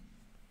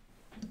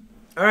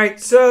 All right,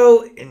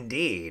 so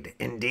indeed.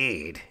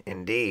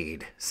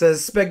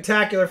 Says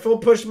Spectacular. Full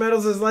Push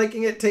Metals is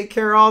liking it. Take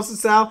care also,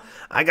 Sal.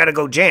 I gotta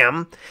go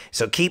jam.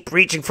 So keep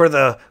reaching for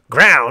the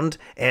ground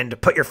and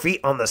put your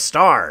feet on the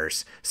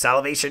stars.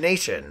 Salvation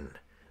Nation.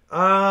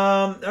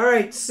 All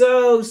right,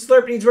 so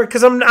Slurp needs work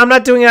because I'm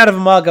not doing it out of a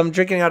mug. I'm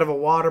drinking out of a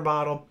water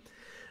bottle.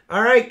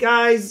 All right,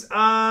 guys.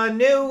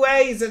 New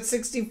Ways at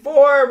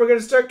 64. We're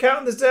gonna start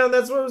counting this down.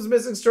 That's what was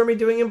missing. Stormy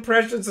doing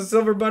impressions of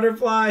Silver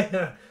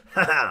Butterfly.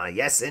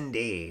 Yes,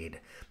 indeed.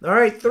 All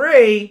right,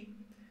 3,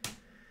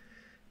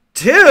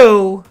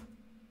 2.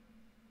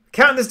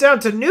 Counting this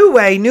down to New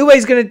Way. New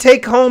Way's going to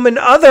take home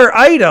another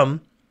item.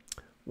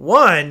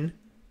 1.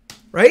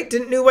 Right?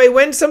 Didn't New Way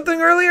win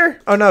something earlier?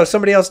 Oh, no,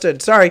 somebody else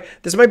did. Sorry.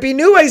 This might be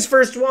New Way's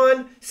first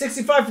one.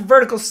 65 for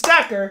Vertical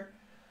Stacker.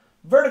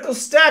 Vertical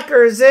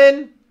Stacker is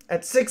in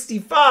at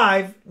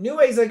 65. New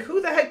Way's like,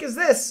 who the heck is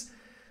this?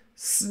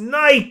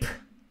 Snipe.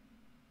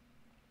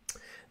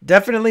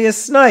 Definitely a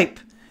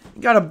snipe.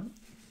 Got a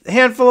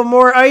handful of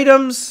more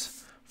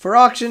items for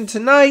auction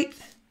tonight.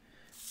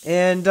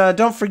 And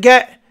don't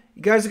forget,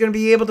 you guys are going to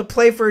be able to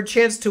play for a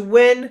chance to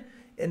win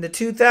in the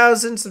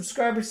 2,000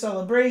 subscriber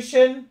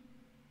celebration.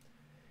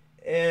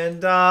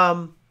 And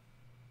let's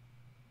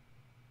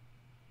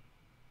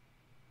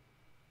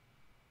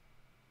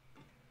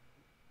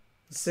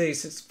see,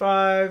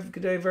 65.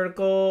 Good day,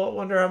 Vertical. I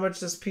wonder how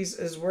much this piece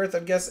is worth. I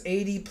guess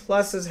 80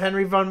 plus is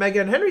Henry Von Mega.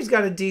 And Henry's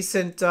got a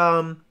decent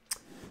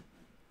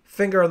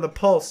finger on the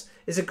pulse.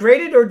 Is it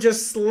graded or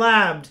just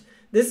slabbed?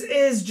 This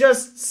is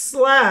just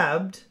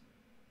slabbed,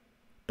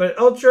 but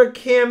ultra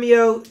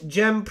cameo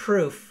gem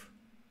proof.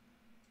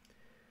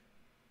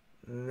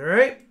 All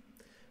right.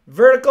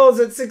 Vertical is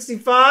at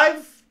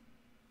 65.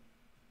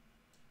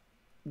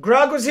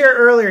 Grog was here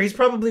earlier. He's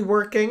probably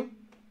working.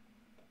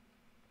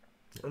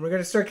 And we're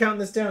going to start counting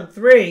this down.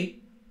 3,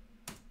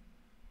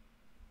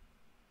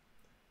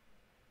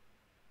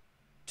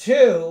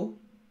 2,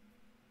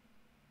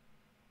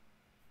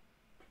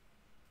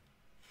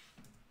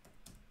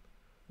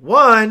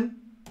 1,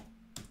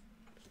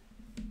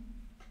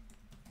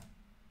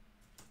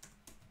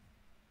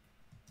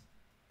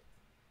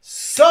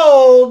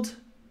 sold.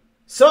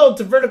 Sold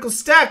to Vertical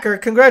Stacker.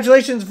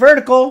 Congratulations,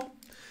 Vertical.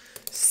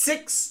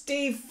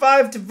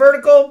 65 to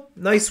Vertical.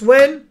 Nice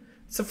win.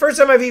 It's the first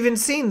time I've even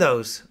seen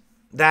those.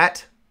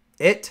 That.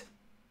 It.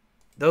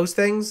 Those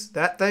things.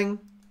 That thing.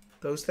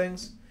 Those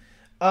things.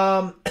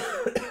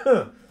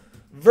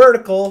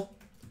 Vertical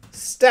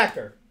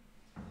Stacker.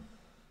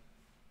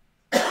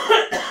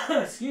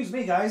 Excuse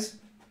me, guys.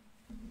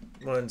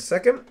 1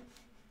 second.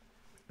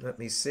 Let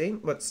me see.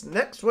 What's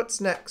next?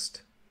 What's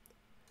next?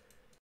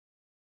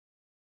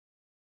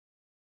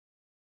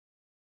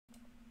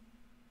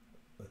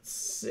 Let's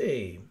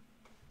see.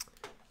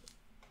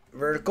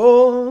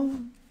 Vertical.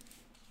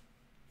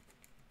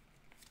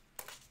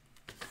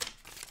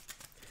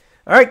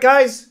 All right,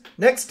 guys.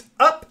 Next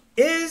up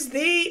is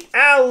the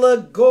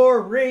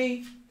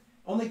Allegory.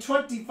 Only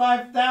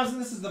 25,000.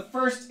 This is the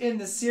first in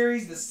the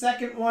series. The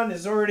second one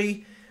has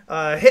already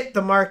hit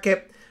the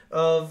market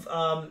of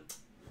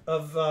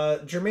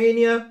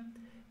Germania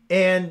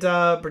and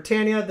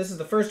Britannia. This is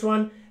the first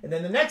one. And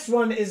then the next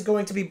one is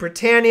going to be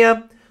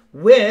Britannia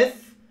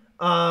with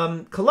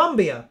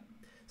Colombia.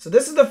 So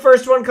this is the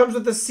first one. Comes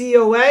with the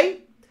COA.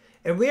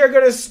 And we are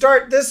going to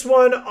start this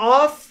one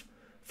off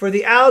for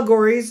the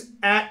Allegories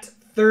at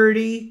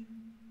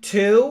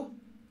 32.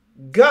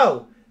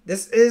 Go.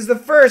 This is the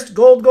first.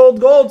 Gold, gold,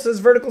 gold, says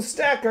Vertical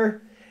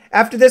Stacker.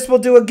 After this, we'll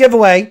do a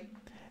giveaway.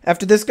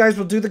 After this, guys,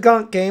 we'll do the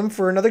Gunk game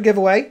for another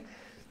giveaway.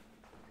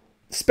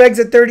 Speg's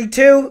at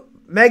 32.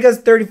 Mega's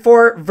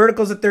 34.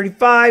 Vertical's at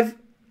 35.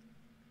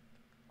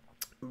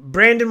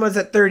 Brandon was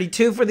at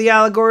 32 for the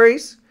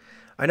Allegories.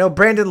 I know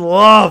Brandon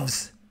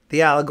loves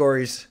the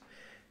Allegories.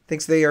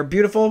 Thinks they are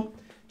beautiful.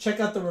 Check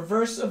out the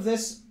reverse of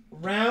this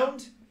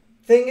round.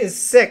 Thing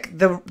is sick.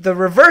 The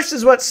reverse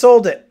is what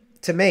sold it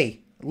to me.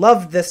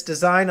 Love this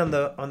design on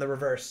the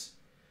reverse.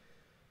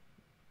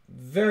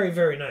 Very,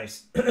 very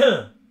nice.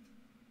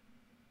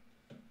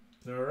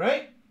 All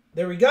right.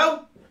 There we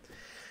go.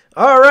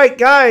 All right,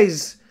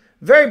 guys.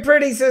 Very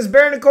pretty, says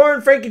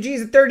Baronicorn. Frankie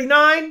G's at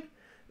 39.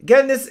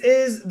 Again, this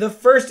is the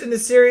first in the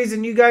series,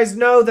 and you guys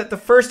know that the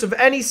first of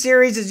any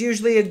series is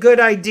usually a good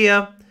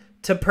idea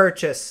to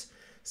purchase.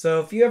 So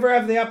if you ever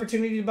have the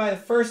opportunity to buy the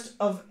first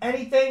of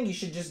anything, you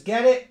should just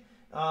get it.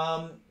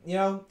 You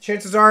know,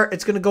 chances are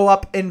it's going to go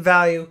up in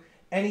value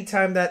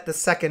anytime that the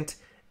second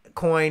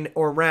coin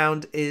or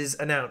round is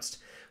announced.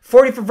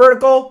 40 for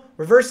Vertical.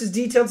 Reverse is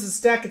detailed to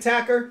Stack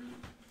Attacker.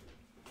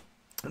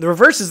 The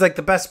reverse is like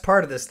the best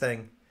part of this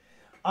thing.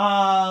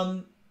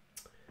 I'm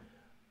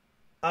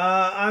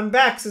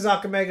back, says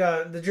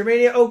Akamega. The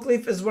Germania Oak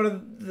Leaf is one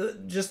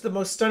of just the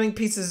most stunning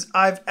pieces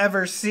I've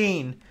ever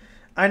seen.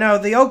 I know,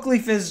 the Oak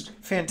Leaf is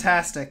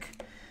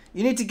fantastic.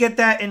 You need to get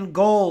that in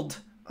gold,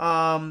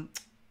 Brandon.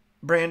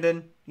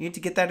 You need to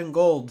get that in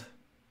gold.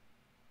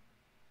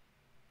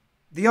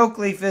 The Oak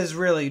Leaf is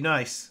really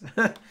nice.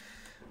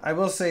 I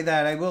will say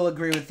that. I will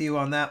agree with you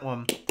on that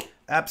one.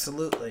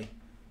 Absolutely.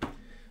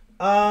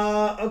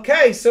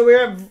 Okay, so we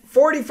have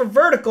 40 for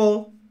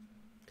Vertical.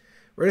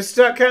 We're going to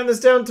start counting this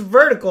down to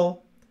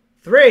Vertical.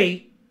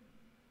 3.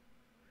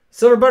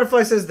 Silver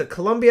Butterfly says the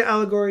Columbia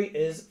Allegory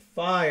is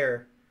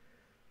fire.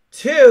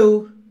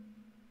 2.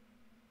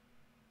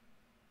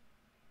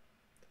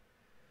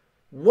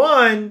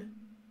 1.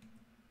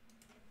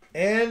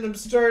 And I'm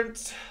starting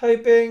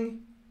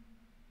typing.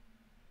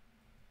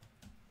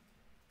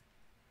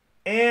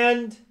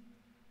 And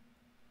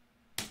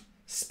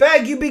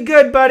Spag, you be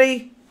good,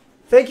 buddy.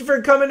 Thank you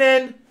for coming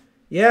in.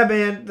 Yeah,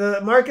 man, the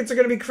markets are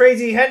going to be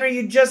crazy. Henry,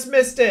 you just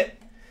missed it.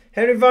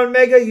 Henry Von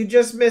Mega, you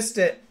just missed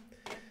it.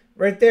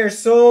 Right there,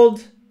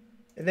 sold.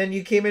 And then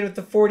you came in with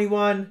the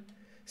 41.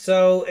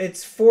 So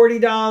it's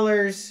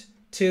 $40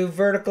 to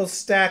Vertical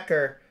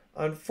Stacker.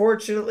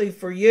 Unfortunately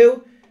for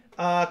you,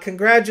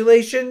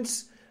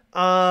 congratulations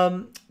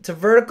to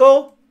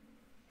Vertical.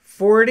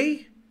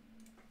 40.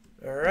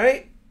 All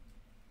right.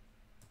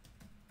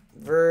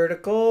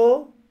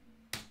 Vertical.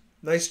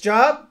 Nice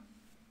job.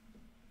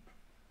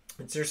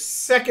 It's your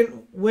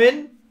second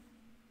win.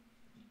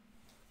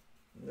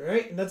 All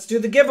right, and let's do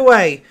the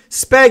giveaway.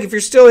 Speg, if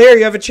you're still here,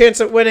 you have a chance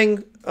at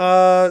winning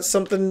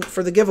something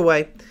for the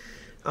giveaway.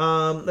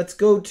 Let's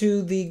go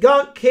to the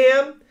Gaunt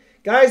Cam.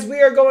 Guys,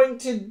 we are going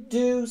to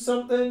do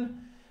something.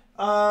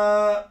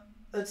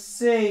 Let's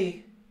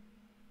see.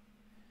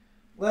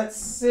 Let's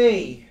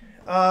see.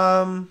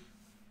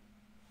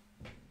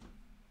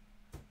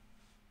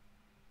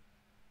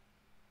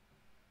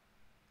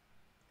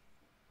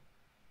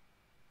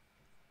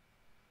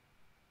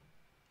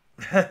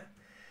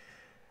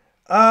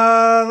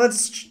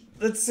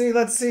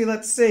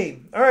 Let's see.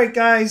 All right,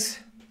 guys.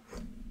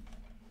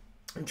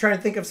 I'm trying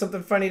to think of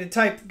something funny to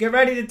type. Get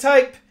ready to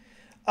type.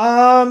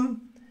 All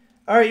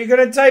right, you're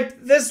gonna type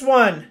this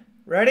one.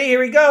 Ready? Here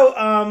we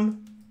go.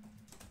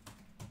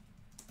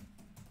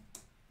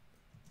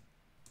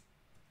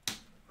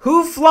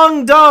 Who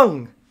flung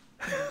dung?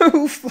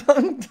 Who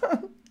flung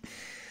dung?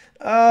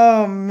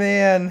 Oh,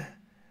 man.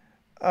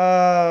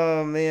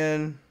 Oh,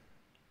 man.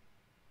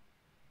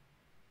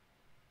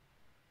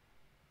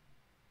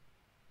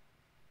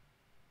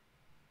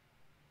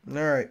 All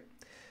right.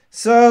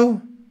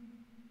 So,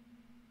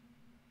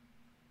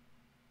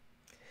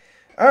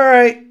 all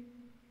right.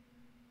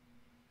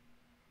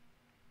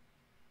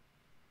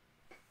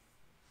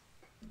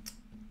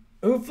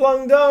 Who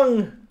flung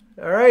dung?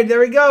 All right, there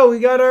we go. We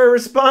got our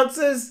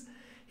responses.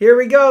 Here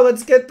we go.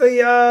 Let's get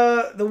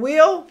the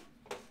wheel.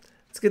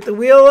 Let's get the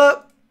wheel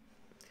up.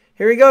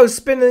 Here we go,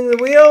 spinning the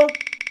wheel.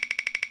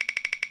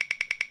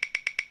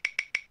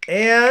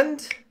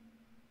 And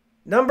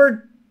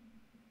number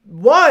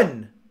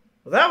 1.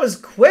 Well, that was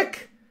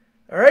quick.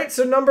 All right,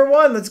 so number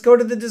 1, let's go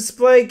to the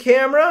display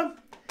camera.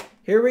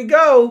 Here we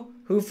go.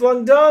 Who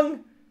flung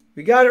dung?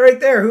 We got it right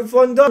there. Who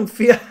flung dung?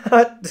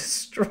 Fiat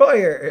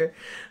Destroyer.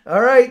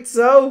 All right,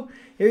 so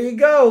here you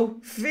go.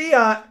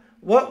 Fiat,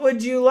 what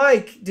would you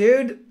like,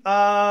 dude?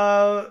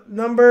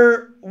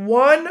 Number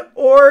 1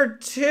 or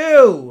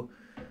 2?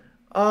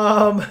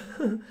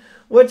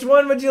 Which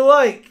one would you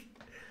like?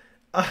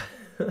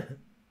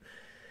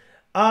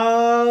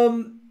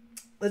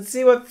 Let's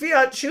see what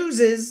Fiat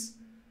chooses.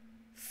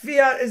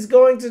 Fiat is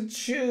going to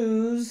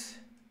choose.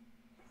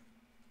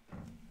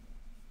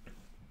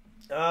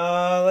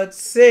 Let's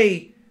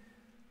see.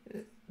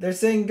 They're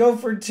saying go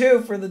for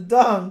 2 for the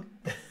dung.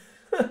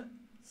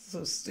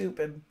 So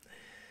stupid.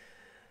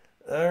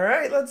 All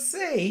right, let's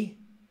see.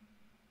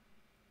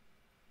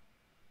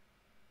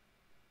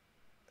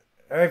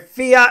 All right,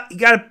 Fiat, you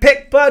got to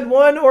pick, bud.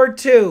 1 or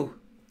 2?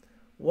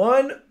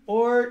 1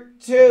 or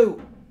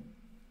 2?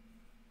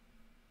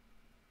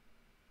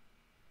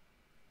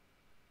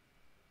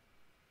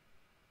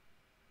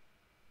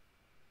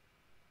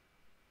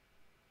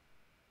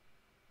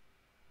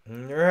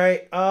 All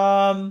right.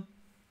 I'm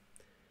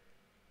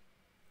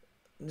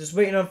just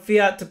waiting on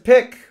Fiat to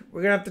pick.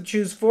 We're going to have to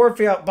choose 4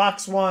 Fiat,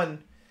 box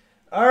 1.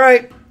 All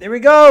right, there we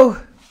go.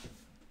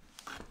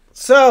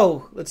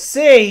 So, let's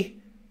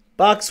see.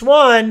 Box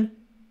 1.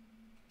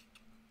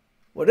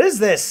 What is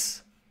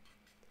this?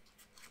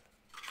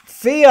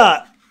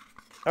 Fiat.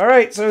 All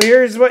right, so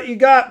here's what you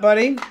got,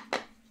 buddy.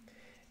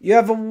 You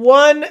have a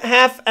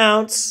 1/2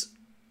 ounce.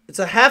 It's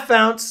a 1/2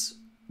 ounce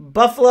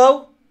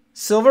Buffalo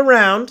silver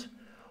round.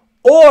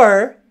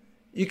 Or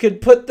you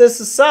could put this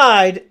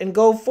aside and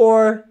go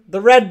for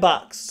the red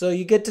box. So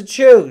you get to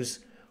choose.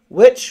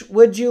 Which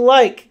would you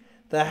like?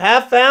 The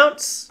 1/2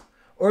 ounce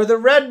or the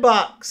red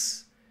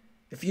box?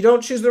 If you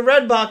don't choose the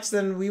red box,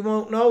 then we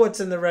won't know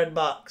what's in the red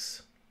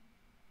box.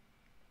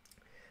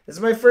 This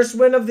is my first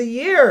win of the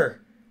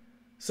year.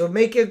 So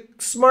make a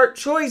smart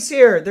choice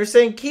here. They're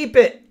saying keep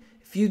it.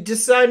 If you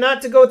decide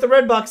not to go with the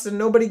red box, then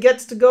nobody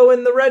gets to go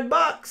in the red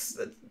box.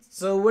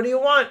 So what do you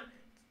want?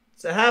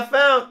 It's a 1/2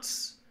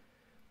 ounce.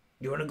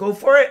 You want to go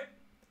for it?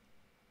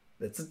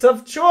 That's a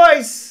tough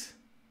choice.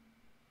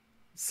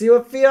 See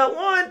what Fiat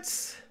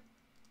wants.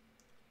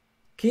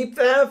 Keep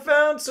the 1/2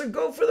 ounce or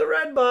go for the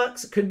red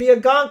box. It could be a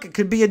gonk. It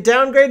could be a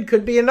downgrade. It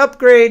could be an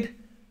upgrade.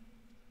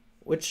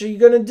 Which are you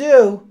going to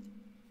do?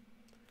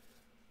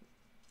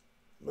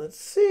 Let's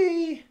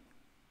see.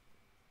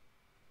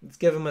 Let's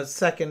give him a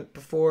second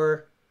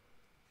before.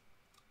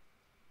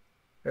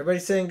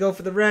 Everybody's saying go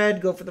for the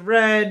red. Go for the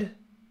red.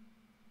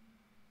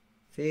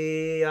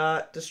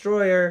 Fiat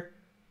Destroyer.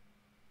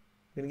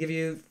 I'm going to give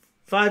you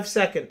 5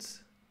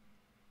 seconds.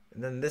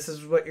 And then this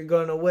is what you're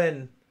going to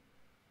win.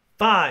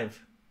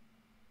 5,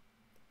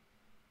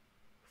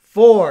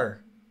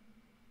 4,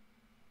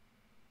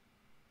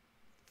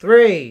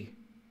 3,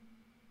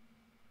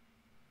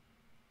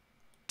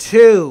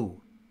 2,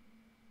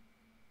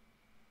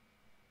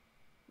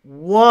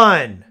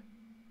 1.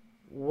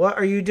 What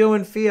are you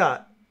doing,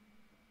 Fiat?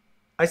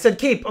 I said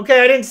keep.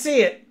 Okay, I didn't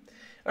see it.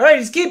 All right,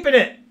 he's keeping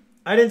it.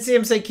 I didn't see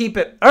him say keep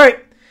it. All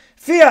right,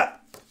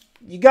 Fiat,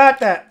 you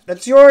got that.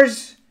 That's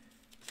yours.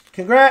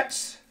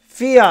 Congrats,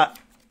 Fiat.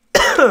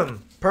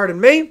 Pardon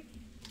me.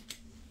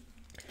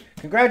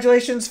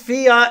 Congratulations,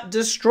 Fiat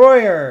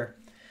Destroyer.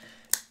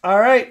 All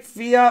right,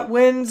 Fiat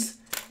wins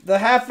the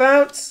 1/2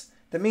 ounce.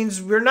 That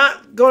means we're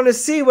not going to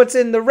see what's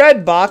in the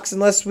red box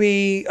unless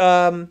we...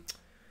 let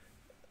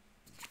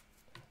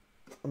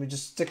me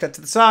just stick that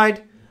to the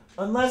side.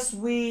 Unless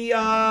we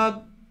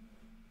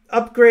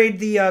upgrade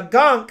the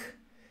gonk.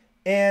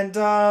 And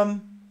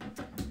I'm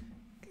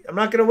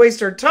not going to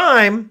waste our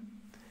time.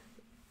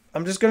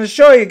 I'm just going to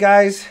show you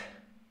guys.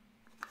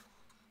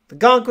 The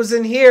gonk was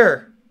in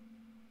here.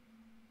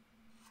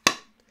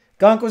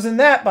 Gonk was in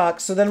that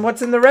box. So then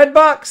what's in the red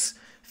box?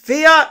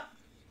 Fiat.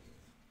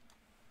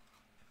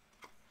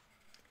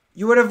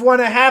 You would have won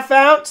a 1/2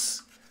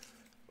 ounce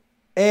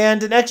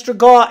and an extra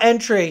GAW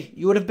entry.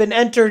 You would have been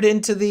entered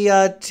into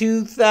the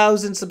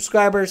 2,000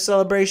 subscriber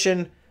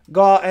celebration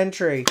GAW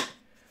entry.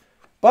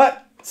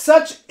 But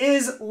such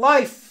is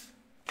life.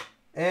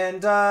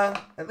 And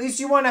at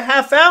least you won a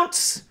 1/2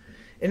 ounce.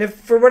 And if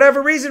for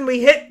whatever reason we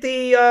hit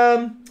the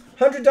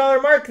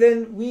 $100 mark,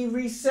 then we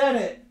reset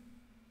it.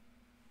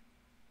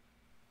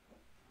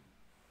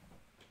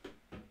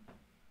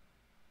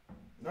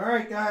 All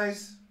right,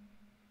 guys.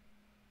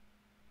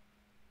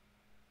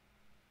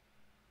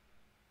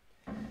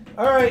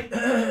 All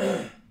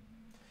right.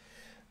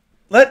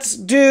 Let's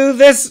do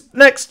this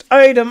next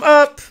item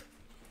up.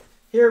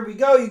 Here we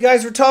go. You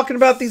guys were talking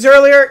about these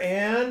earlier,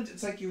 and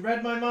it's like you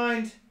read my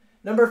mind.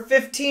 Number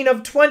 15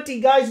 of 20,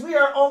 guys. We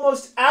are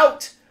almost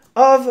out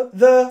of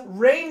the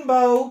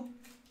rainbow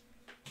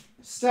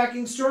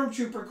Stacking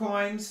Stormtrooper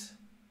coins.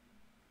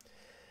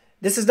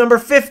 This is number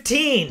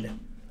 15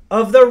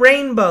 of the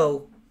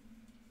rainbow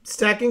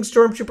Stacking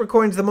Stormtrooper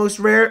coins, the most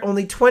rare.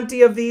 Only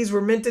 20 of these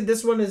were minted.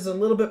 This one is a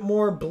little bit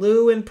more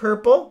blue and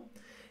purple.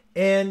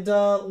 And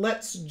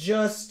let's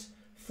just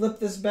flip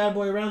this bad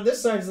boy around.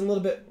 This side is a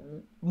little bit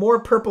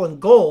more purple and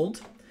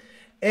gold.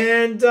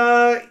 And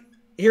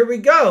here we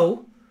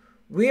go.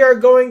 We are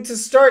going to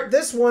start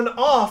this one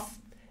off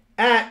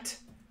at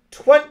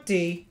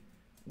 20.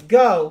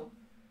 Go.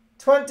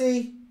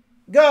 20.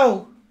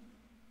 Go.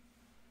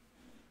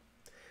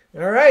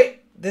 All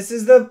right. This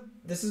is the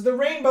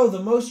rainbow, the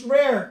most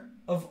rare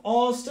of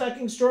all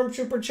Stacking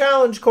Stormtrooper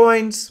Challenge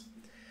coins.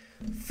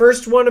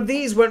 First one of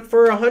these went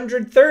for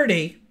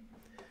 130.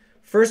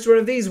 First one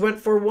of these went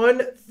for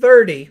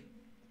 130.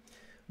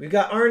 We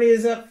got Arnie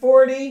is at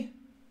 40.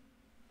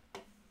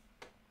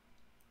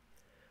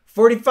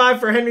 45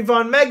 for Henry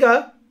Von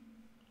Mega.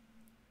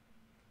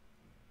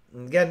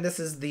 And again, this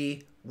is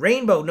the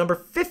rainbow, number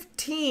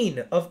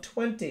 15 of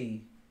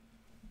 20.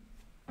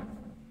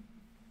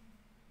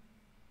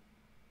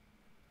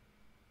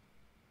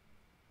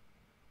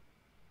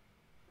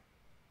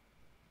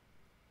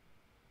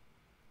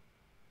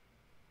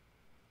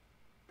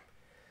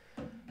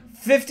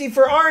 $50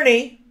 for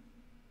Arnie.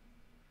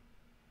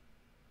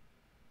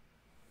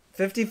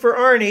 50 for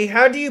Arnie.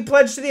 How do you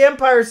pledge to the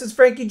Empire, says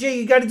Frankie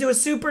G. You got to do a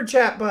super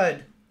chat,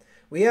 bud.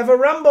 We have a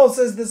rumble,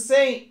 says the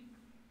Saint.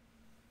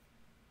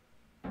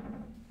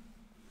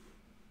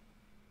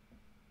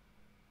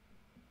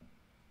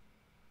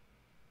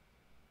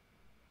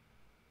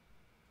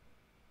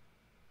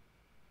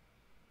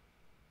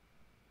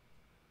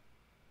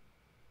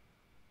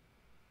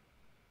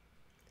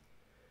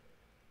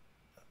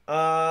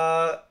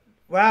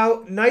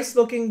 Wow, nice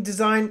looking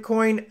design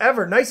coin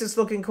ever. Nicest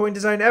looking coin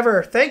design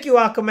ever. Thank you,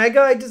 Akamega.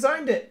 I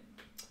designed it.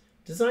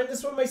 Designed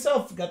this one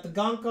myself. Got the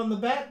gonk on the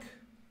back.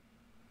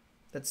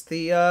 That's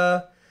the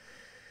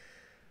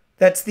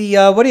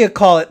what do you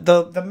call it?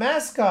 The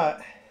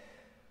mascot.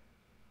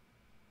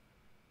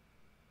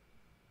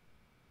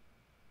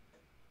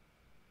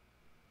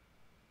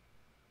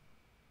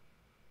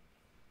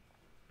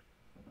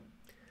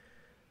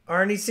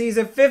 Arnie C's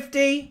at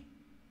 50.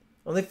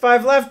 Only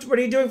 5 left. What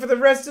are you doing for the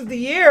rest of the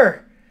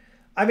year?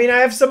 I mean, I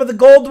have some of the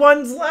gold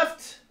ones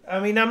left.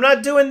 I mean, I'm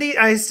not doing the...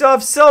 I still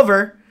have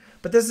silver.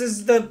 But this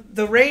is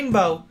the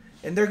rainbow.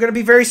 And they're going to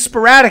be very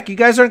sporadic. You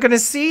guys aren't going to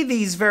see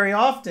these very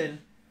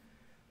often.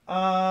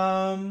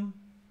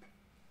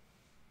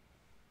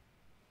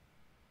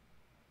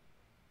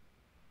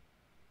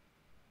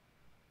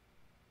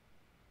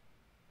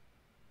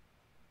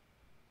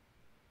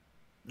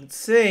 Let's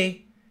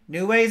see.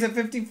 New Ways at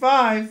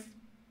 55.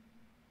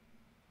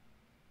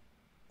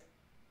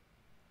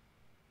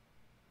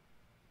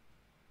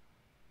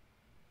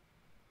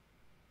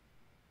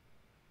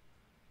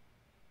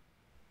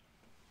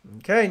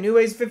 Okay, New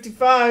Ways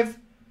 55.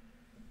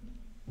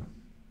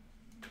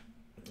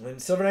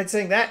 And Silver Knight's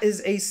saying that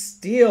is a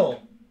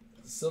steal.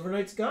 Silver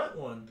Knight's got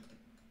one.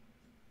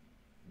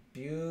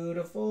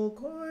 Beautiful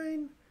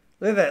coin.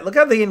 Look at that. Look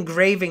how the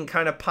engraving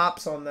kind of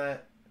pops on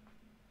that.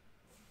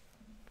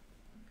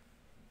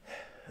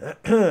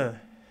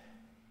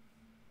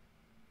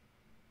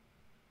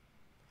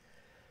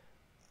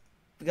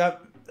 We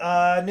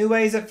got New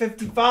Ways at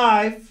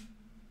 55.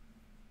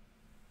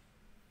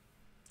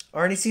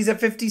 Arnie C's at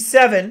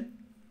 57.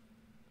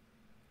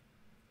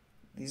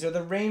 These are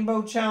the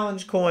Rainbow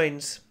Challenge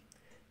coins.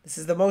 This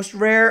is the most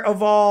rare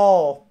of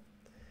all.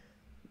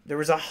 There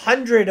was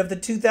 100 of the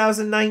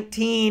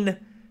 2019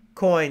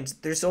 coins.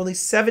 There's only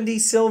 70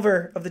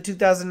 silver of the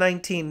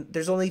 2019.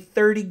 There's only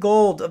 30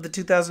 gold of the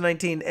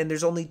 2019. And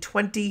there's only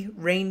 20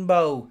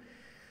 rainbow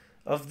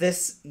of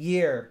this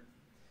year.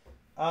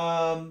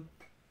 So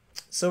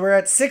we're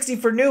at 60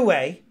 for New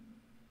Way.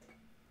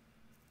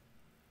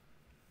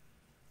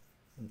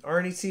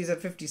 Arnie C's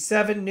at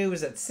 57. New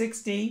is at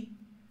 60.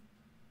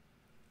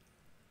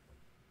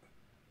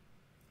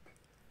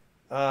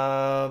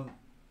 Let's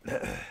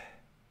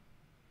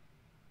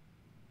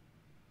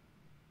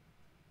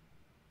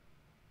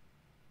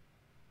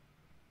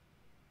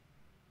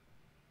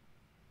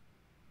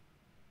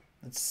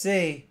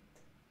see.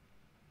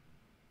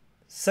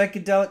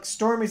 Psychedelic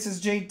Stormy, says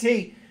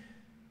JT.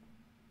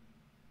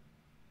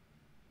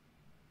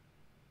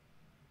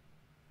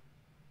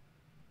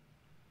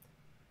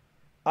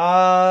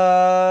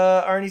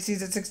 Arnie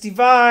C's at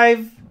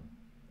 65.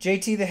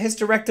 JT the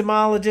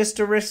hysterectomologist,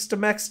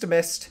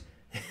 aristomextomist.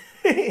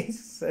 He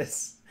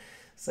says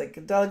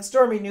Psychedelic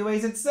Stormy, New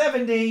Ways at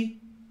 70.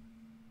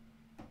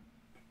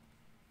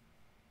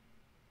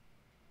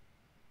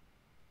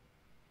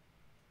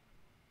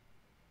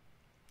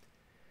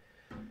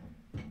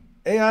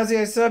 Hey, Ozzy,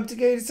 I subbed to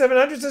get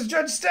 700, says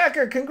Judge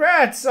Stacker.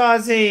 Congrats,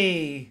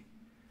 Ozzy.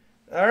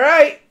 All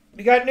right.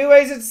 We got New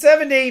Ways at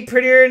 70.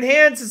 Prettier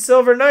Enhanced at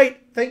Silver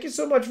Knight. Thank you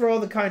so much for all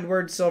the kind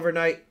words, Silver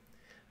Knight.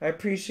 I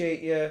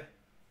appreciate you.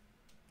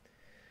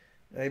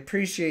 I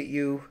appreciate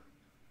you.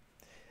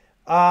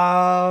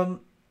 All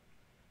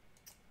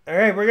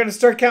right, we're going to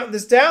start counting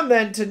this down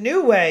then to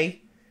New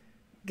Way.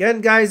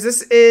 Again, guys,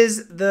 this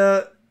is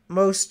the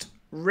most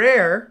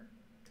rare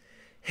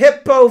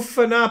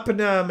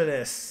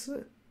Hippophenomenos.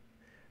 We're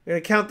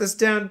going to count this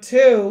down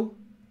to...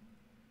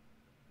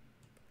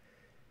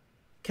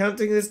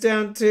 Counting this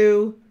down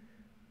to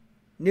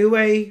New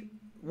Way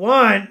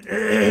 1.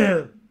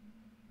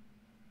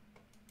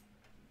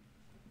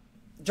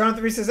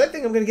 Jonathan Reese says, I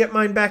think I'm going to get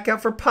mine back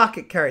out for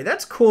pocket carry.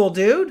 That's cool,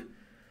 dude.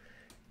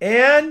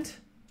 And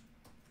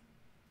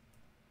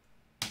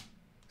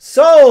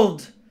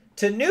sold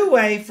to New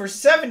Way for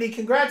 70.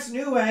 Congrats,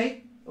 New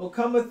Way. It will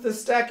come with the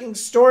Stacking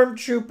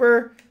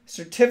Stormtrooper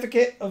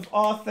Certificate of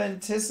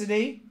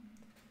Authenticity.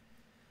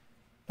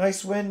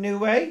 Nice win, New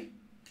Way.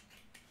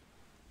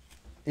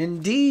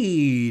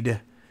 Indeed.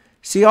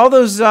 See, all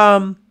those,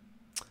 all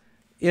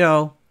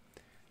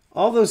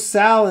those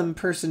Sal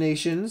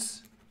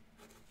impersonations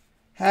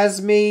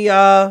has me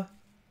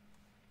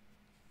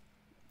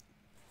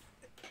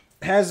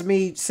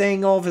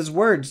saying all of his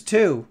words,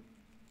 too.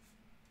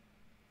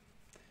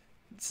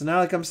 It's not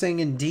like I'm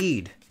saying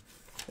indeed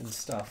and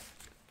stuff.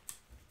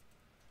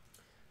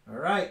 All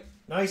right.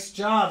 Nice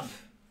job.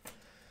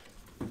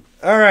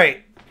 All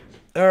right.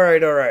 All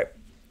right. All right.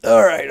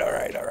 All right. All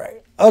right. All right.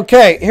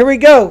 Okay, here we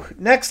go.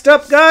 Next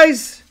up,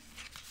 guys.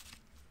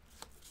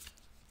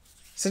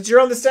 Since you're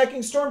on the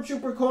Stacking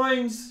Stormtrooper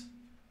coins,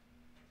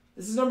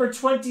 this is number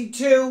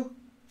 22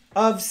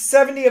 of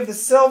 70 of the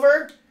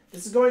silver.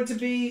 This is going to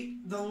be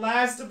the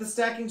last of the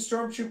Stacking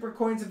Stormtrooper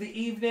coins of the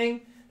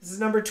evening. This is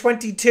number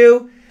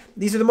 22.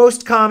 These are the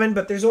most common,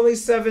 but there's only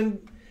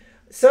 7.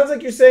 Sounds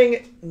like you're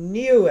saying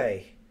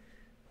Niue.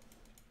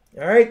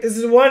 All right, this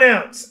is 1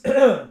 ounce.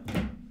 This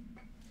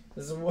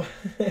is one.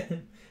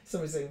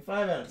 Somebody's saying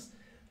 5 ounce.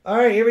 All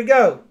right, here we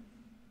go.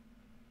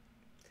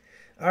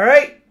 All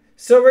right,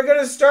 so we're going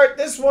to start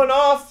this one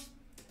off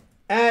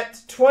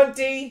at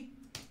 20.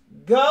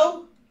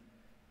 Go.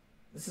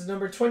 This is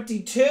number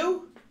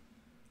 22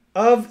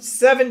 of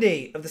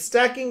 70 of the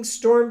Stacking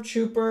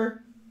Stormtrooper.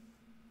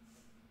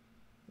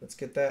 Let's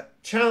get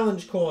that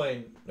challenge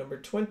coin.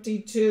 Number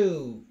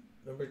 22.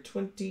 Number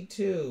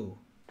 22.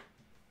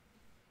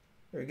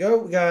 There we go.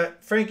 We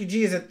got Frankie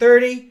G is at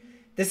 30.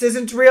 This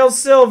isn't real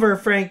silver,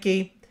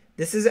 Frankie.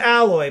 This is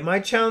alloy. My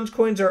challenge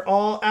coins are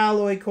all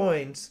alloy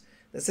coins.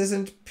 This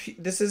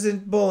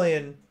isn't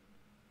bullion.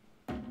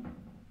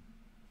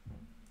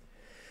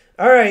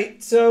 All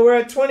right, so we're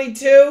at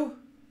 22.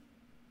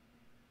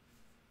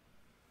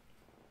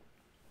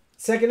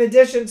 Second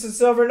edition to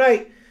Silver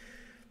Knight.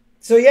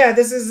 So yeah,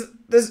 this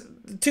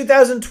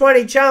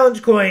 2020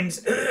 challenge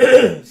coins.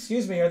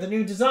 Excuse me, are the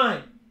new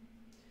design.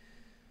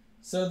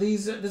 So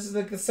this is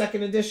like the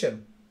second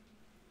edition.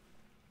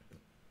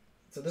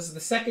 So this is the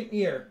second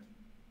year.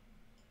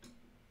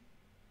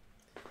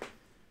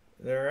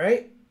 All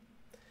right.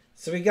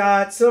 So we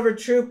got Silver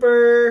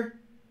Trooper.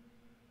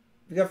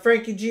 We got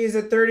Frankie G is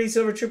at 30.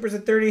 Silver Trooper's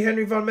at 30.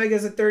 Henry Von Mega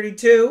is at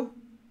 32.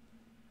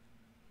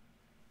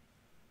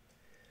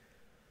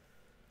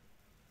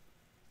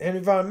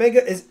 Henry Von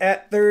Mega is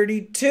at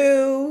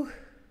 32.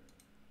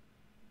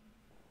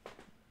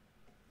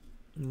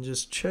 I'm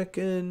just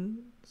checking.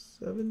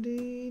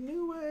 70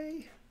 New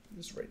Way.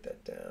 Just write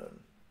that down.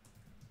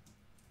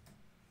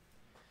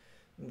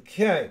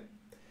 Okay.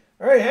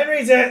 All right,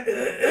 Henry's at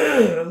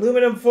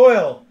aluminum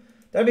foil.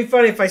 That'd be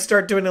funny if I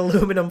start doing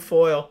aluminum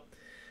foil.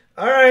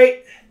 All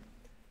right.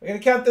 We're going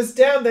to count this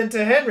down then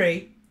to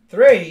Henry.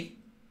 3,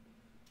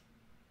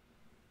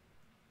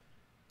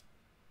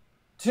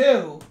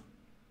 2,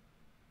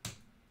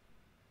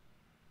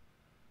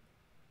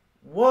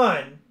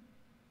 1.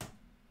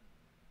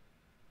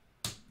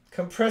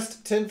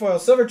 Compressed tinfoil.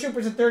 Silver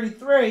Troopers at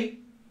 33.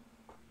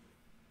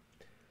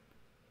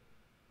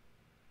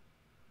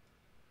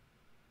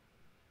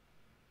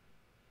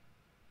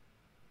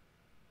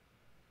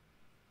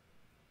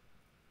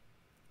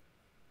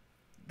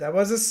 That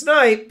was a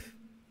snipe.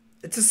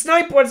 It's a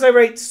snipe once I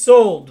write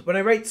sold. When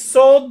I write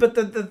sold, but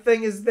the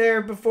thing is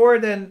there before,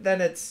 then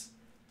it's...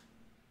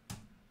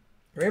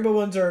 Rainbow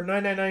ones are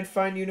 999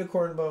 fine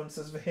unicorn bones,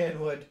 says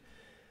Vanwood.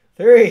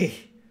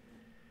 3,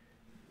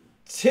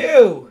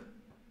 2.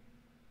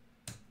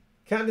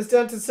 Counting this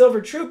down to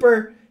Silver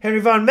Trooper. Henry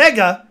Von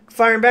Mega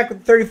firing back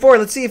with 34.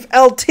 Let's see if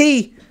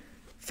LT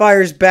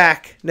fires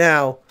back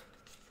now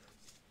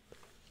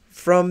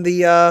from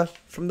the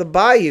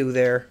bayou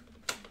there.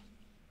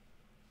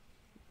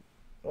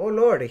 Oh,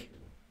 lordy.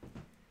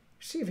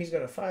 See if he's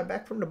going to fire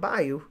back from the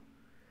bayou.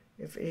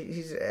 If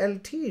he's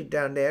LT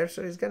down there,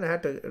 so he's going to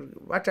have to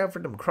watch out for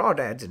them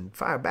crawdads and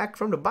fire back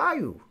from the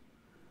bayou.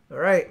 All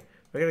right.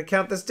 We're going to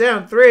count this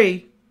down.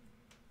 3,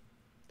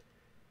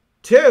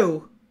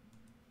 2,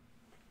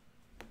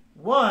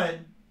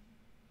 1.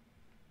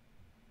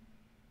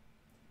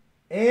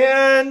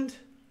 And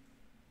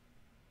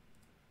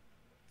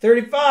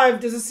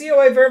 35. Does a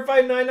COA verify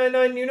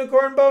 999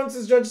 unicorn bone,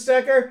 says Judge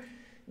Stacker?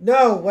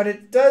 No. What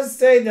it does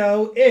say,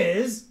 though,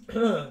 is,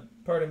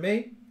 pardon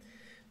me,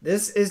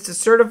 this is to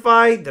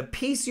certify the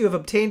piece you have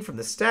obtained from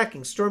the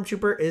Stacking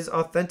Stormtrooper is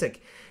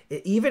authentic.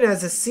 It even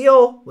has a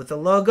seal with a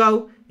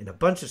logo and a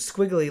bunch of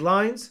squiggly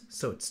lines,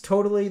 so it's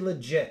totally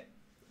legit.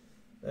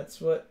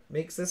 That's what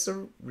makes this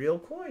a real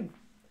coin.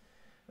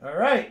 All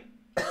right.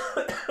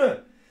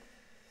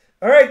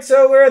 All right,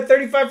 so we're at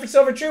 35 for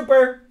Silver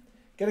Trooper.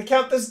 Gonna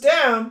count this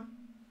down.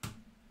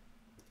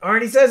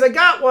 Arnie says, I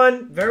got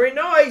one. Very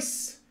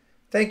nice.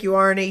 Thank you,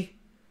 Arnie.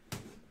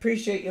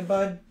 Appreciate you,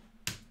 bud.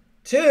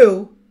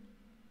 2,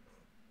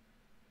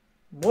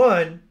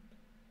 1.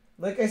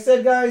 Like I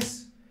said,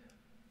 guys,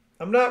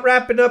 I'm not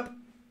wrapping up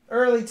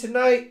early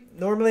tonight.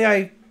 Normally,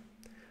 I've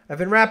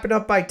been wrapping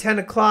up by 10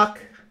 o'clock.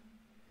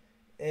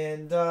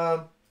 And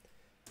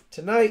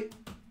tonight,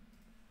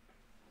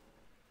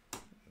 I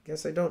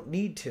guess I don't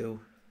need to.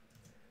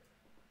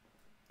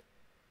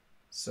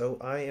 So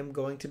I am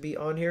going to be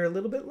on here a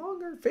little bit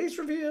longer. Face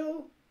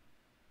reveal.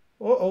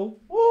 Uh-oh.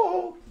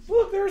 Oh,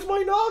 look, there's my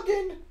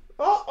noggin.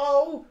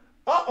 Uh-oh.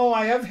 Uh-oh,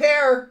 I have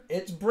hair.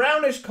 It's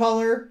brownish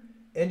color.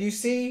 And you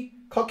see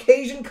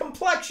Caucasian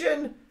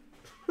complexion.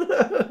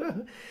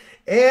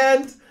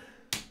 And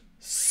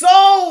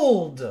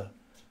sold.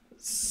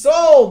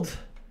 Sold.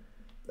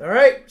 All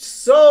right.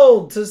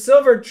 Sold to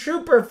Silver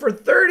Trooper for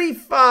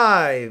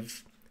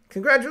 35.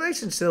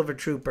 Congratulations, Silver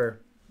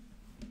Trooper.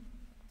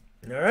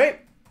 All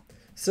right.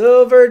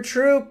 Silver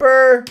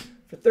Trooper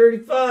for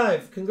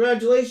 35.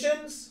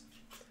 Congratulations.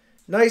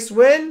 Nice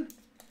win.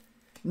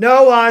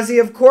 No,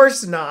 Ozzy, of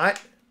course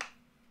not.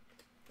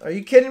 Are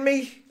you kidding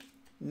me?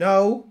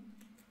 No.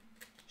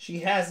 She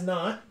has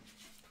not.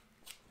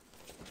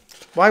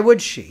 Why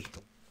would she?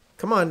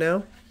 Come on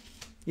now.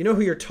 You know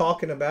who you're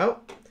talking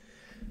about.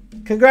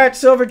 Congrats,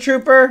 Silver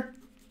Trooper.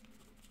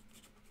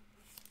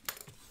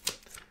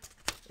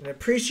 And I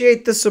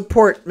appreciate the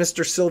support,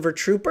 Mr. Silver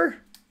Trooper.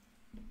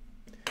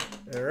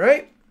 All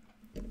right.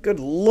 Good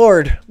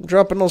Lord. I'm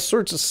dropping all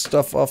sorts of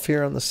stuff off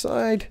here on the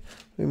side.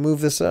 Let me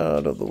move this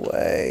out of the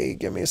way.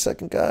 Give me a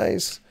second,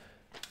 guys.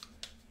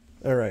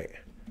 All right.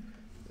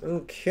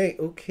 Okay.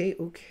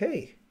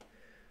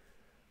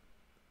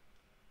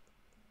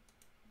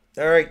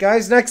 All right,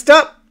 guys. Next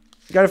up,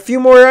 got a few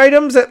more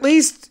items at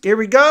least. Here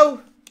we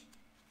go.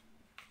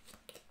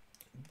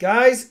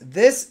 Guys,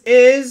 this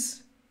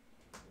is...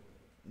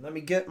 Let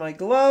me get my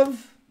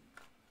glove.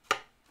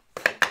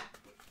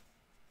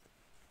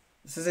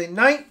 This is a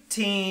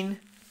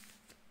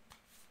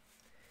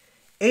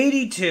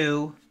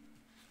 1982.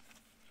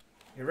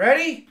 You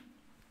ready?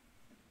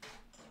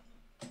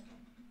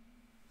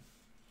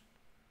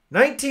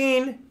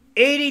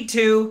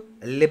 1982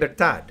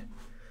 Libertad.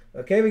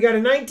 Okay, we got a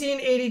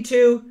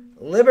 1982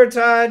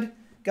 Libertad.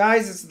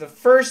 Guys, this is the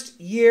first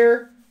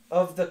year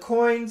of the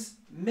coins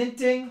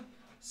minting.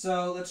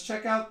 So let's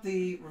check out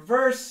the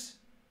reverse.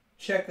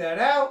 Check that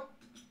out.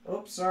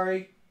 Oops,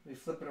 sorry. Let me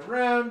flip it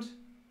around.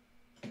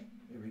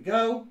 Here we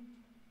go.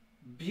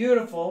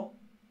 Beautiful.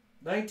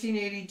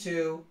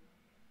 1982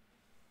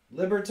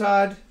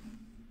 Libertad.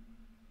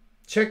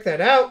 Check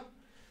that out.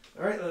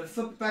 All right, let me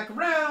flip it back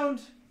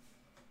around.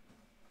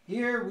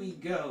 Here we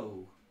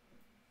go.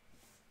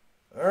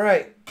 All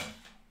right.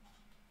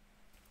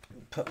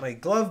 Put my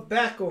glove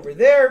back over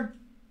there.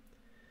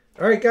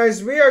 All right,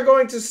 guys, we are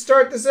going to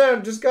start this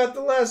out. Just got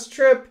the last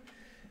trip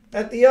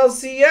at the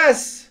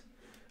LCS.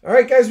 All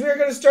right, guys, we are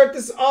going to start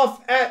this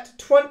off at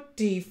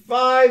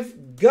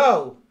 25.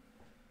 Go.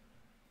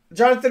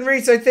 Jonathan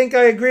Reese, I think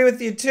I agree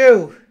with you,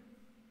 too.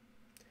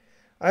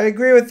 I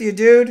agree with you,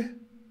 dude.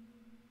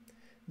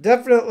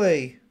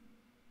 Definitely.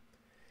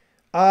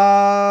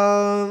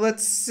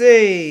 Let's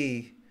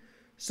see.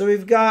 So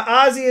we've got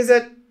Ozzy is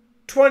at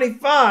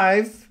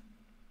 25.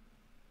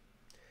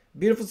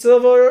 Beautiful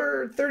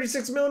silver,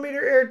 36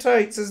 millimeter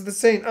airtight, says the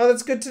Saint. Oh,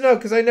 that's good to know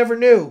because I never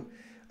knew.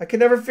 I could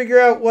never figure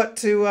out what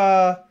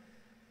to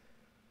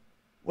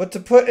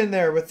put in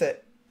there with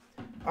it.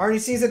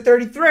 RNC's at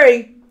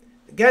 33.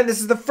 Again,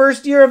 this is the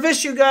first year of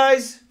issue,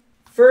 guys.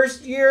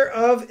 First year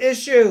of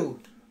issue.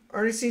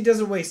 RNC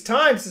doesn't waste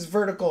time, says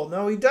Vertical.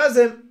 No, he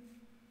doesn't.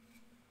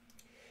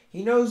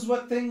 He knows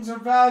what things are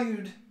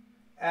valued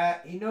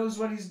at. He knows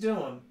what he's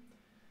doing.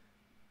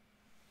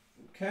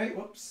 Okay,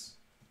 whoops.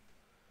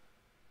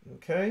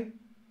 Okay.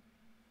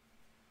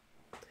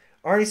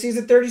 RNC's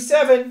at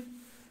 37.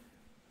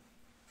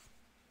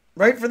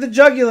 Right for the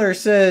jugular,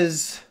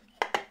 says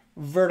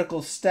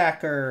Vertical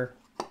Stacker.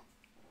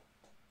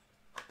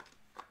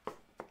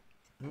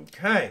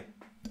 Okay.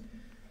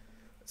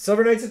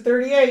 Silver Knight's at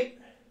 38.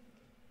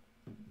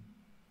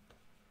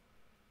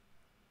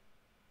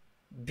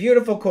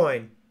 Beautiful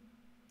coin.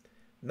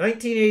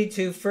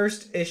 1982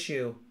 first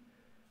issue.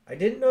 I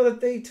didn't know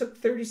that they took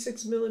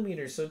 36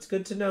 millimeters, so it's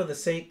good to know. The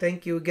Saint,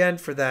 thank you again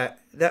for that.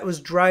 That was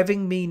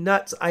driving me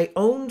nuts. I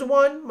owned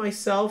one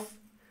myself.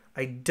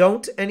 I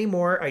don't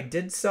anymore. I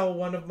did sell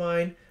one of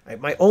mine.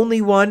 My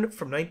only one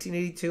from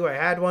 1982. I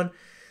had one.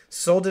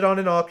 Sold it on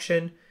an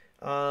auction.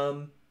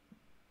 And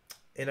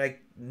I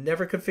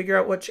never could figure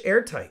out which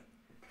airtight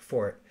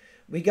for it.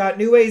 We got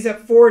New Way's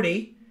at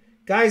 40.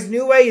 Guys,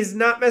 New Way is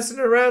not messing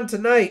around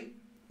tonight.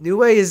 New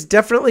Way is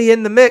definitely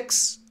in the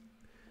mix.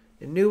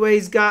 And New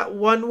Way's got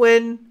one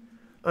win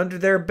under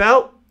their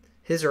belt.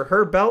 His or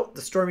her belt,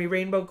 the Stormy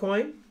Rainbow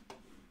coin.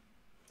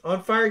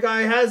 On Fire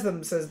Guy has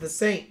them, says the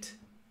Saint.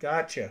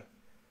 Gotcha.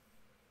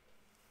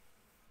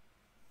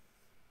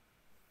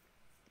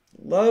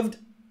 Loved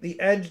the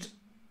edged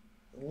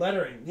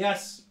lettering.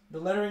 Yes, the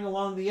lettering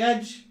along the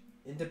edge.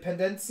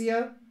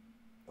 Independencia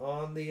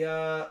on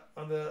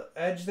the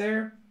edge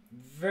there.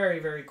 Very,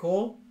 very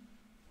cool.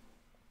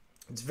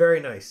 It's very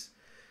nice.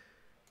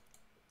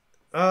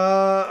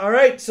 All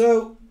right,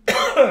 so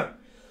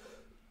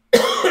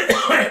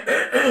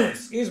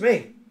excuse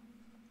me.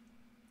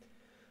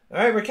 All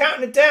right, we're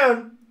counting it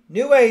down.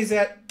 New Way's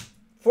at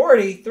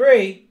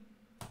 43,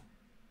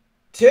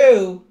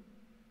 2,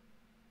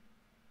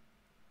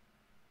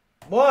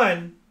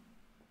 1.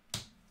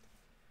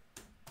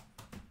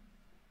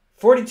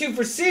 42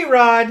 for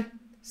C-Rod.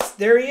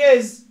 There he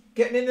is,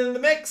 getting into the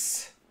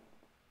mix.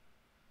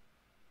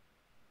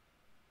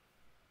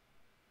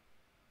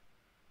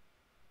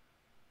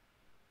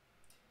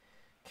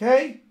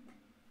 Okay.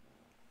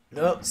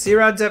 No,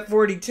 C-Rod's at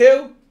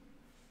 42.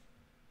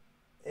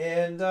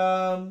 And,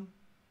 I'm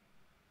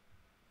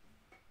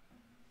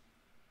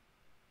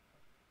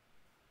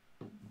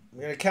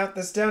going to count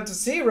this down to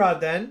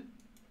C-Rod then.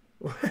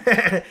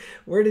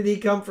 Where did he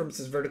come from,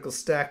 says Vertical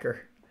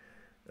Stacker.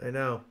 I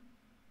know.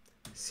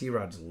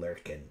 C-Rod's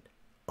lurking.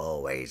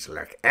 Always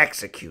lurk.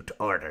 Execute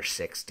Order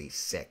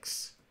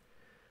 66.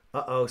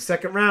 Uh-oh.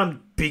 Second round.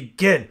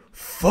 Begin.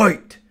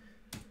 Fight.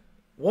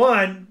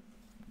 1.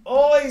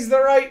 Always the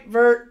right,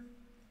 Vert.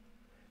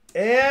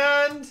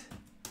 And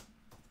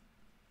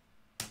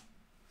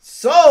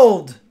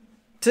sold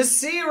to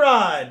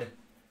C-Rod.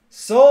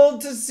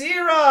 Sold to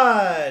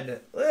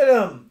C-Rod. Look at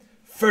him.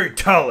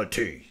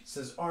 Fatality,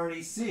 says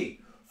Arnie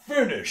C.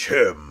 Finish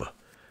him.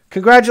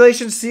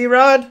 Congratulations,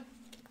 C-Rod.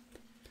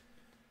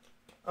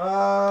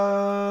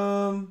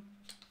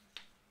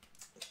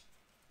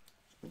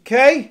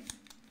 Okay.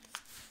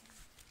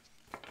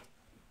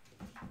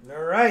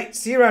 All right,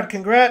 C-Rod,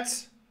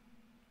 congrats.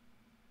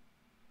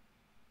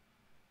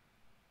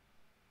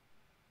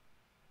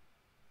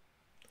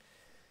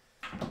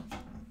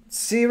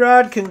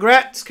 C-Rod,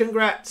 congrats,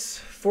 congrats.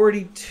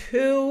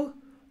 42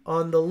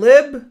 on the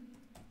lib.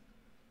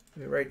 Let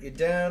me write you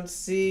down,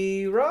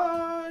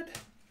 C-Rod.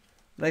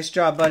 Nice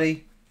job,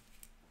 buddy.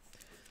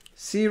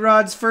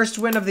 C-Rod's first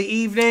win of the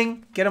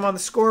evening. Get him on the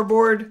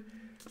scoreboard.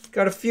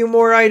 Got a few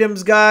more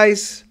items,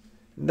 guys.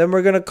 And then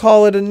we're going to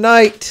call it a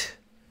night.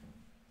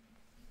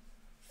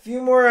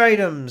 Few more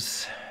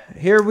items.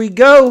 Here we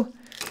go.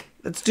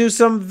 Let's do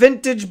some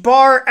vintage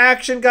bar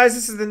action, guys.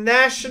 This is the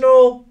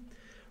National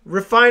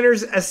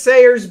Refiners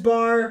Assayers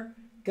bar.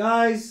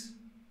 Guys,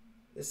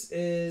 this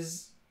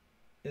is,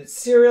 it's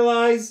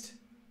serialized.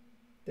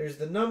 There's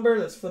the number.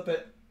 Let's flip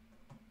it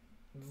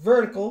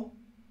vertical.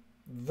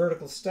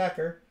 Vertical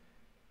stacker.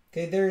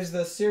 Okay, there's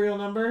the serial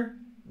number.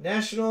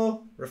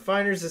 National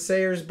Refiners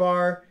Assayers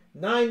bar.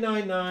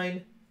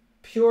 999.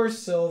 Pure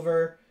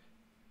silver.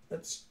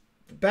 That's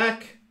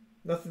back.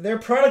 Nothing there.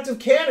 Product of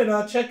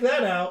Canada. Check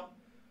that out.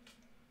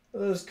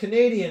 Those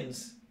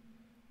Canadians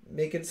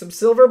making some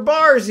silver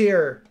bars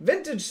here.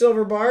 Vintage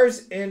silver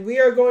bars. And we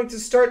are going to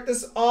start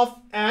this off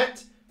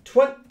at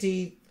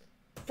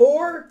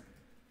 24.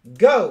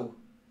 Go.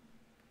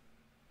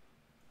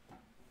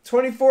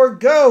 24.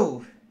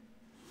 Go.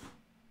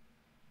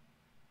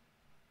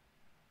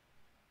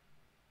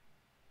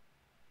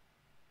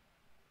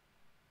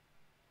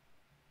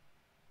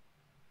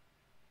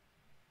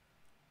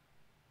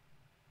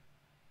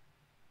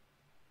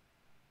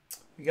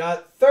 We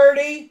got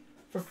 30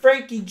 for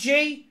Frankie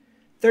G.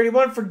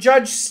 31 for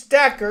Judge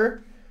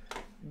Stacker.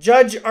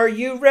 Judge, are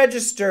you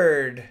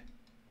registered?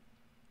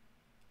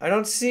 I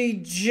don't see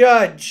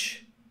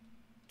Judge.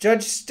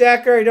 Judge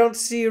Stacker, I don't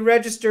see you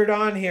registered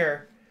on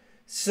here.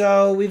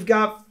 So we've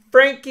got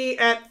Frankie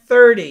at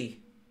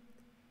 30.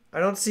 I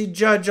don't see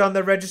Judge on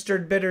the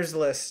registered bidders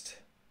list.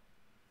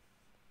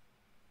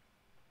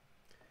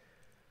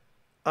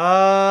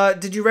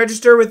 Did you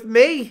register with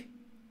me,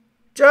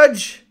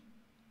 Judge?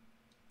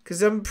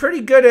 Because I'm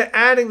pretty good at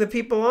adding the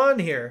people on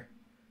here.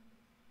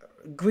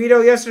 Guido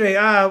yesterday.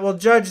 Well,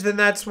 Judge, then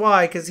that's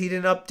why. Because he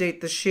didn't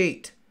update the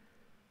sheet.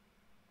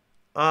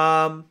 He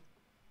didn't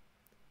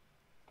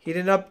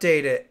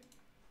update it.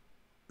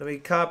 Let me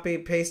copy,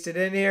 paste it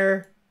in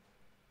here.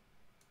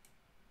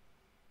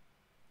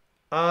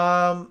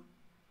 I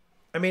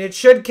mean, it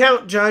should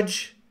count,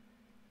 Judge.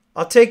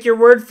 I'll take your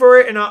word for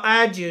it, and I'll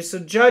add you. So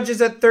Judge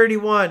is at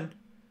 31.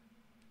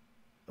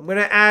 I'm going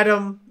to add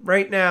him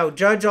right now.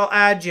 Judge, I'll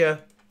add you.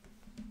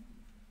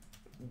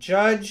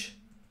 Judge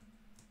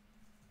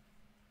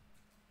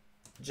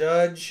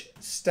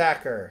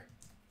Stacker.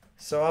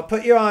 So I'll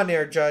put you on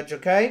there, Judge,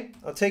 okay?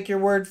 I'll take your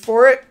word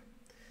for it.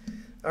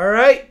 All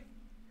right.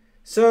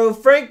 So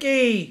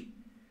Frankie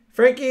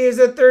Frankie is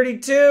at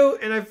 32,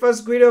 and I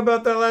fussed Guido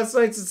about that last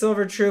night. It's a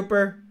Silver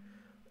Trooper.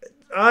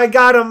 I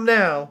got him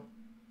now.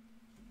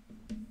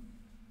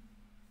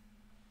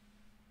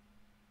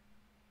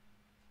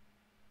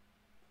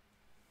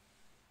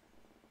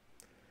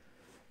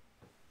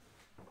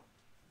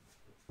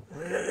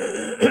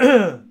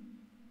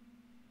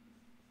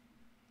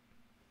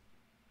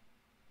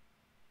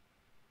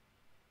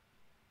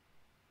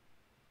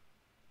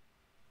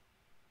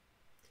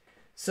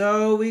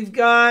 So we've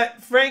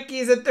got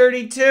Frankie's at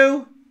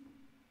 32.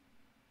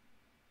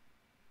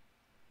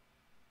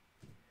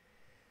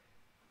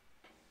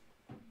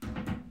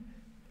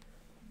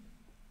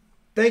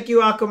 Thank you,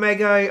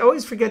 Aquamega. I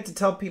always forget to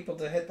tell people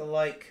to hit the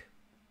like.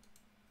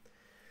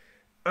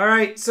 All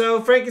right,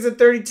 so Frankie's at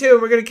 32.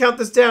 We're going to count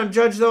this down.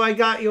 Judge, though, I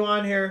got you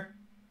on here.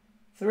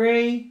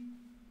 3.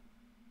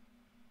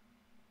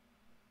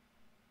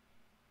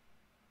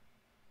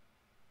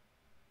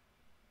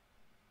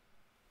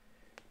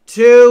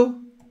 2.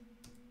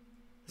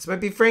 This might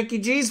be Frankie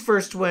G's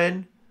first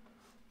win.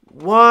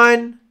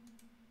 1.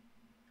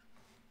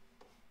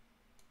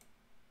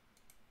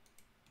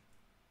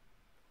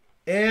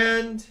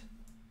 And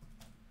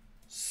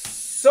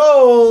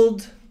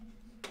sold.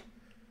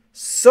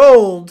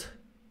 Sold.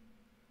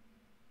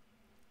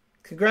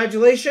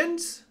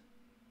 Congratulations.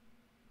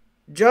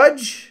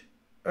 Judge.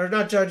 Or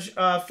not Judge.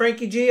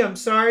 Frankie G. I'm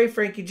sorry.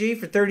 Frankie G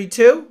for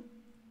 32.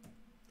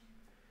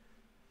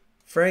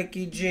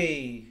 Frankie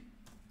G.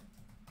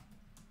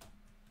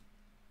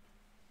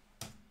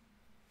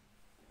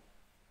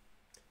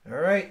 All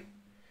right.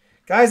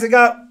 Guys, I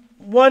got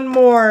one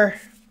more.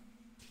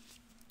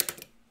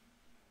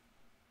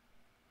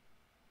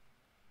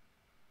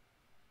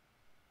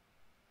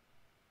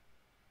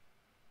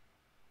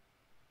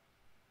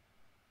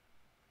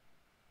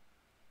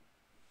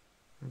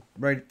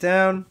 Write it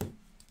down.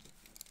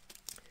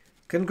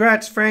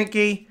 Congrats,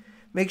 Frankie.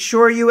 Make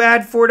sure you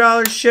add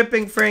 $4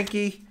 shipping,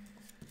 Frankie.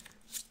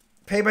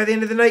 Pay by the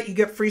end of the night. You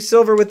get free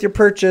silver with your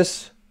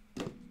purchase.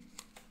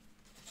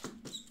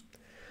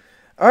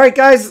 All right,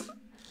 guys.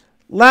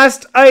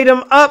 Last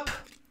item up.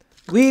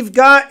 We've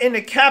got in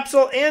a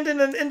capsule and in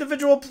an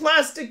individual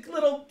plastic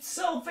little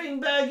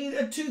cellophane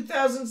baggie a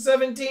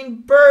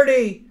 2017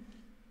 Birdie.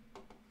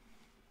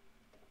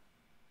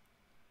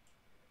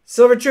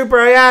 Silver Trooper,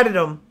 I added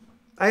him.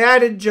 I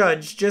added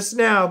Judge just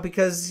now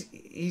because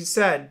he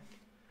said.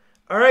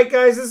 All right,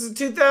 guys, this is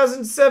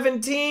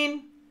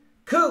 2017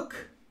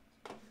 Kook.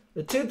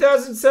 The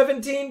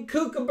 2017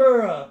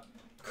 Kookaburra.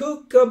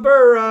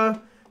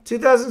 Kookaburra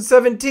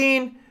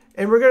 2017.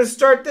 And we're going to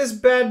start this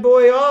bad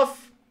boy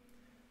off.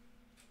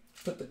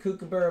 Put the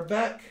Kookaburra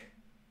back.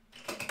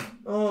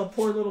 Oh,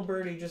 poor little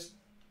birdie just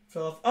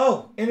fell off.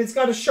 Oh, and it's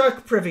got a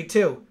shark privy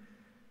too.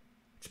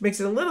 Which makes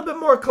it a little bit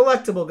more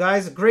collectible,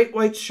 guys. A great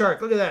white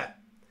shark. Look at that.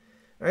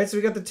 All right, so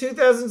we got the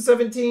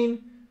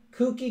 2017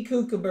 Kooky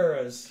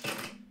Kookaburras.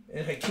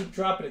 And I keep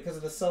dropping it because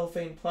of the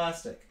cellophane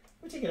plastic.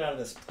 Let me take it out of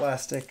this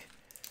plastic.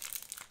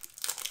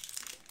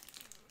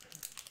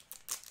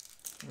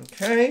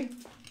 Okay.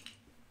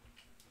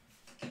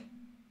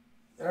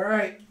 All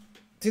right.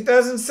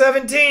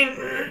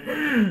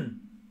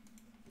 2017.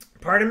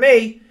 Pardon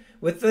me.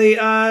 With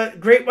the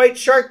Great White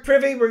Shark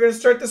Privy, we're going to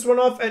start this one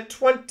off at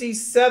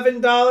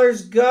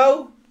 $27.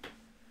 Go.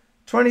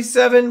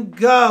 27.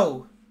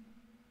 Go.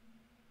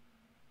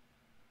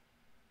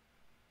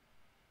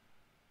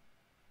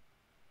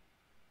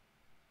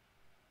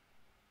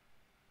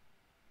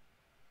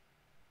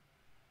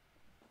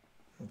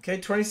 Okay,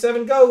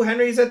 27, go.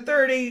 Henry's at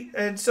 30,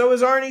 and so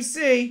is Arnie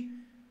C.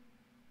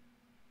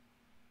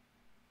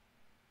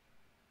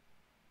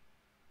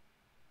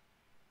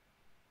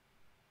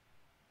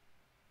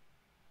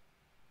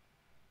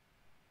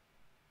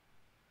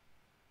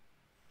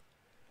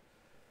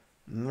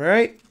 All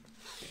right.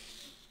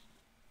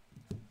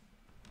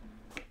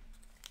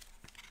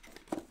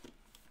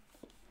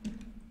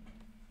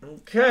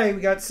 Okay,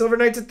 we got Silver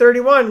Knights at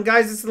 31.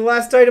 Guys, this is the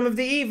last item of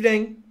the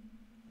evening.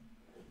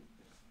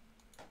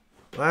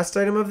 Last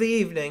item of the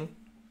evening.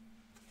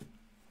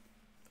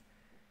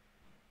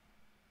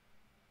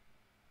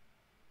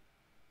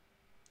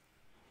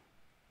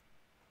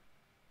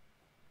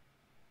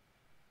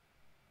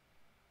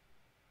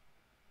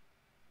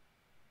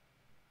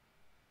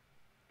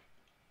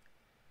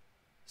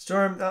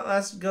 Storm, that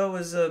last go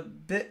was a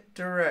bit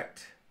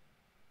direct.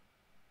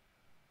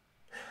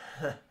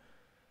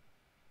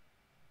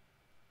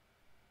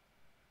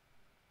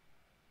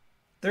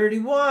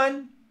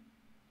 31.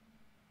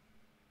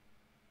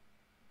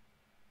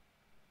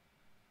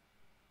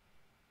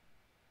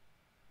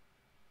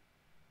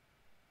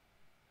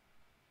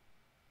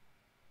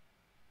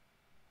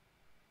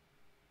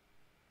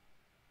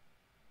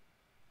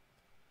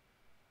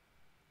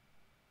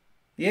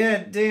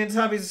 Yeah, Dan's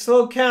Hobbies, a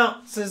slow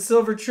count, says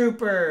Silver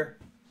Trooper.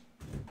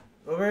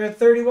 We're at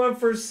 31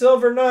 for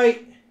Silver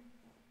Knight.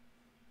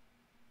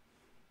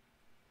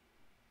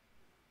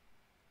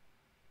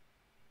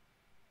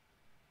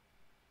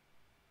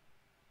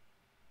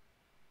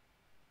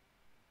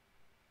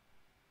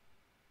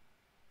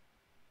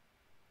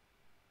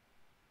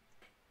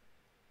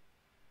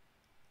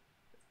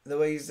 The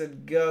way you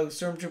said go.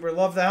 Stormtrooper,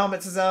 love the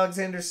helmet, says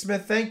Alexander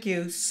Smith. Thank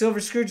you. Silver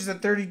Scrooge is at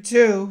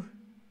 32.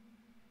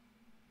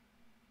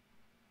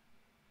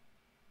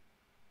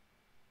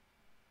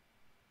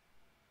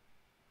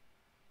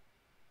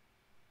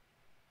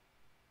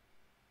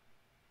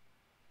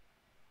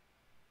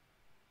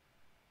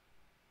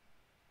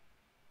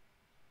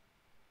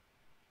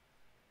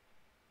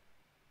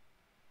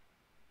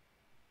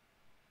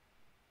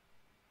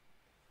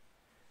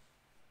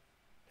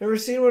 Never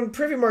seen one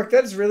privy mark.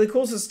 That is really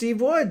cool. So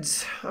Steve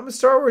Woods. I'm a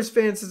Star Wars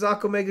fan, says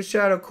Aquamega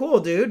Shadow. Cool,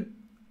 dude.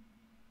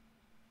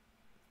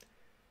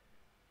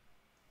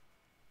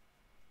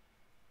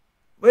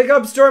 Wake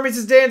up, Stormy,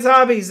 says Dan's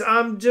Hobbies.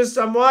 I'm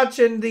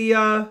watching the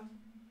I'm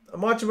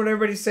watching what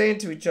everybody's saying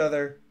to each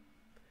other.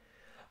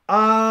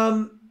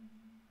 All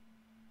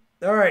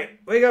right.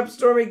 Wake up,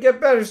 Stormy. Get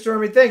better,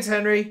 Stormy. Thanks,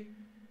 Henry.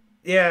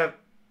 Yeah.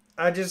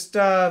 I just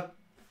like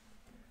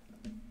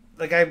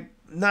I'm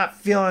not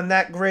feeling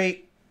that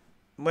great.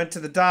 Went to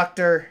the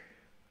doctor,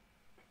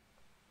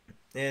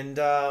 and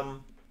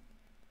all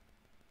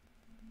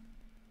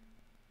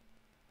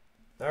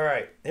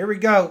right, here we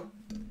go.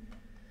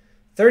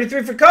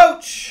 33 for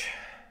Coach.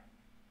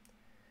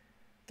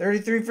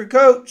 33 for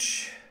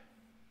Coach.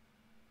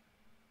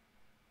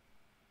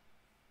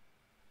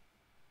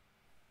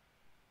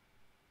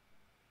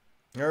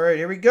 All right,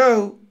 here we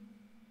go.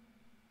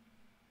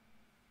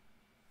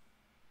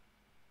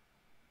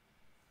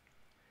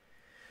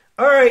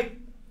 All right.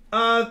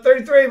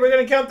 33. We're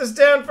going to count this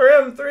down for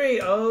him. 3.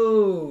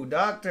 Oh,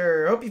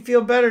 doctor. Hope you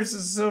feel better,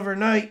 says Silver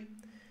Knight.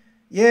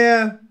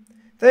 Yeah.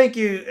 Thank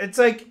you. It's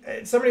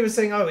like somebody was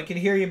saying, oh, we can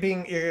hear you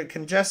being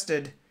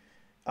congested.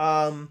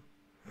 Throat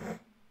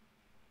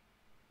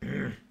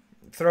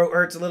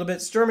hurts a little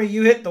bit. Stormy,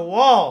 you hit the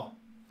wall.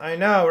 I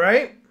know,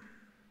 right?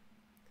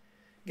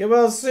 Get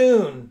well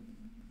soon.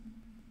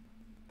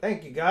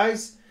 Thank you,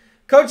 guys.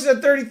 Coach is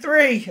at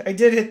 33. I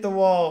did hit the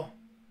wall.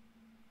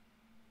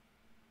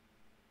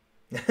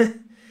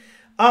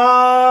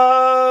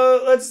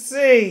 Let's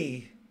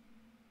see.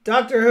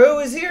 Doctor Who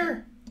is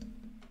here?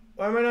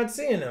 Why am I not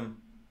seeing him?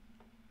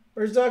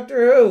 Where's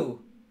Doctor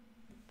Who?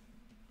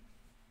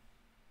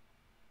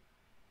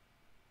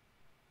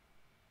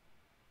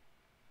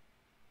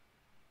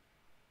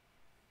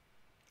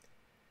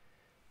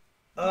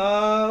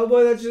 Oh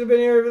boy, that should have been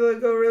here.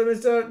 Go really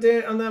missed out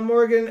on that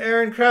Morgan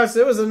Aaron Krause.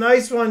 It was a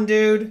nice one,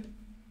 dude.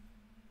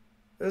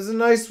 It was a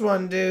nice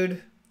one,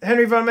 dude.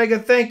 Henry Von Mega,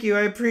 thank you.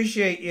 I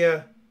appreciate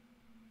you.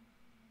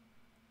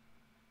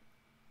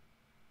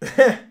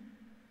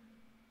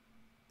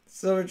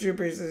 Silver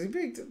Trooper says he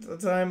peaked the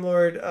Time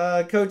Lord.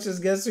 Coach says,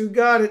 guess who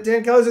got it?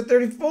 Dan Keller's at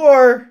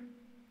 34.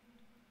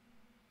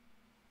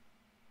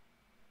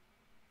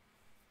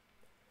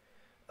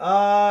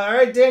 All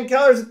right, Dan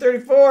Keller's at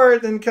 34.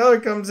 Then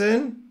Keller comes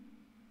in.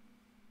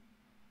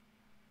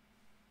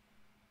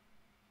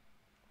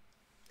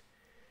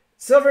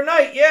 Silver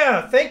Knight,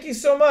 yeah. Thank you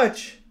so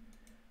much.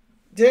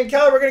 Dan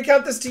Keller, we're going to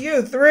count this to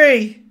you.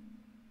 3,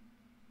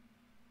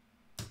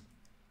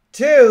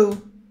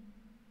 2,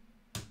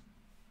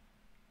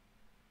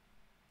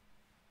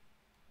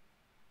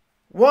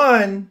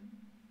 1,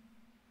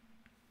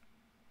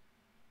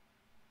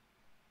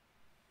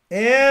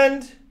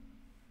 and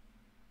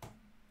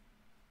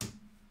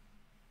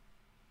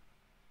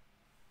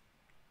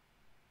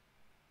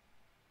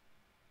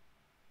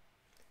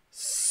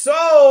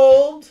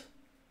sold.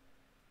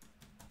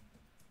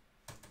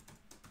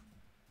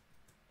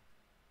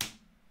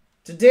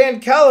 To Dan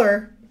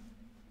Keller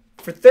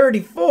for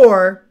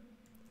 34.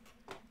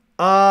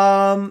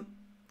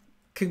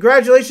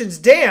 Congratulations,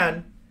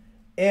 Dan.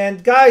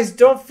 And guys,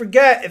 don't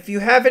forget, if you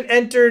haven't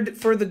entered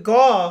for the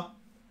GAW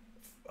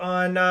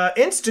on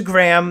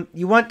Instagram,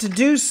 you want to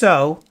do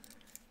so.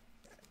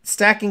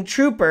 Stacking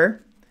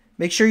Trooper.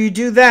 Make sure you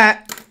do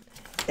that.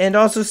 And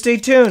also stay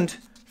tuned.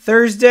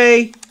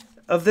 Thursday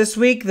of this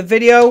week, the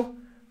video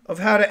of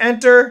how to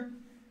enter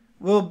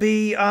will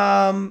be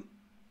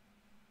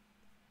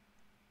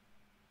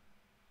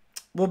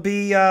what do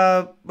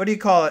you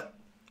call it?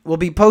 Will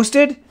be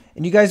posted,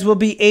 and you guys will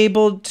be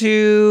able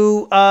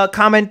to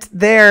comment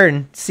there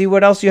and see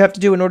what else you have to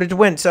do in order to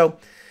win. So,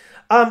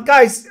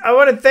 guys, I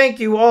want to thank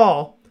you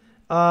all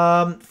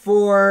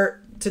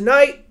for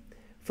tonight,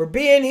 for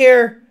being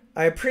here.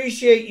 I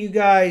appreciate you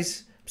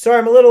guys. Sorry,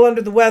 I'm a little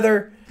under the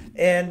weather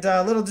and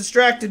a little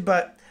distracted,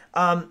 but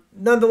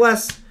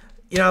nonetheless,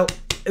 you know,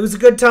 it was a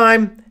good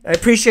time. I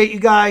appreciate you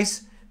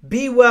guys.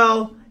 Be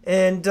well.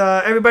 And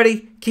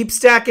everybody, keep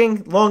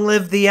stacking. Long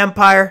live the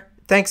Empire.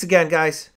 Thanks again, guys.